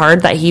crying that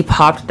hard that he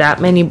popped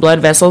that many blood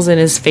vessels in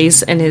his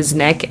face and his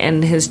neck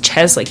and his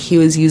chest. Like he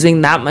was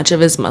using that much of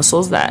his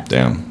muscles that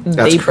Damn.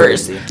 That's they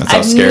crazy. burst. That's how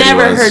I've scared he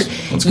never was. heard.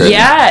 That's crazy.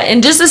 Yeah,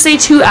 and just to say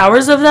 2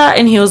 hours of that,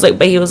 and he was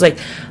like,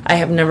 I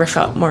have never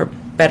felt more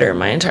better in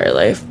my entire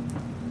life.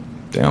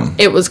 Damn.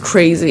 It was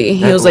crazy.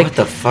 He was like, what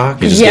the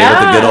fuck? He just Yeah.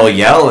 gave it the good old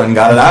yell and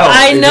got it out.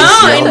 I He know.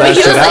 just yelled And that he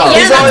was shit like, out.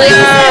 yeah,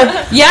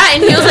 that's like, yeah,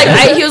 and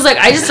he was like,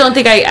 I just don't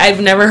think I've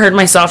never heard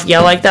myself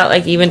yell like that.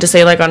 Like even to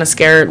say like on a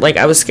scare, like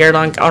I was scared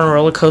on a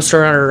roller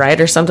coaster or on a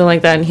ride or something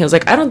like that. And he was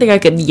like, I don't think I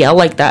could yell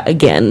like that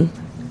again.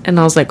 And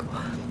I was like,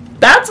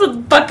 that's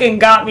what fucking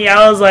got me.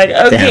 I was like,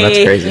 okay. Damn,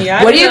 that's crazy.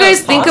 Yeah, I What do didn't you know it guys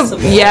was think of?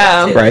 possible.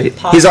 Yeah. It's Right?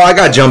 possible. He's all, I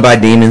got jumped by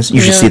demons. You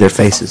should Yeah. see their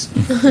faces.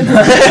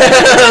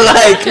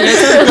 Like,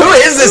 who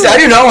is this? I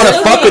do not want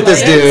to fuck with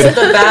this dude.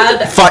 The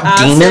bad Fuck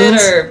acid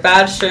demons? or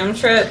bad shroom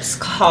trips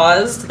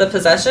caused the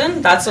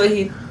possession. That's what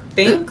he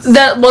thinks.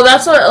 That's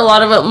what a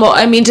lot of it. Well,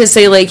 I mean to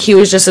say like he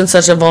was just in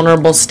such a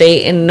vulnerable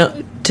state,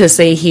 and to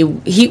say he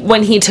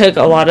when he took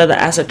a lot of the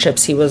acid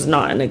trips, he was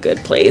not in a good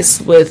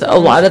place with a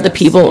lot of the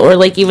people, or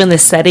like even the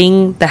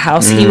setting, the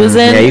house he was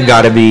in. Yeah, you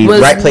got to be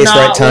was right place,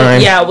 not right time.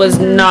 With, yeah, was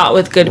not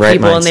with good Right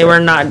people, and they mindset. were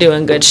not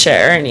doing good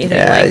shit or anything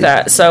Yeah, like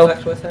that. So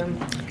Fucked with him.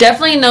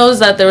 definitely knows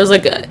that there was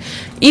like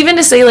even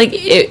to say like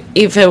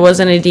if it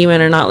wasn't a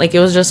demon or not, like it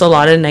was just a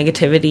lot of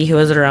negativity. He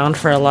was around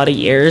for a lot of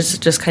years,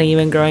 just kind of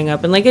even growing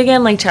up, and like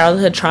again like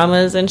childhood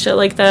traumas and shit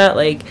like that.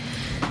 Like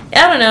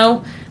I don't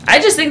know, I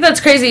just think that's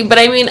crazy. But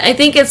I mean, I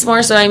think it's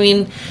more so, I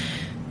mean,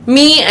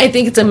 I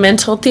think it's a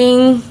mental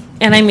thing.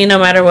 And I mean, no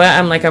matter what,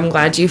 I'm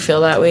glad you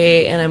feel that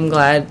way, and I'm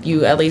glad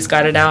you at least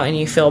got it out and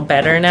you feel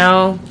better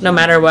now, no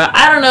matter what.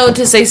 I don't know,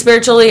 to say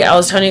spiritually, I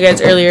was telling you guys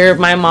earlier,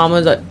 my mom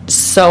was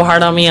so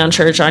hard on me on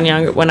church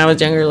when I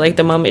was younger. Like,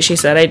 the moment she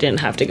said I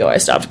didn't have to go, I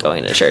stopped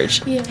going to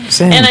church. Yeah.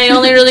 Same. And I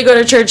only really go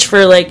to church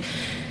for, like,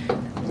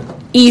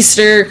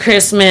 Easter,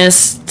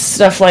 Christmas,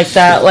 stuff like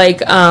that.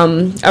 Like,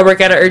 I work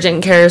at an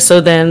urgent care,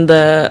 so then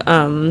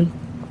the,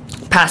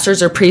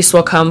 pastors or priests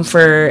will come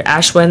for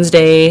Ash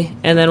Wednesday,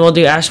 and then we'll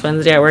do Ash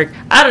Wednesday at work.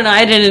 I don't know,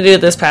 I didn't do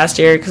it this past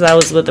year because I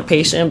was with a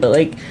patient, but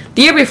like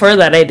the year before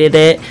that I did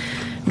it.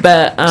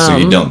 But So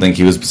you don't think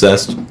he was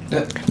possessed?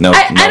 No,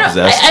 I not don't.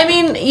 possessed. I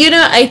mean,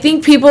 I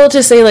think people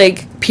to say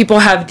like people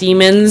have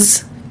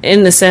demons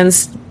in the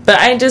sense, but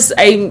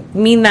I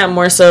mean that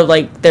more so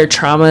like their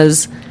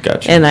traumas,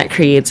 Gotcha. and that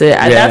creates it.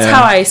 That's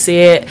how I see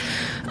it.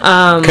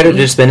 Could have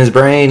just been his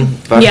brain.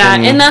 Fucking, Yeah,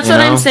 and that's what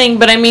I'm saying.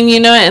 But I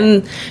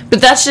mean,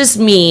 but that's just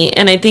me,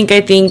 and I think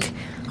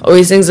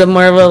always things have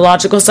more of a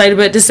logical side.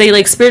 But to say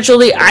like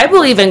spiritually, I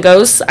believe in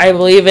ghosts, I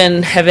believe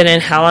in heaven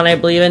and hell, and I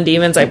believe in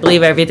demons, I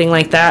believe everything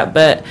like that.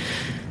 But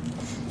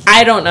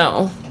I don't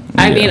know.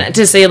 I mean,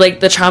 to say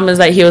like the traumas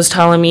that he was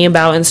telling me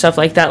about and stuff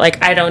like that,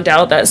 like I don't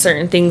doubt that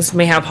certain things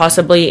may have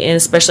possibly, and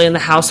especially in the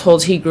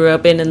households he grew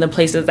up in and the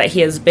places that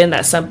he has been,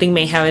 that something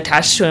may have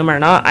attached to him or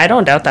not. I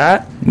don't doubt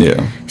that.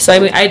 Yeah. So I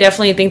mean, I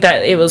definitely think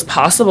that it was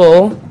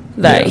possible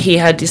that he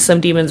had some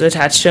demons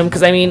attached to him,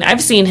 because I mean,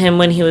 I've seen him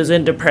when he was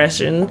in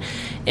depression,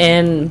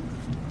 and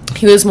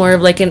he was more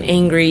of like an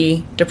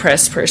angry,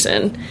 depressed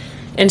person,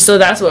 and so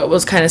that's what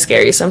was kind of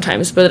scary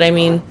sometimes. But I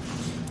mean,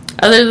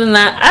 other than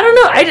that, I don't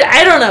know.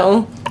 I don't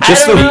know.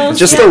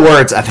 Just the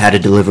words. I've had a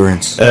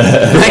deliverance.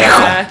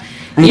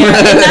 Yeah,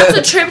 and that's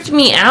what tripped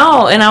me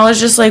out, and I was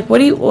just like, "What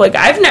do you like?"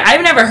 I've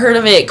never heard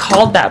of it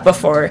called that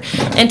before,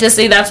 and to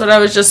say that's what I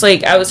was just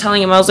like, I was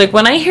telling him, I was like,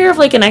 when I hear of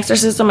like an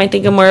exorcism, I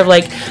think of more of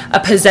like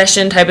a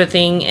possession type of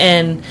thing,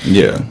 and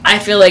I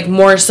feel like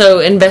more so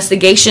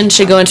investigation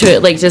should go into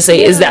it, like to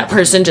say, is that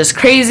person just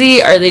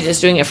crazy? Are they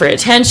just doing it for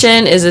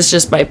attention? Is this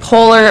just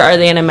bipolar? Are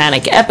they in a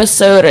manic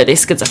episode? Are they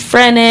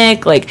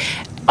schizophrenic? Like.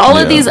 All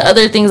of these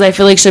other things I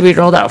feel like should be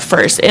rolled out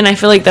first, and I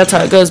feel like that's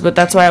how it goes, but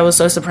that's why I was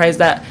so surprised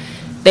that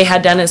they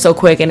had done it so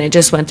quick and it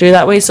just went through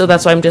that way. So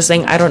that's why I'm just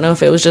saying I don't know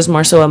if it was just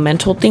more so a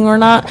mental thing or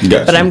not,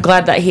 but I'm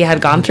glad that he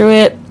had gone through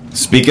it.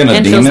 Speaking of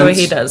and feels demons, the way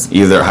he does.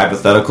 Either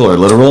hypothetical or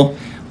literal,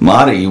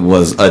 Mari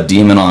was a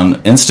demon on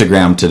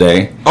Instagram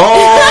today.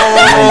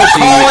 Oh,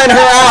 calling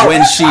her out.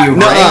 When she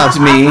ranked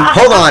me.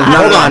 Hold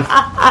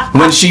on.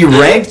 When she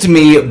ranked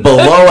me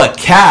below a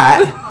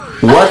cat.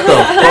 What the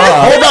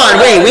fuck? Hold on,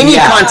 wait, we need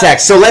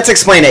context, so let's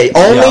explain it.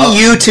 Only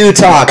you two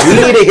talk. We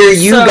need to hear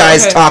you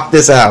guys talk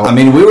this out. I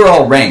mean, we were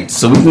all ranked,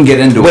 so we can get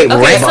into it. Wait,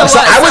 so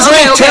I was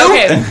ranked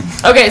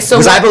too? Okay, so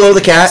was I below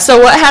the cat? So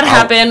what had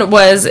happened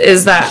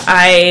is that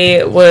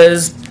I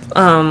was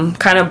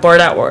kind of bored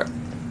at work.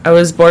 I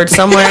was bored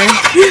somewhere.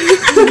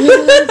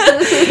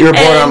 You were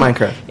bored on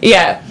Minecraft.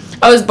 Yeah,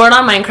 I was bored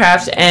on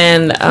Minecraft,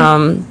 and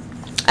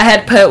I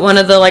had put one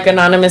of the like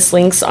anonymous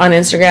links on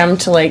Instagram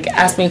to like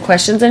ask me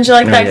questions and shit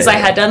like that, because I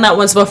had done that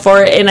once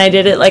before, and I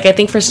did it like I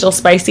think for Still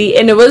Spicy,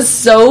 and it was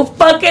so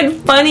fucking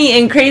funny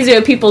and crazy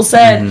what people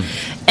said.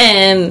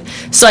 And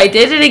so I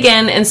did it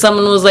again, and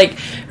someone was like,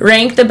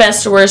 rank the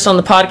best or worst on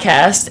the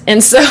podcast,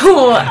 and so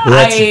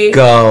Let's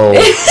go.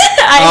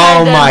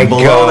 Oh my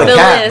Below god. the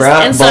cat, bro.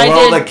 And so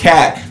Below the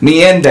cat.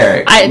 Me and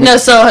Derek.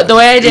 So the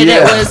way I did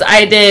it was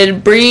I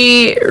did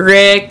Bree,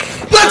 Rick.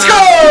 Let's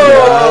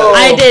go!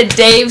 I did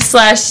Dave /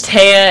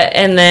 Taya,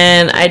 and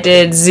then I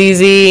did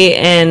ZZ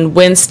and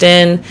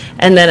Winston,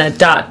 and then a ... and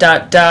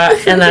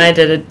then I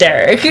did a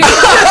Derek.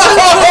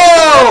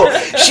 Oh,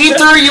 she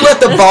threw you at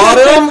the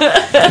bottom?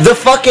 The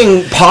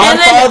fucking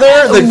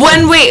podfather?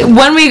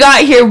 When we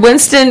got here,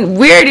 Winston,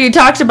 we already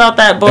talked about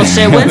that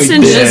bullshit.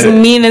 Winston's just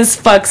mean as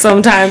fuck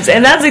sometimes,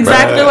 and that's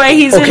exactly why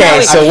he's in that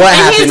way. So what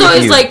happened? And he's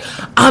always like,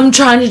 I'm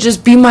trying to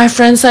just be my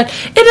friend's side.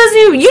 It doesn't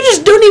even, you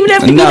just don't even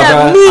have to be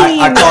that mean.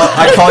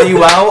 I call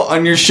you out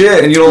on your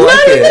shit and you don't like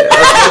it.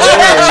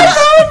 You're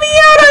calling me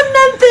out on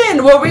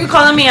nothing. What were you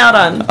calling me out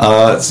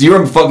on? So you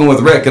were fucking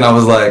with Rick, and I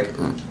was like,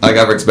 I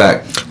got Rick's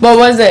back. What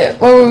was it?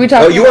 What were we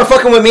talking about? You weren't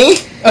fucking with me?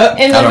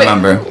 I don't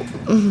remember.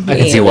 I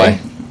can see why.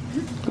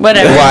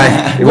 Whatever.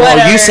 Why?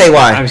 Well, you say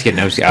why. I'm just kidding.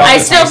 I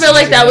still feel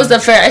like that was a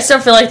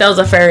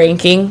fair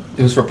ranking.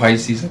 It was for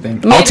Pisces, I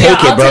think. I'll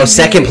take it, bro.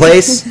 Second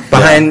place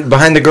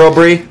behind the girl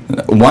Bree.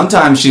 One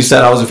time she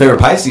said I was a favorite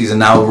Pisces, and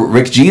now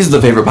Rick G's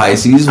the favorite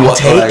Pisces. I'll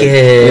take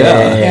it.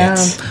 Yeah.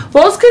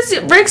 Well, it's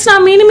because Rick's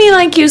not mean to me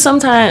like you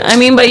sometimes. I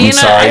mean, but you I'm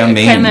sorry, I'm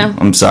mean.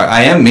 I'm sorry,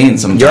 I am mean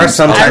sometimes. You're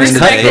sometimes I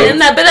respect it in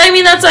that, but I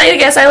mean, that's why I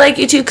guess I like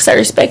you too, because I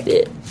respect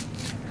it.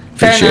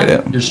 Appreciate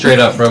it. You're straight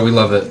up, bro. We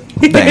love it.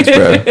 Thanks,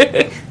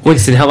 bro.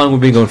 Winston, how long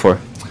have we been going for?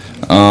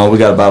 We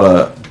got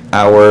about an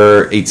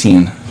hour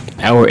 18.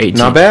 Hour 18.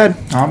 Not bad.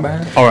 Not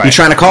bad. All right. You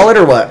trying to call it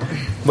or what?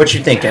 What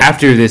you thinking?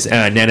 After this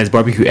Nana's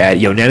Barbecue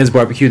ad, Nana's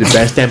Barbecue, the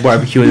best damn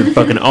barbecue in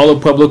fucking all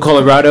of Pueblo,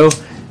 Colorado.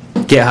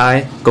 Get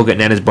high, go get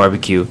Nana's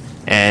Barbecue,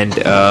 and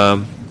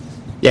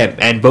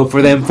and vote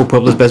for them for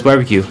Pueblo's best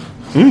barbecue.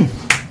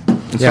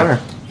 Yeah.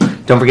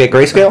 Don't forget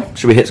Grayscale.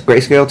 Should we hit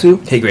Grayscale too?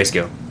 Hey,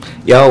 Grayscale.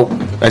 Yo,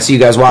 I see you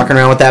guys walking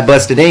around with that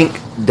busted ink.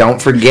 Don't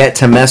forget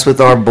to mess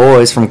with our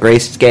boys from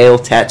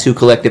Grayscale Tattoo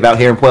Collective out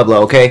here in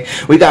Pueblo, okay?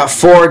 We got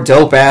 4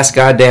 dope-ass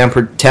goddamn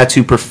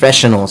tattoo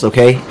professionals,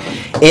 okay?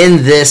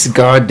 In this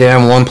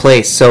goddamn one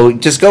place. So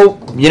just go,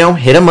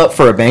 hit them up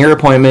for a banger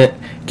appointment,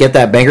 get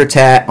that banger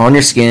tat on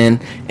your skin,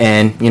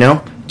 and,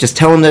 just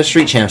tell them that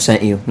Street Champ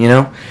sent you,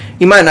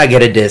 You might not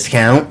get a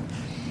discount.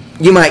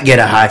 you might get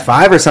a high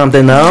five or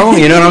something, though.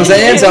 You know what I'm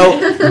saying?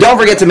 So don't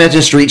forget to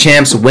mention Street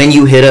Champs when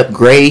you hit up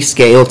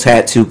Grayscale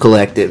Tattoo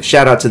Collective.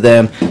 Shout out to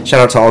them. Shout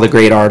out to all the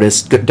great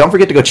artists. Don't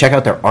forget to go check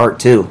out their art,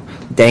 too.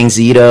 Dang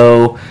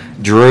Zito,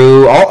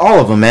 Drew, all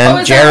of them, man.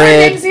 is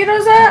Jared. that where Dang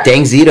Zito's at?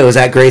 Dang Zito's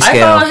at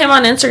Grayscale. I follow him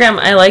on Instagram.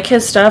 I like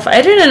his stuff.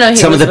 I didn't know he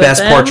Some was of the with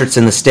best them. portraits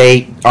in the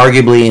state,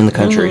 arguably in the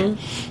country.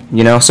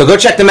 You know, so go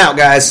check them out,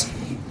 guys.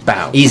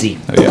 Bow. Easy.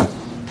 Oh, yeah.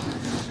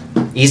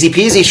 Easy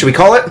peasy, should we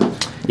call it?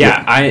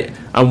 Yeah,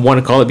 I want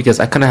to call it because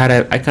I kind of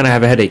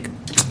have a headache.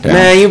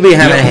 Man, you be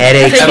having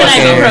headaches. Take an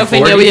Episode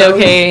ibuprofen, you'll be 40,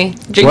 okay.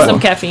 Drink What? some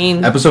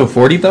caffeine. Episode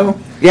 40 though.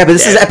 Yeah, but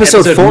this is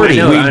episode 40.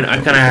 I know, I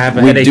kind of have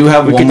a We headache. do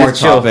have We one could more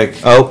just chill. topic.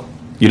 Oh,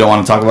 You don't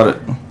want to talk about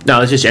it? No,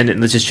 let's just end it.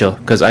 Let's just chill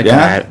because I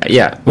Yeah? kind of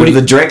yeah. What do is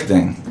the Drake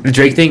thing? the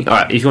Drake thing? All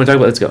right, if you want to talk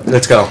about it, let's go.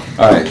 let's go.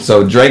 All right,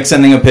 so Drake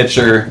sending a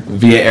picture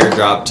via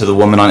airdrop to the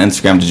woman on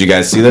Instagram. Did you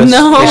guys see this?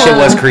 No. This shit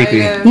was creepy.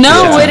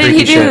 No, Yeah, what did he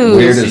freaky shit. do?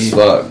 Weird as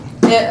fuck.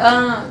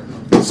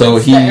 So So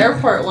he. the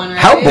airport one, right?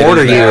 How bored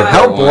are you? Yeah.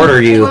 How bored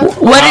are you?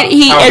 What did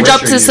he How rich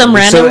airdrop are to you? some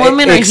random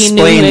woman, or he knew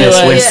explain who this,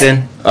 it was?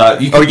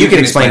 Winston. You can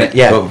explain it,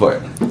 yeah. Go for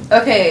it.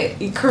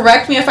 Okay,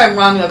 correct me if I'm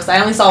wrong though, because I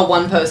only saw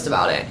one post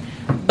about it.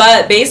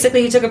 But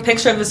basically, he took a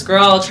picture of this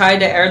girl, tried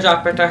to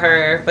airdrop it to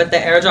her, but the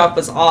airdrop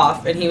was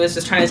off, and he was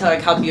just trying to tell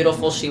like how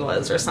beautiful she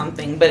was or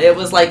something. But it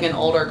was like an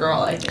older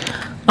girl, I think.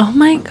 Oh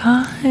my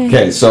god.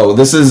 Okay, so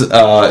this is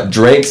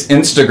Drake's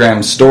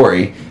Instagram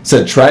story.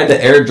 Said tried to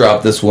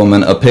airdrop this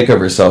woman a pic of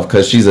herself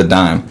because she's a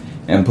dime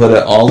and put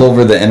it all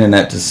over the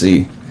internet to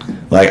see.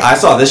 Like I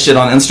saw this shit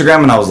on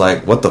Instagram and I was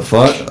like, what the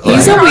fuck?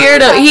 He's a Like,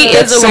 weirdo. He is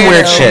That's a some weirdo.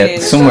 weird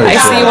shit. Some weird I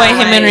shit. see why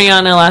him and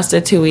Rihanna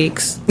lasted 2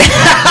 weeks.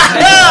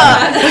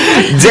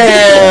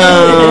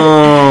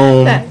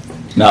 Damn.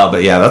 No,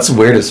 but yeah, that's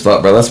weird as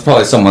fuck, bro. That's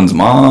probably someone's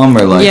mom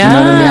or like. You know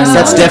what I mean? Yeah.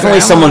 That's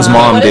definitely someone's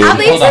mom, dude. At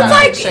least Hold on.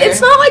 it's like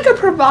it's not like a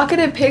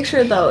provocative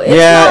picture though. It's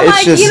Yeah, not it's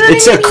like, just you know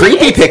it's what a I mean?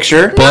 creepy It's-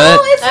 picture. No, But-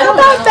 it's not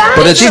that bad.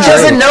 But it's She Drake.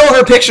 doesn't know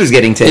her picture's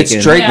getting taken.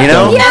 It's Drake, you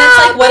know? though. Yeah, It's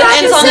like, what if but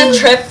she's on a just-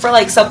 trip for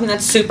like something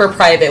that's super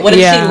private? What if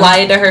Yeah. she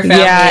lied to her family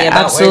Yeah,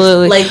 about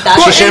absolutely. where like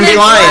that? She shouldn't be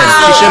lying.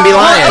 She shouldn't be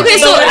lying. Okay,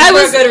 so But I for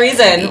was. a good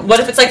reason.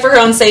 What if it's like for her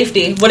own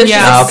safety? What if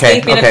Yeah. she's Okay,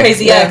 sleeping okay. a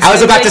crazy Yeah. ex? I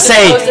was about to Like,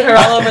 say. just posted her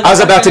all over the I was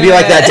about to be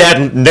like that,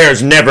 fucking Dad.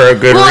 There's never a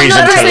good Well, no, reason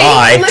let to me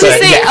lie. Let me but-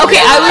 say, okay,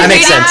 That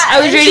makes sense. I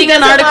was And she reading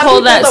an doesn't want article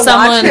people that to watch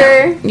someone.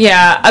 her.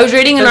 Yeah, I was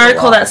reading an There's a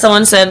article lot. that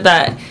someone said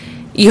that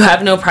you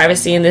have no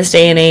privacy in this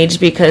day and age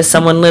because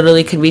someone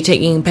literally could be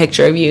taking a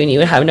picture of you and you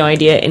would have no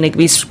idea, and it could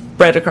be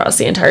spread across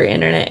the entire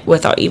internet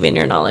without even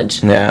your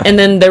knowledge. Yeah. And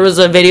then there was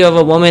a video of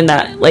a woman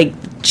that like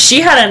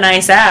she had a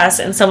nice ass,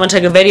 and someone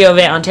took a video of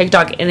it on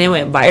TikTok and it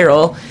went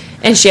viral.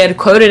 And she had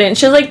quoted it, and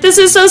she was like, "This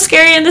is so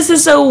scary, and this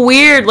is so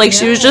weird." Like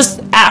she was just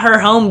at her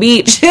home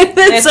beach.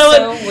 It's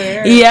so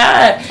weird.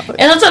 Yeah, and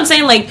that's what I'm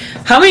saying. Like,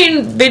 how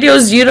many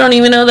videos you don't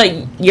even know that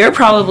you're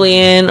probably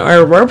in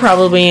or we're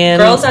probably in?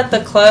 Girls at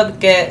the club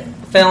get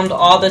filmed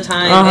all the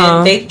time, Uh-huh.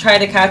 and they try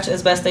to catch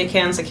as best they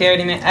can.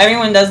 Security man,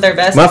 everyone does their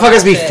best. to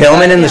Motherfuckers be catch it,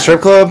 filming but in the yeah.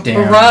 strip club.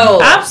 Damn. Bro,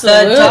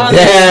 Absolutely. the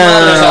dumbest Damn.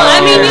 motherfuckers.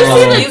 I mean, you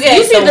see the- You get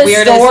you see some the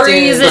weirdest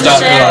stories dudes and at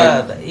the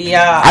shit. club.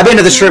 Yeah. I've been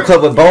to the strip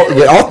club with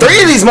all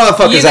three of these You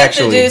motherfuckers get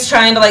actually. the dudes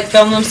trying to like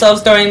film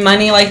themselves throwing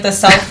money, like the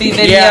selfie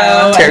video.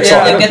 Yeah. And Terrible.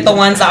 then you get the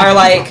ones that are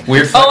like,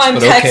 Weird "Oh, flex, I'm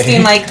but okay.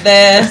 texting like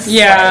this."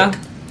 Yeah.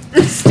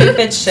 Like,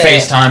 stupid shit.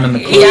 FaceTime in the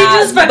club. Yeah,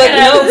 just but fucking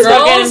no have this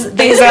girls, fucking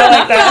they things stand out up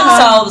like for that.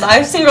 themselves.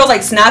 I've seen girls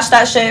like snatch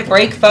that shit,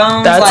 break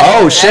phones. That's like,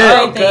 Oh, shit.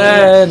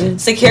 everything.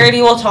 Good.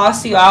 Security will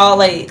toss you out.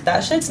 Like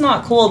that shit's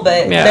not cool.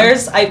 But Yeah.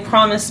 I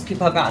promise,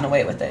 people have gotten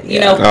away with it. You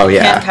Yeah. know, Oh, you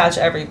yeah. can't catch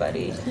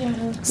everybody.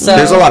 So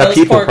There's a lot of those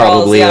people poor girls,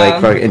 probably yeah.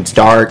 like fucking, it's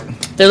dark.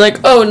 They're like,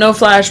 "Oh, no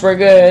flash, we're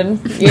good."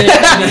 You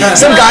know?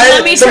 Some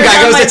Let me guy turn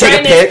on goes my to take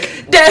a brightness.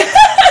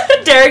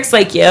 pic. Derek's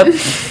like, "Yep,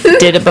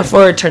 did it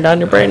before. Turned on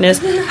your brightness.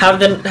 Have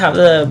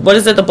the what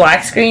is it? The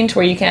black screen to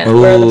where you can't.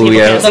 where the Ooh, people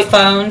yeah. can't the see.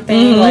 phone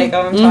thing. Like,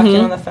 oh, I'm talking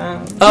on the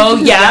phone. Oh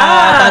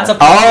yeah, That's a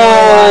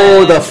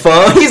Oh, the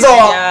phone. He's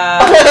all.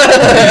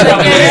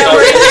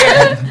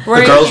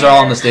 The girls are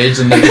all on the stage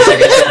and then they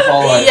just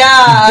fall like,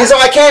 yeah. He's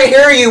all. I can't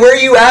hear you. Where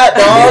you at,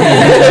 dog?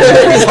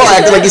 He's all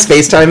acting like he's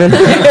FaceTiming.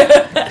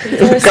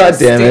 God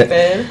damn it.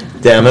 Stupid.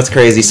 Damn, that's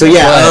crazy. So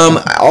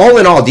yeah, all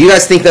in all, do you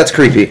guys think that's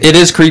creepy? It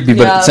is creepy,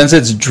 but Yeah. since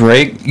it's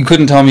Drake, you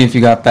couldn't tell me if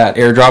you got that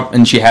airdrop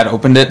and she had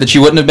opened it that she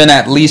wouldn't have been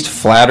at least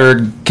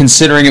flattered,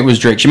 considering it was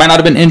Drake. She might not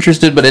have been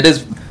interested, but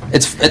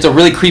it's a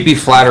really creepy,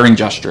 flattering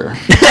gesture.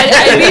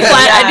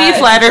 I'd be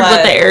flattered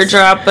with the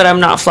airdrop, but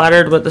I'm not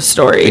flattered with the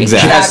story.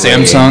 Exactly. She has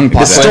Samsung. The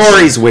Pop Quiz.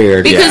 story's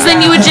weird. Because then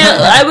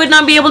I would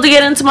not be able to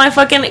get into my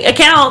fucking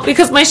account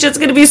because my shit's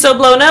gonna be so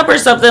blown up or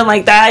something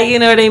like that. You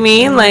know what I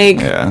mean? Like,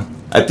 Yeah.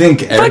 I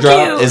think you.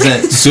 airdrop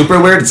isn't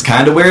super weird. It's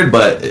kind of weird,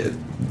 but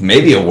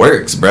maybe it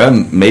works, bro.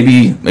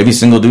 Maybe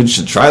single dudes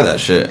should try that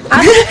shit.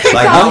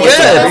 Like, I'm no,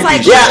 good.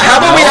 like- Yeah, how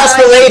about we ask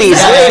the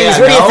ladies? Yeah, Ladies,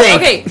 what do you no.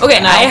 think? okay,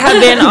 I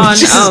have been on.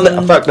 Jesus,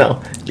 no, fuck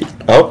no.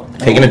 Oh,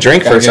 Taking a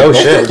drink first. Oh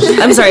shit!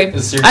 I'm sorry.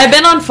 I've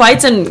been on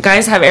flights and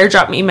guys have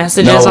airdropped me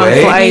messages No on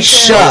way. flights.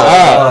 Shut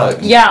up.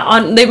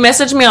 Yeah, they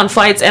messaged me on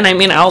flights, and I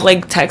mean, I'll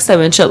like text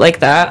them and shit like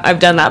that. I've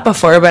done that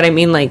before, but I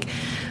mean, like,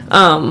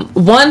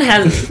 one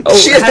has.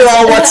 She has been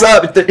all what's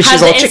up. She's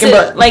has all the chicken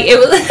instant- butt. Like it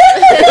was,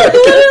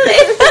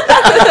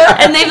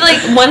 and they've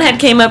like one had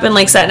came up and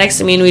like sat next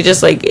to me, and we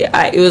just like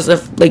it was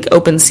a like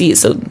open seat,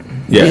 so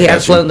Yeah, we had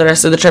gotcha. flown the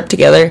rest of the trip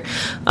together.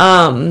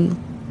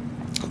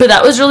 But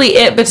that was really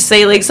it. But to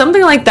say like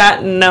something like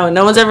that, no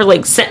one's ever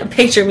like sent a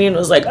picture of me and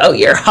was like, "Oh,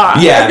 you're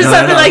hot," Yeah, or no,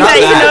 something like not that.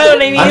 You know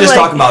what I mean? I'm just Like,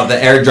 talking about the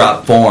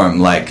airdrop form.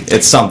 Like,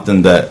 it's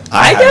something that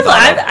I hadn't thought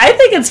definitely, of. I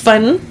think it's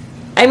fun.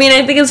 I mean,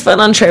 I think it's fun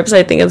on trips.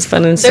 I think it's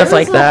fun and stuff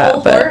like that.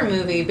 Whole But horror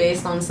movie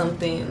based on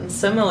something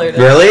similar to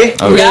Really?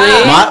 Okay.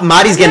 really,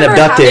 Marty's getting never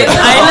abducted. had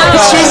I know.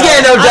 She's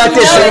getting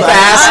abducted so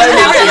fast.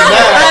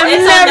 I'm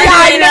It's never on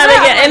doing that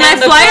Netflix. again. And I And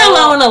the fly girl-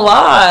 alone a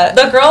lot.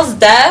 The girl's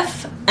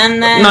deaf,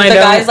 and then No, I the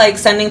don't. guy's like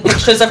sending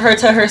pictures of her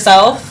to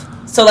herself,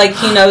 so like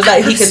he knows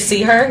that he could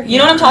see her. You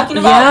know what I'm talking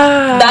about?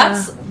 Yeah.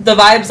 That's the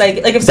vibes I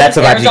get. Like if That's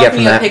the someone vibes you get airdropped from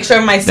me that. a picture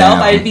of myself,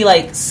 Damn. I'd be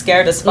like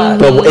scared as fuck.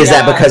 But is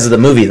that Yeah. because of the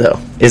movie though?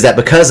 Is that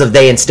because of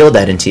they instilled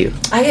that into you?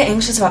 I get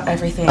anxious about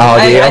everything. Oh,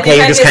 do you? I Okay, think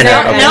you're I just get kinda-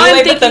 scared okay. Now I'm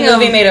anyway, but the thinking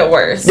movie of- made it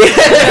worse.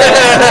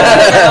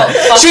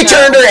 She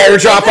turned her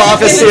airdrop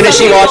off as soon as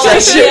she watched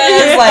that shit.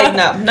 It's like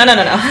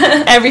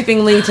no.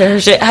 Everything linked to her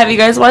shit. Have you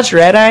guys watched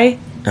Red Eye?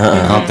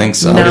 I don't think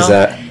so. What is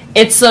that?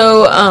 It's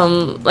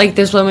so like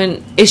this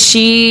woman, is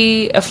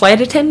she a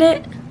flight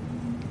attendant?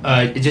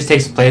 It just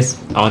takes place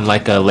on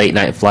like a late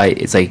night flight.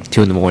 It's like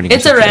 2 a.m.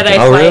 It's a red eye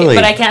Oh, flight, really?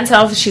 but I can't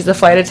tell if she's a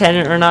flight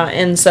attendant or not.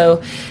 And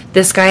so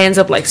this guy ends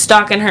up like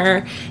stalking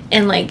her,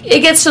 and like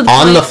it gets to the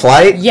On point, the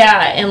flight?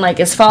 yeah, and like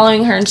is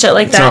following her and shit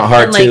like It's that. not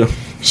hard, and, like, too.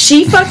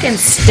 She fucking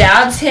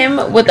stabs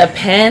him with a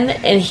pen,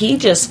 and he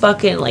just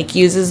fucking like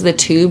uses the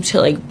tube to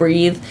like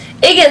breathe.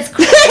 It gets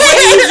crazy.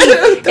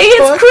 It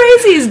gets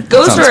crazy. He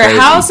goes to Sounds her crazy.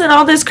 house and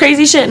all this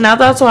crazy shit. Now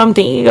that's what I'm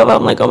thinking of.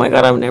 I'm like, oh my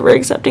god, I'm never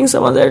accepting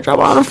someone's airdrop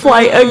on a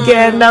flight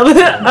again. Now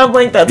that I'm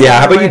like, that's Yeah,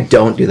 how about never you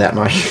don't do that,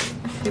 Marty?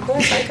 People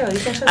are psycho. You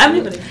can't trust I'm,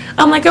 anybody.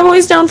 I'm like, I'm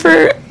always down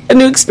for a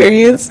new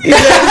experience. You know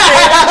what I'm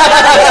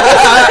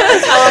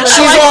saying?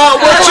 She's all,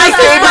 what's your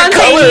favorite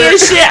color?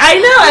 Spontaneous shit. I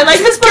know. I like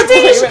the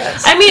spontaneous.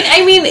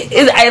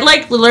 I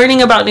like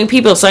learning about new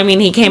people. So I mean,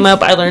 he came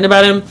up. I learned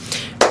about him.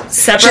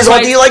 Separate She's all,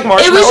 flights. do you like It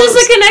was marshmallows?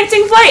 just a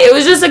connecting flight. It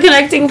was just a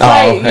connecting flight.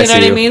 I You know see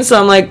what I you. mean? So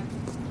I'm like,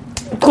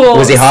 cool.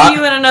 Was he hot? See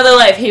you in another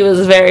life. He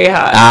was very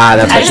hot. Ah,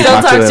 that's why I she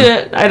still talked talk to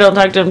him. to. I don't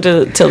talk to him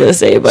till this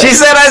day. But She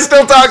said I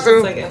still talk to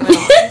him. Like, it went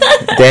on.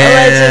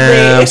 Damn.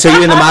 Allegedly. So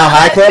you in the Mile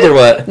High Club or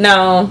what?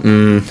 no,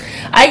 Mm.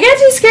 I get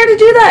too scared to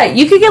do that.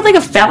 You could get like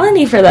a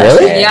felony for that.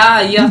 Really? Shit.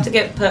 Yeah, you have to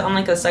get put on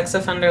like a sex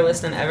offender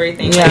list and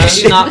everything. Yeah. Like,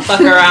 do not fuck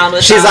around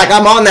with She's that. like,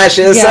 I'm on that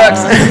shit. It Yeah.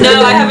 sucks.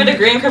 No, I have a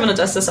degree in criminal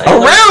justice. I Oh,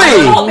 learned- really? I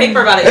wrote a whole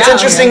paper about it. That's yeah.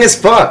 interesting as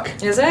fuck.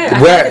 Is it? I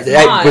feel Where like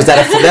it's not. was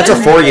that? That's a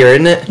 4-year,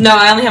 isn't it? No,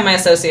 I only have my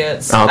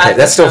associates. Oh, okay, at that's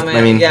this still. moment.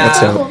 I mean, yeah. that's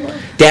still.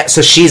 Yeah,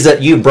 so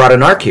you brought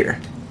an arc here.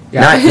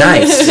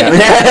 Nice. what?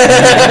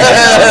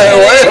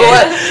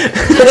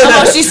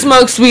 Oh, she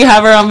smokes. We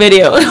have her on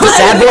video.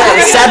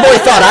 Sad boy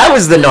thought I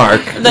was the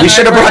narc. The We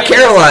should have narc brought right.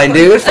 Caroline,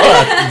 dude.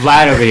 Fuck.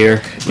 Vlad over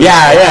here.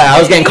 Yeah. I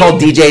was getting called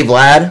DJ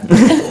Vlad.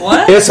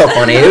 What? It was so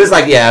funny. It was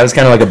like, it was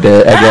kind of like a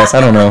bit, I guess.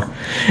 I don't know.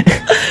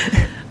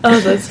 Oh,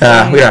 that's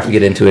We don't have to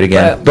get into it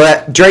again.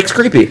 But Drake's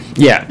creepy.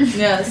 Yeah,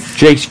 Yes.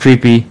 Drake's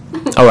creepy.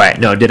 All right,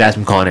 no, dead ass.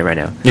 I'm calling it right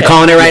now. You're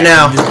calling it right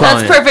now. I'm just That's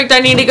calling it. perfect. I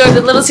need to go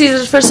to Little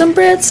Caesars for some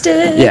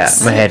breadsticks. Yeah,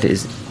 my head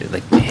is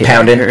like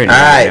Pounding. All hurting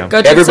right. now.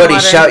 Go drink Everybody some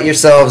water. shout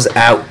yourselves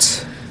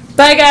out.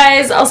 Bye,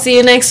 guys. I'll see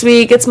you next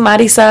week. It's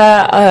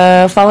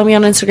Marisa. Follow me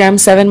on Instagram,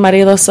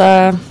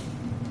 7marilosa.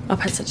 I'll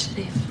pass it to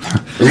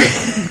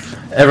Dave.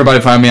 Everybody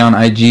find me on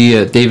IG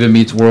at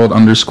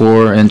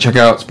DavidMeetsWorld_ and check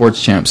out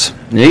Sports Champs.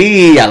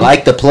 Hey, I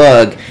like the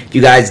plug. If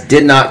you guys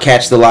did not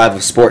catch the live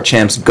of Sport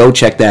Champs, go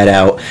check that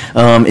out.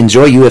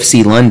 Enjoy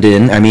UFC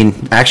London. I mean,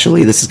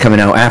 actually, this is coming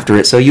out after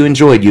it, so you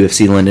enjoyed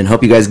UFC London.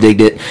 Hope you guys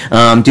digged it.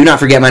 Do not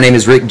forget, my name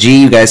is Rick G.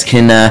 You guys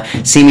can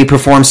see me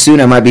perform soon.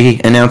 I might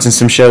be announcing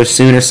some shows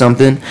soon or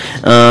something.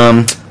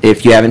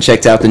 If you haven't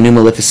checked out the new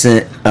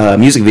Maleficent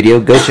music video,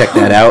 go check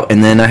that out.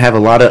 And then I have a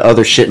lot of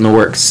other shit in the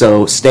works.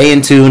 So stay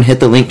in tune. Hit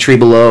the link tree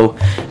below.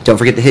 Don't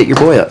forget to hit your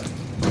boy up.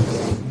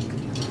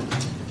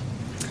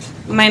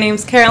 My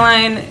name's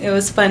Caroline. It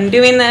was fun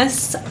doing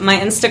this. My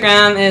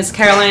Instagram is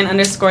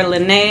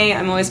Caroline_Lene.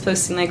 I'm always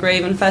posting like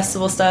Raven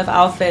Festival stuff,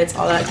 outfits,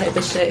 all that type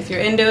of shit. If you're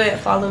into it,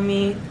 follow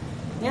me.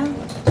 Yeah.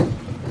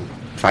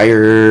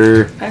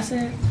 Fire. Pass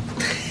it.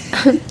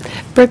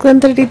 Brooklyn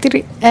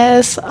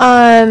 33S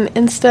on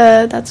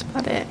Insta. That's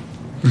about it.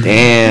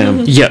 Damn.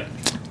 Yep.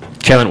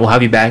 Caroline, we'll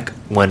have you back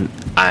when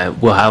I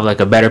will have like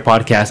a better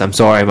podcast. I'm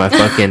sorry, my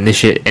fucking this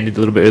shit ended a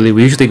little bit early.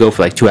 We usually go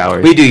for like 2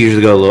 hours. We do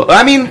usually go a little.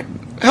 I mean,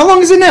 how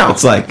long is it now?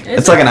 It's like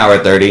an hour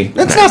 30.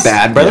 That's not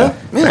bad, brother.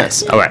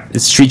 Yes. All right,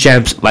 it's Street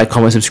Champs. Like,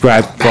 comment,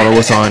 subscribe. Follow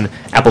us on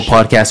Apple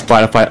Podcasts,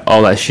 Spotify,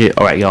 all that shit.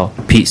 All right, y'all.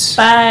 Peace.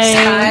 Bye.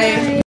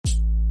 Bye.